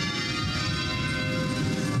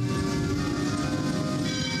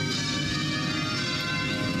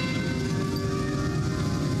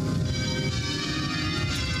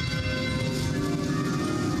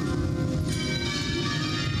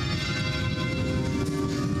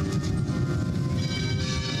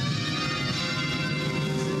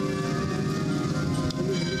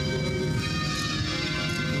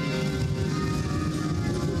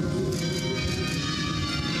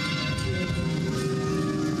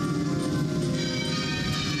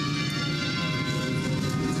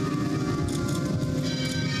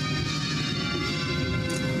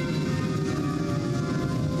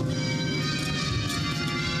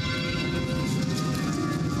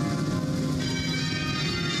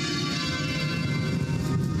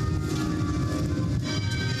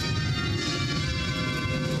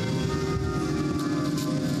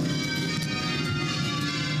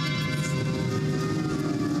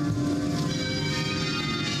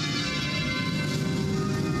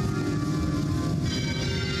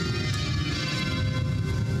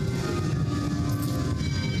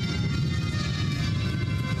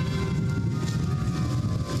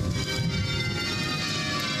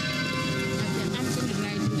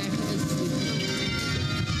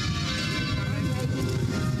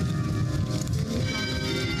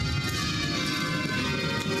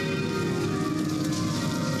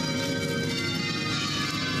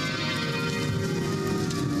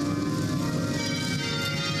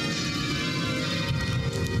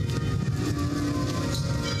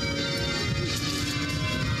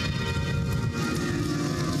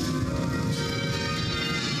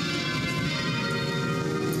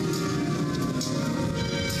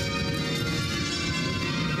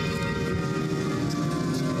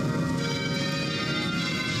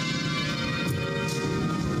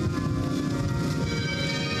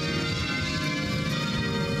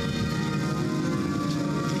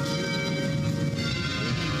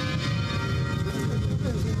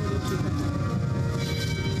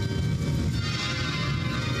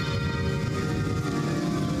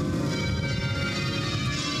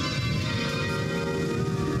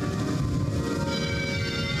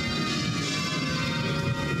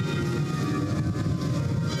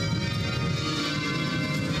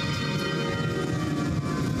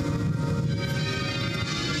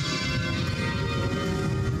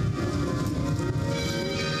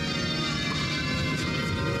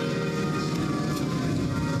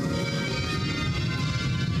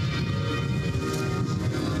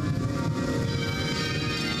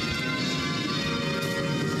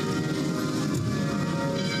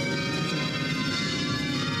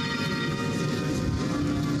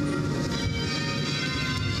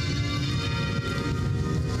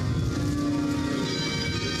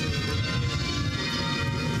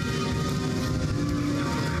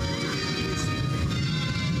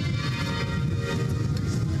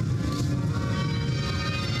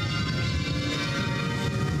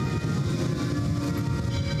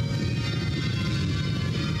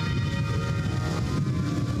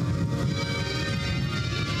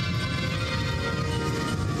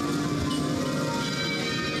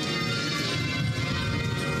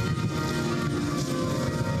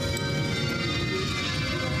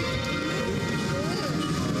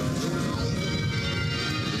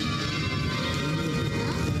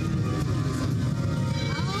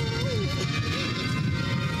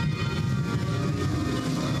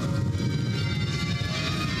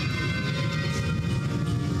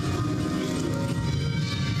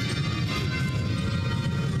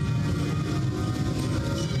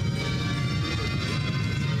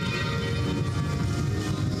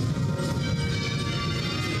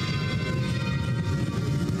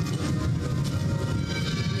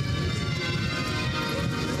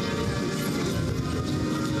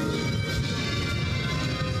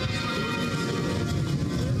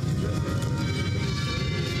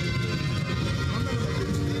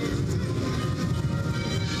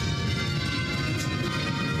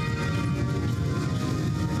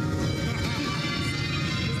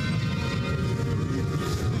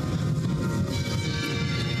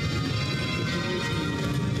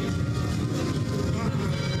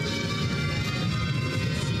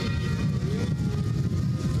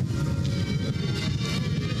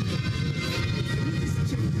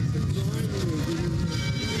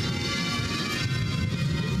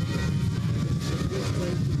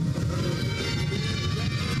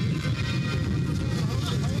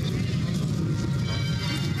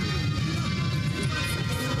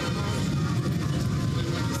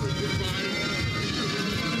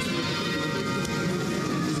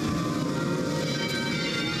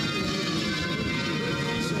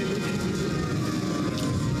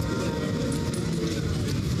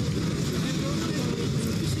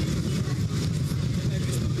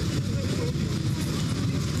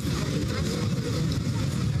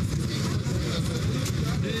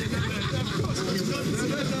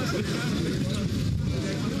 Yeah.